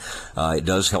me. It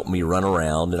does help me run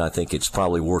around, and I think it's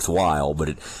probably worthwhile,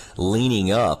 but leaning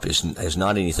up is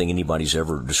not anything anybody's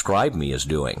ever described me as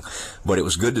doing. But it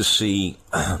was good to see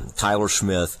Tyler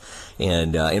Smith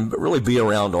and really be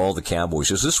around all the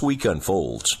Cowboys as this week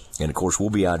unfolds. And, of course, we'll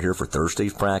be out here for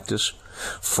Thursday's practice,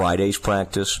 Friday's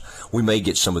practice. We may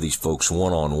get some of these folks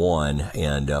one-on-one,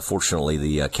 and fortunately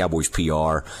the Cowboys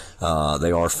PR,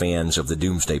 they are fans of the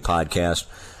Doomsday podcast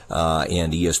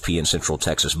and ESPN Central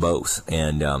Texas both.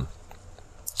 And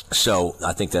so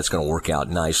I think that's going to work out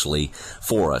nicely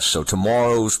for us. So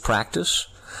tomorrow's practice,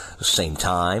 same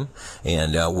time,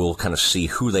 and we'll kind of see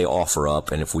who they offer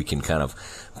up and if we can kind of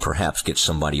perhaps get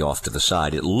somebody off to the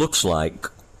side. It looks like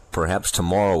perhaps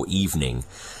tomorrow evening,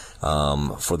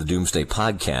 for the Doomsday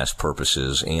podcast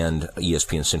purposes and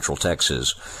ESPN Central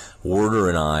Texas, Werder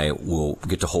and I will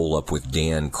get to hole up with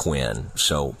Dan Quinn.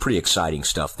 So pretty exciting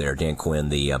stuff there. Dan Quinn,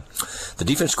 the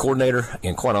defense coordinator,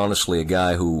 and quite honestly, a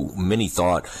guy who many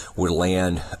thought would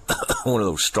land one of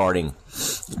those starting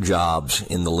jobs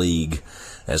in the league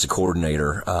as a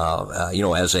coordinator,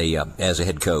 as a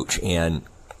head coach. And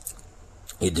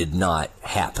it did not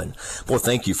happen. Boy,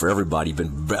 thank you for everybody.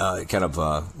 Been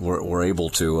were able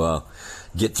to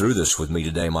get through this with me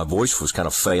today. My voice was kind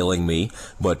of failing me,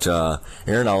 but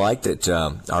Aaron, I like that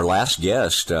our last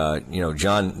guest,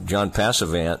 John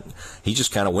Passavant, he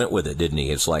just kind of went with it, didn't he?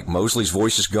 It's like Mosley's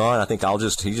voice is gone. I think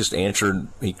he just answered.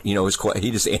 He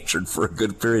just answered for a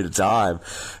good period of time,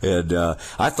 and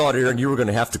I thought, Aaron, you were going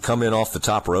to have to come in off the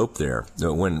top rope there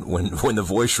when the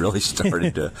voice really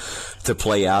started to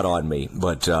play out on me.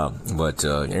 But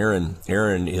Aaron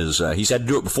is he's had to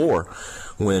do it before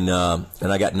when and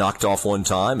I got knocked off one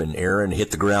time, and Aaron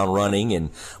hit the ground running and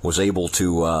was able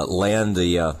to land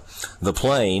the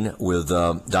plane with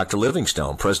Dr.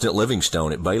 Livingstone, President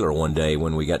Livingstone at Baylor one day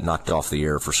when we got knocked off the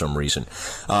air for some reason.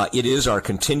 It is our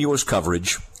continuous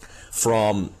coverage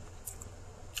from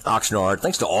Oxnard.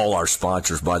 Thanks to all our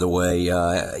sponsors, by the way.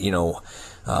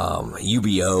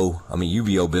 UBO,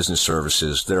 UBO Business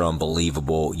Services, they're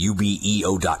unbelievable.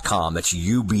 UBEO.com, that's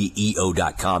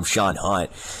UBEO.com. Sean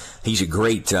Hunt, he's a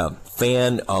great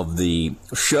fan of the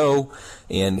show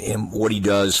and what he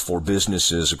does for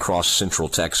businesses across Central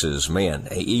Texas, man,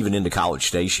 even into College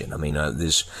Station.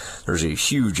 There's a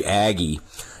huge Aggie,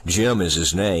 Jim is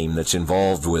his name, that's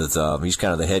involved with, he's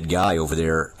kind of the head guy over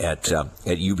there at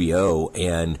UBO,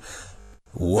 and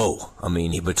whoa,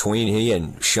 between he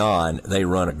and Sean, they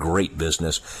run a great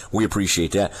business. We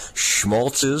appreciate that.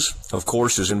 Schmaltz's, of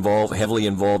course, is heavily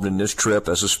involved in this trip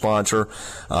as a sponsor.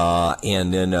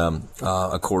 And then,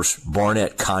 of course,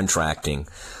 Barnett Contracting.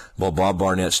 Well, Bob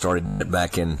Barnett started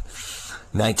back in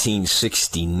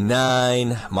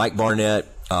 1969. Mike Barnett,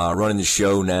 running the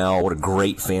show now. What a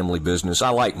great family business.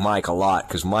 I like Mike a lot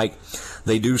because Mike,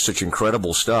 they do such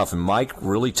incredible stuff. And Mike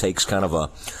really takes kind of a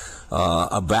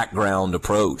background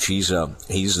approach. He's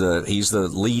the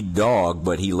lead dog,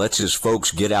 but he lets his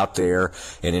folks get out there.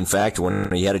 And in fact,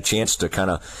 when he had a chance to kind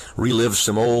of relive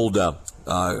some old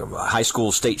high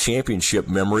school state championship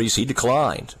memories, he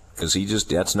declined because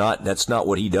that's not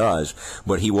what he does.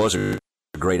 But he was a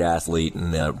great athlete,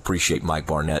 and appreciate Mike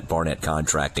Barnett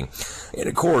Contracting, and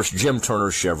of course Jim Turner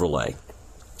Chevrolet,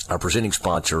 our presenting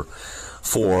sponsor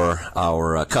for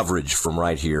our coverage from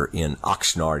right here in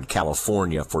Oxnard,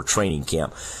 California for training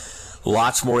camp.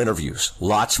 Lots more interviews,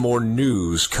 lots more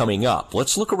news coming up.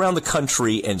 Let's look around the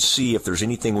country and see if there's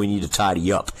anything we need to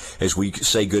tidy up as we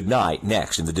say goodnight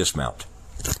next in the Dismount.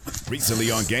 Recently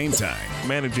on Game Time,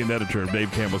 managing editor of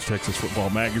Dave Campbell's Texas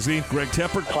Football Magazine, Greg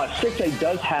Tepper. Class 6A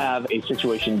does have a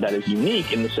situation that is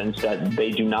unique in the sense that they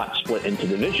do not split into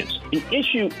divisions. The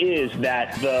issue is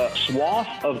that the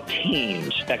swath of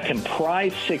teams that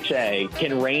comprise 6A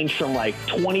can range from like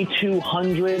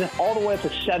 2,200 all the way up to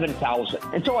 7,000.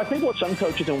 And so I think what some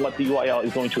coaches and what the UIL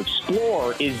is going to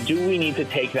explore is, do we need to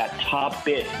take that top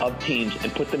bit of teams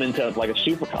and put them into like a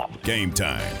super cup? Game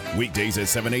Time, weekdays at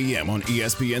 7 a.m. on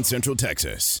ESPN Central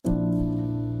Texas.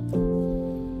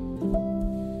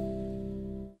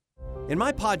 In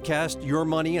my podcast, Your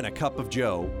Money and a Cup of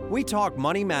Joe, we talk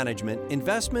money management,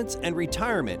 investments, and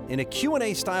retirement in a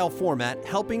Q&A style format,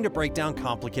 helping to break down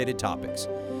complicated topics.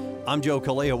 I'm Joe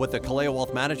Kaleo with the Kaleo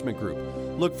Wealth Management Group.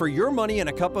 Look for Your Money and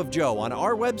a Cup of Joe on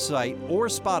our website or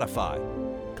Spotify.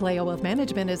 Kaleo Wealth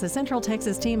Management is a Central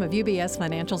Texas team of UBS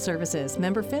Financial Services,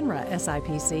 member FINRA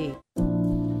SIPC.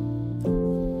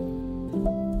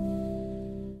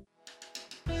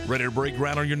 Ready to break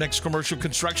ground on your next commercial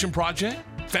construction project?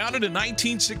 Founded in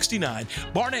 1969,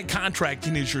 Barnett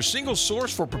Contracting is your single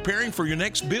source for preparing for your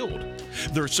next build.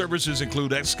 Their services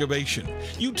include excavation,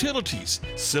 utilities,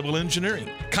 civil engineering,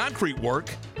 concrete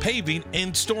work, paving,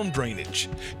 and storm drainage.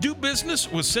 Do business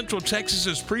with Central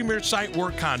Texas's premier site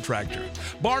work contractor,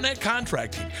 Barnett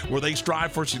Contracting, where they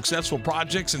strive for successful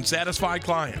projects and satisfied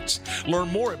clients. Learn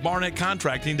more at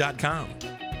barnettcontracting.com.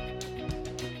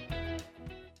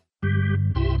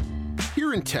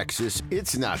 Here in Texas,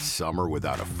 it's not summer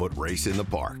without a foot race in the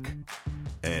park.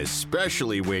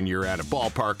 Especially when you're at a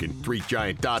ballpark and three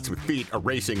giant dots with feet are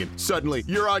racing and suddenly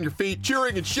you're on your feet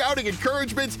cheering and shouting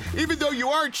encouragements even though you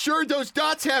aren't sure those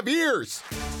dots have ears.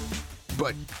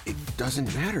 But it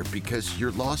doesn't matter because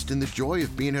you're lost in the joy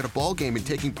of being at a ball game and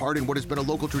taking part in what has been a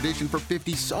local tradition for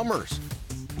 50 summers.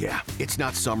 Yeah, it's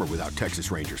not summer without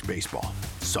Texas Rangers baseball.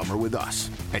 Summer with us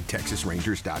at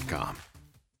TexasRangers.com.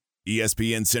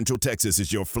 ESPN Central Texas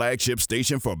is your flagship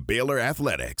station for Baylor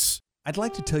Athletics. I'd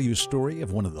like to tell you a story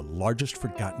of one of the largest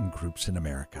forgotten groups in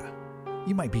America.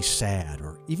 You might be sad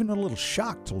or even a little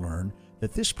shocked to learn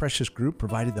that this precious group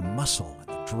provided the muscle and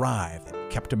the drive that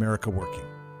kept America working.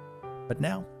 But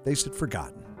now they sit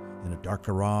forgotten in a dark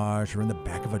garage or in the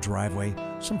back of a driveway,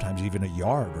 sometimes even a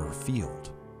yard or a field.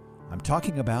 I'm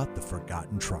talking about the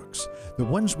forgotten trucks, the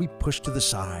ones we push to the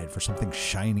side for something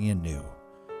shiny and new.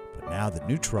 But now that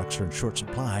new trucks are in short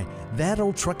supply, that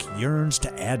old truck yearns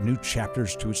to add new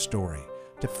chapters to its story,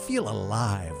 to feel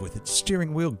alive with its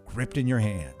steering wheel gripped in your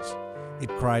hands. It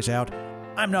cries out,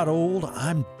 "I'm not old,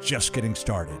 I'm just getting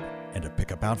started." And at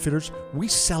Pickup Outfitters, we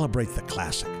celebrate the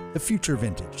classic, the future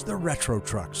vintage, the retro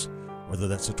trucks, whether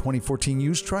that's a 2014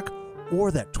 used truck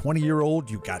or that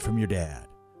 20-year-old you got from your dad.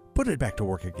 Put it back to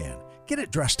work again, get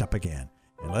it dressed up again,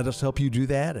 and let us help you do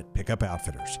that at Pickup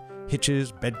Outfitters.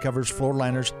 Hitches, bed covers, floor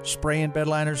liners, spray and bed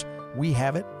liners, We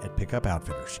have it at Pickup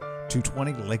Outfitters,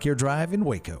 220 Lake Air Drive in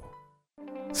Waco.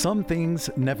 Some things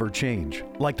never change,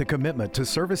 like the commitment to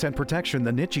service and protection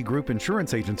the Niche Group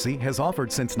Insurance Agency has offered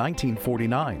since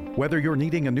 1949. Whether you're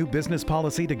needing a new business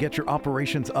policy to get your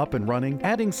operations up and running,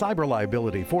 adding cyber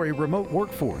liability for a remote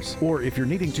workforce, or if you're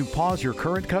needing to pause your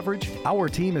current coverage, our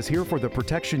team is here for the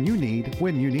protection you need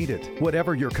when you need it.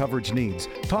 Whatever your coverage needs,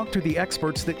 talk to the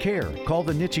experts that care. Call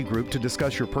the Niche Group to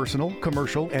discuss your personal,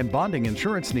 commercial, and bonding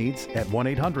insurance needs at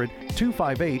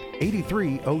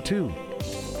 1-800-258-8302.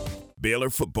 Baylor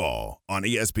football on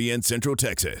ESPN Central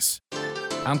Texas.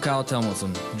 I'm Kyle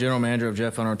Tomlinson, General Manager of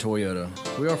Jeff Hunter Toyota.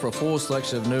 We offer a full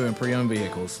selection of new and pre-owned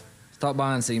vehicles. Stop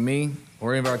by and see me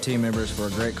or any of our team members for a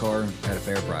great car at a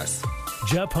fair price.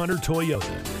 Jeff Hunter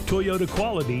Toyota. Toyota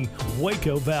quality,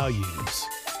 Waco values.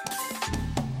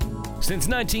 Since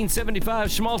 1975,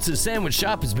 Schmaltz's Sandwich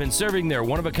Shop has been serving their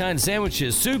one-of-a-kind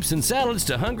sandwiches, soups, and salads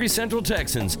to hungry Central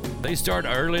Texans. They start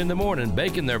early in the morning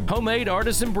baking their homemade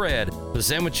artisan bread. The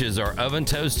sandwiches are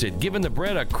oven-toasted, giving the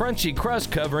bread a crunchy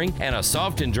crust covering and a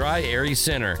soft and dry, airy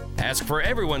center. Ask for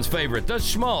everyone's favorite, the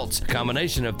Schmaltz, a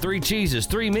combination of 3 cheeses,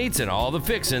 3 meats, and all the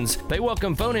fixins. They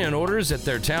welcome phone-in orders at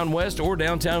their Town West or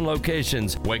downtown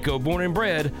locations. Waco born and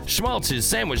bred, Schmaltz's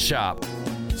Sandwich Shop.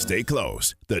 Stay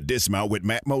close. The Dismount with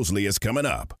Matt Mosley is coming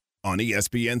up on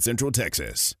ESPN Central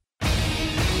Texas.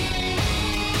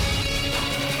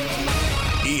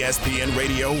 ESPN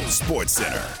Radio Sports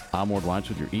Center. I'm Ward Weitz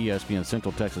with your ESPN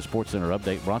Central Texas Sports Center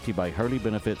update, brought to you by Hurley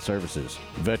Benefit Services.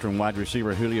 Veteran wide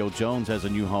receiver Julio Jones has a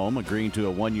new home, agreeing to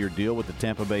a 1-year deal with the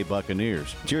Tampa Bay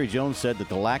Buccaneers. Jerry Jones said that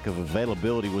the lack of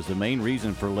availability was the main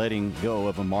reason for letting go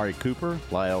of Amari Cooper,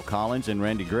 La'el Collins, and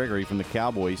Randy Gregory from the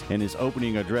Cowboys in his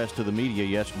opening address to the media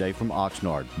yesterday from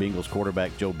Oxnard. Bengals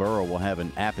quarterback Joe Burrow will have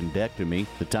an appendectomy.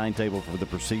 The timetable for the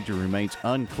procedure remains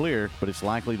unclear, but it's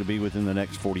likely to be within the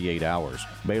next 48 hours.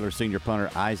 Baylor senior punter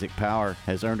Isaac Power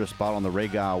has earned a spot on the Ray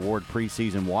Guy Award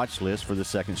preseason watch list for the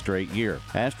second straight year.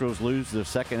 Astros lose their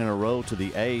second in a row to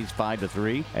the A's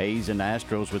 5-3. A's and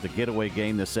Astros with a getaway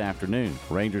game this afternoon.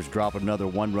 Rangers drop another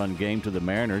 1-run game to the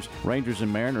Mariners. Rangers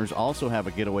and Mariners also have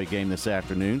a getaway game this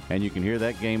afternoon, and you can hear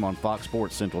that game on Fox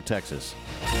Sports Central Texas.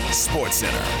 Sports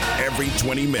Center, every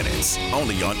 20 minutes,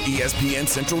 only on ESPN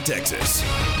Central Texas.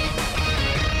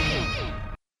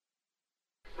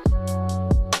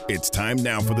 It's time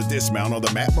now for the Dismount on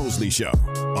the Matt Mosley Show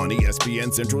on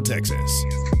ESPN Central Texas.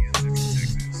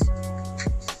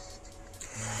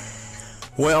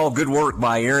 Well, good work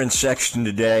by Aaron Sexton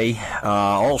today.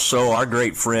 Also, our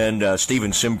great friend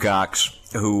Stephen Simcox,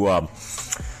 who,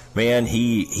 man,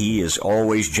 he is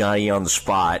always Johnny on the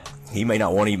spot. He may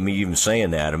not want me even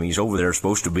saying that. I mean, he's over there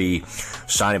supposed to be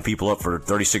signing people up for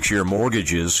 36-year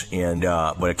mortgages, and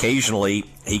but occasionally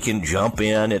he can jump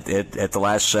in at the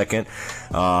last second.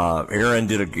 Aaron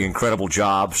did an incredible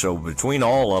job. So between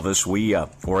all of us, we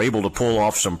were able to pull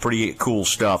off some pretty cool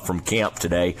stuff from camp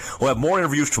today. We'll have more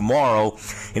interviews tomorrow,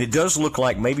 and it does look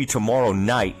like maybe tomorrow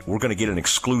night we're going to get an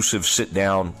exclusive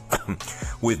sit-down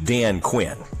with Dan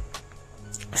Quinn.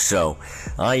 So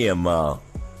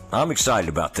I'm excited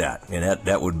about that, and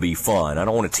that would be fun. I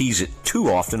don't want to tease it too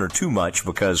often or too much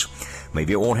because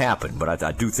maybe it won't happen, but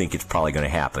I do think it's probably going to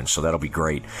happen, so that'll be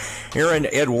great. Aaron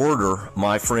Edwarder,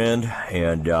 my friend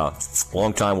and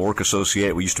longtime work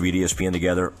associate, we used to be at ESPN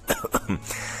together,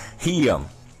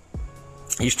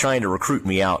 he's trying to recruit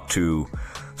me out to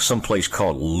someplace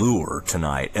called Lure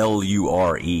tonight,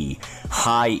 Lure,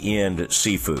 high-end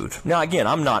seafood. Now, again,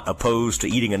 I'm not opposed to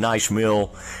eating a nice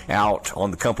meal out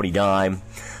on the company dime,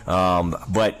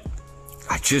 but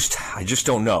I just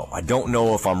don't know. I don't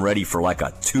know if I'm ready for like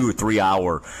a 2 or 3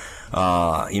 hour,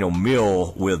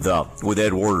 meal with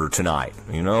Ed Werder tonight,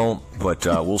 but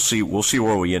we'll see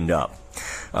where we end up.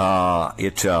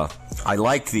 I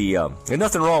like there's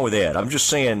nothing wrong with Ed. I'm just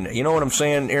saying, you know what I'm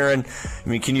saying, Aaron? I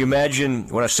mean, can you imagine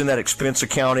when I send that expense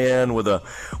account in with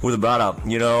about a,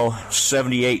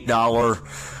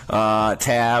 $78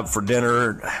 tab for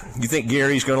dinner? You think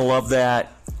Gary's going to love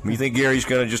that? You think Gary's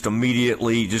going to just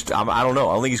immediately I don't know.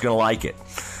 I don't think he's going to like it.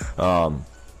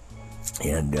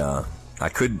 I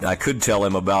could tell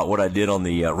him about what I did on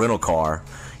the rental car.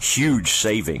 Huge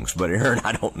savings, but Aaron,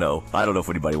 I don't know if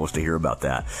anybody wants to hear about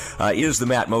that. It is the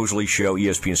Matt Mosley Show,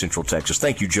 ESPN Central Texas.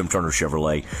 Thank you, Jim Turner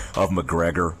Chevrolet of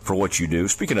McGregor, for what you do.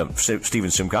 Speaking of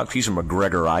Stephen Simcox, he's a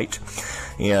McGregorite,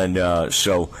 and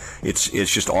so it's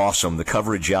just awesome. The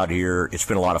coverage out here, it's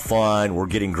been a lot of fun. We're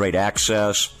getting great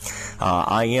access.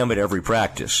 I am at every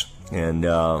practice, and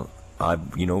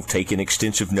I've taken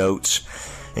extensive notes.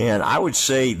 And I would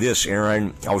say this,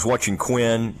 Aaron, I was watching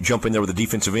Quinn jump in there with the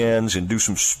defensive ends and do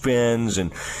some spins,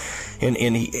 and And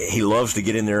he loves to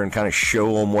get in there and kind of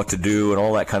show them what to do and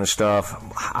all that kind of stuff.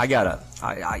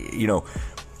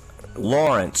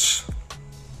 Lawrence,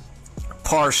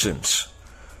 Parsons,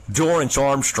 Dorrance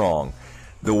Armstrong,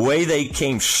 the way they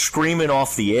came screaming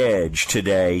off the edge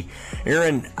today,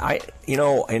 Aaron,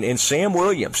 and Sam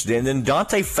Williams, and then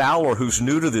Dante Fowler, who's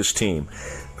new to this team,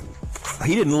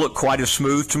 he didn't look quite as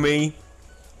smooth to me.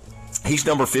 He's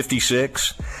number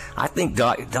 56. I think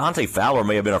Dante Fowler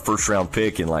may have been a first-round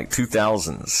pick in like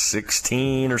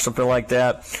 2016 or something like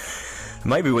that.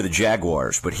 Maybe with the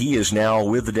Jaguars, but he is now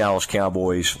with the Dallas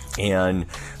Cowboys. And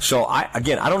so, I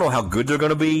don't know how good they're going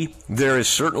to be. There is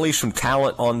certainly some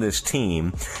talent on this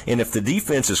team, and if the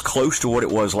defense is close to what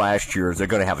it was last year, they're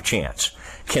going to have a chance.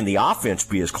 Can the offense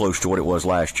be as close to what it was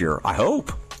last year? I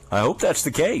hope that's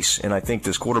the case, and I think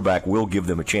this quarterback will give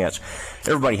them a chance.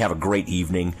 Everybody have a great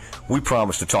evening. We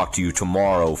promise to talk to you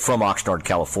tomorrow from Oxnard,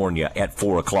 California at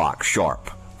 4 o'clock sharp.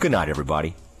 Good night,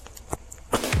 everybody.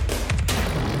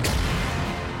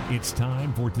 It's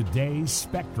time for today's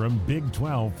Spectrum Big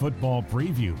 12 football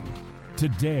preview.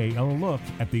 Today, a look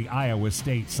at the Iowa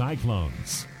State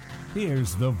Cyclones.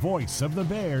 Here's the voice of the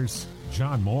Bears,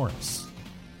 John Morris.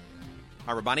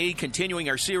 Hi, everybody. Continuing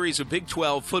our series of Big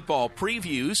 12 football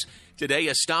previews. Today,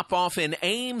 a stop off in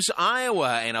Ames,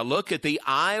 Iowa, and a look at the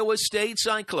Iowa State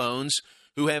Cyclones,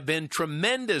 who have been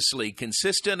tremendously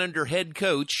consistent under head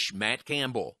coach Matt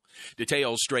Campbell.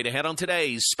 Details straight ahead on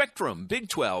today's Spectrum Big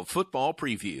 12 football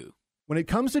preview. When it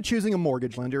comes to choosing a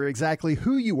mortgage lender, exactly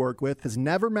who you work with has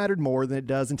never mattered more than it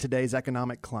does in today's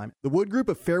economic climate. The Wood Group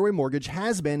of Fairway Mortgage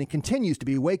has been and continues to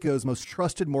be Waco's most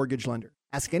trusted mortgage lender.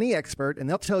 Ask any expert, and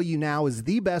they'll tell you now is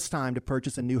the best time to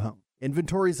purchase a new home.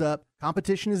 Inventory's up,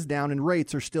 competition is down, and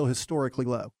rates are still historically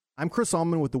low. I'm Chris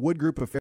Allman with the Wood Group of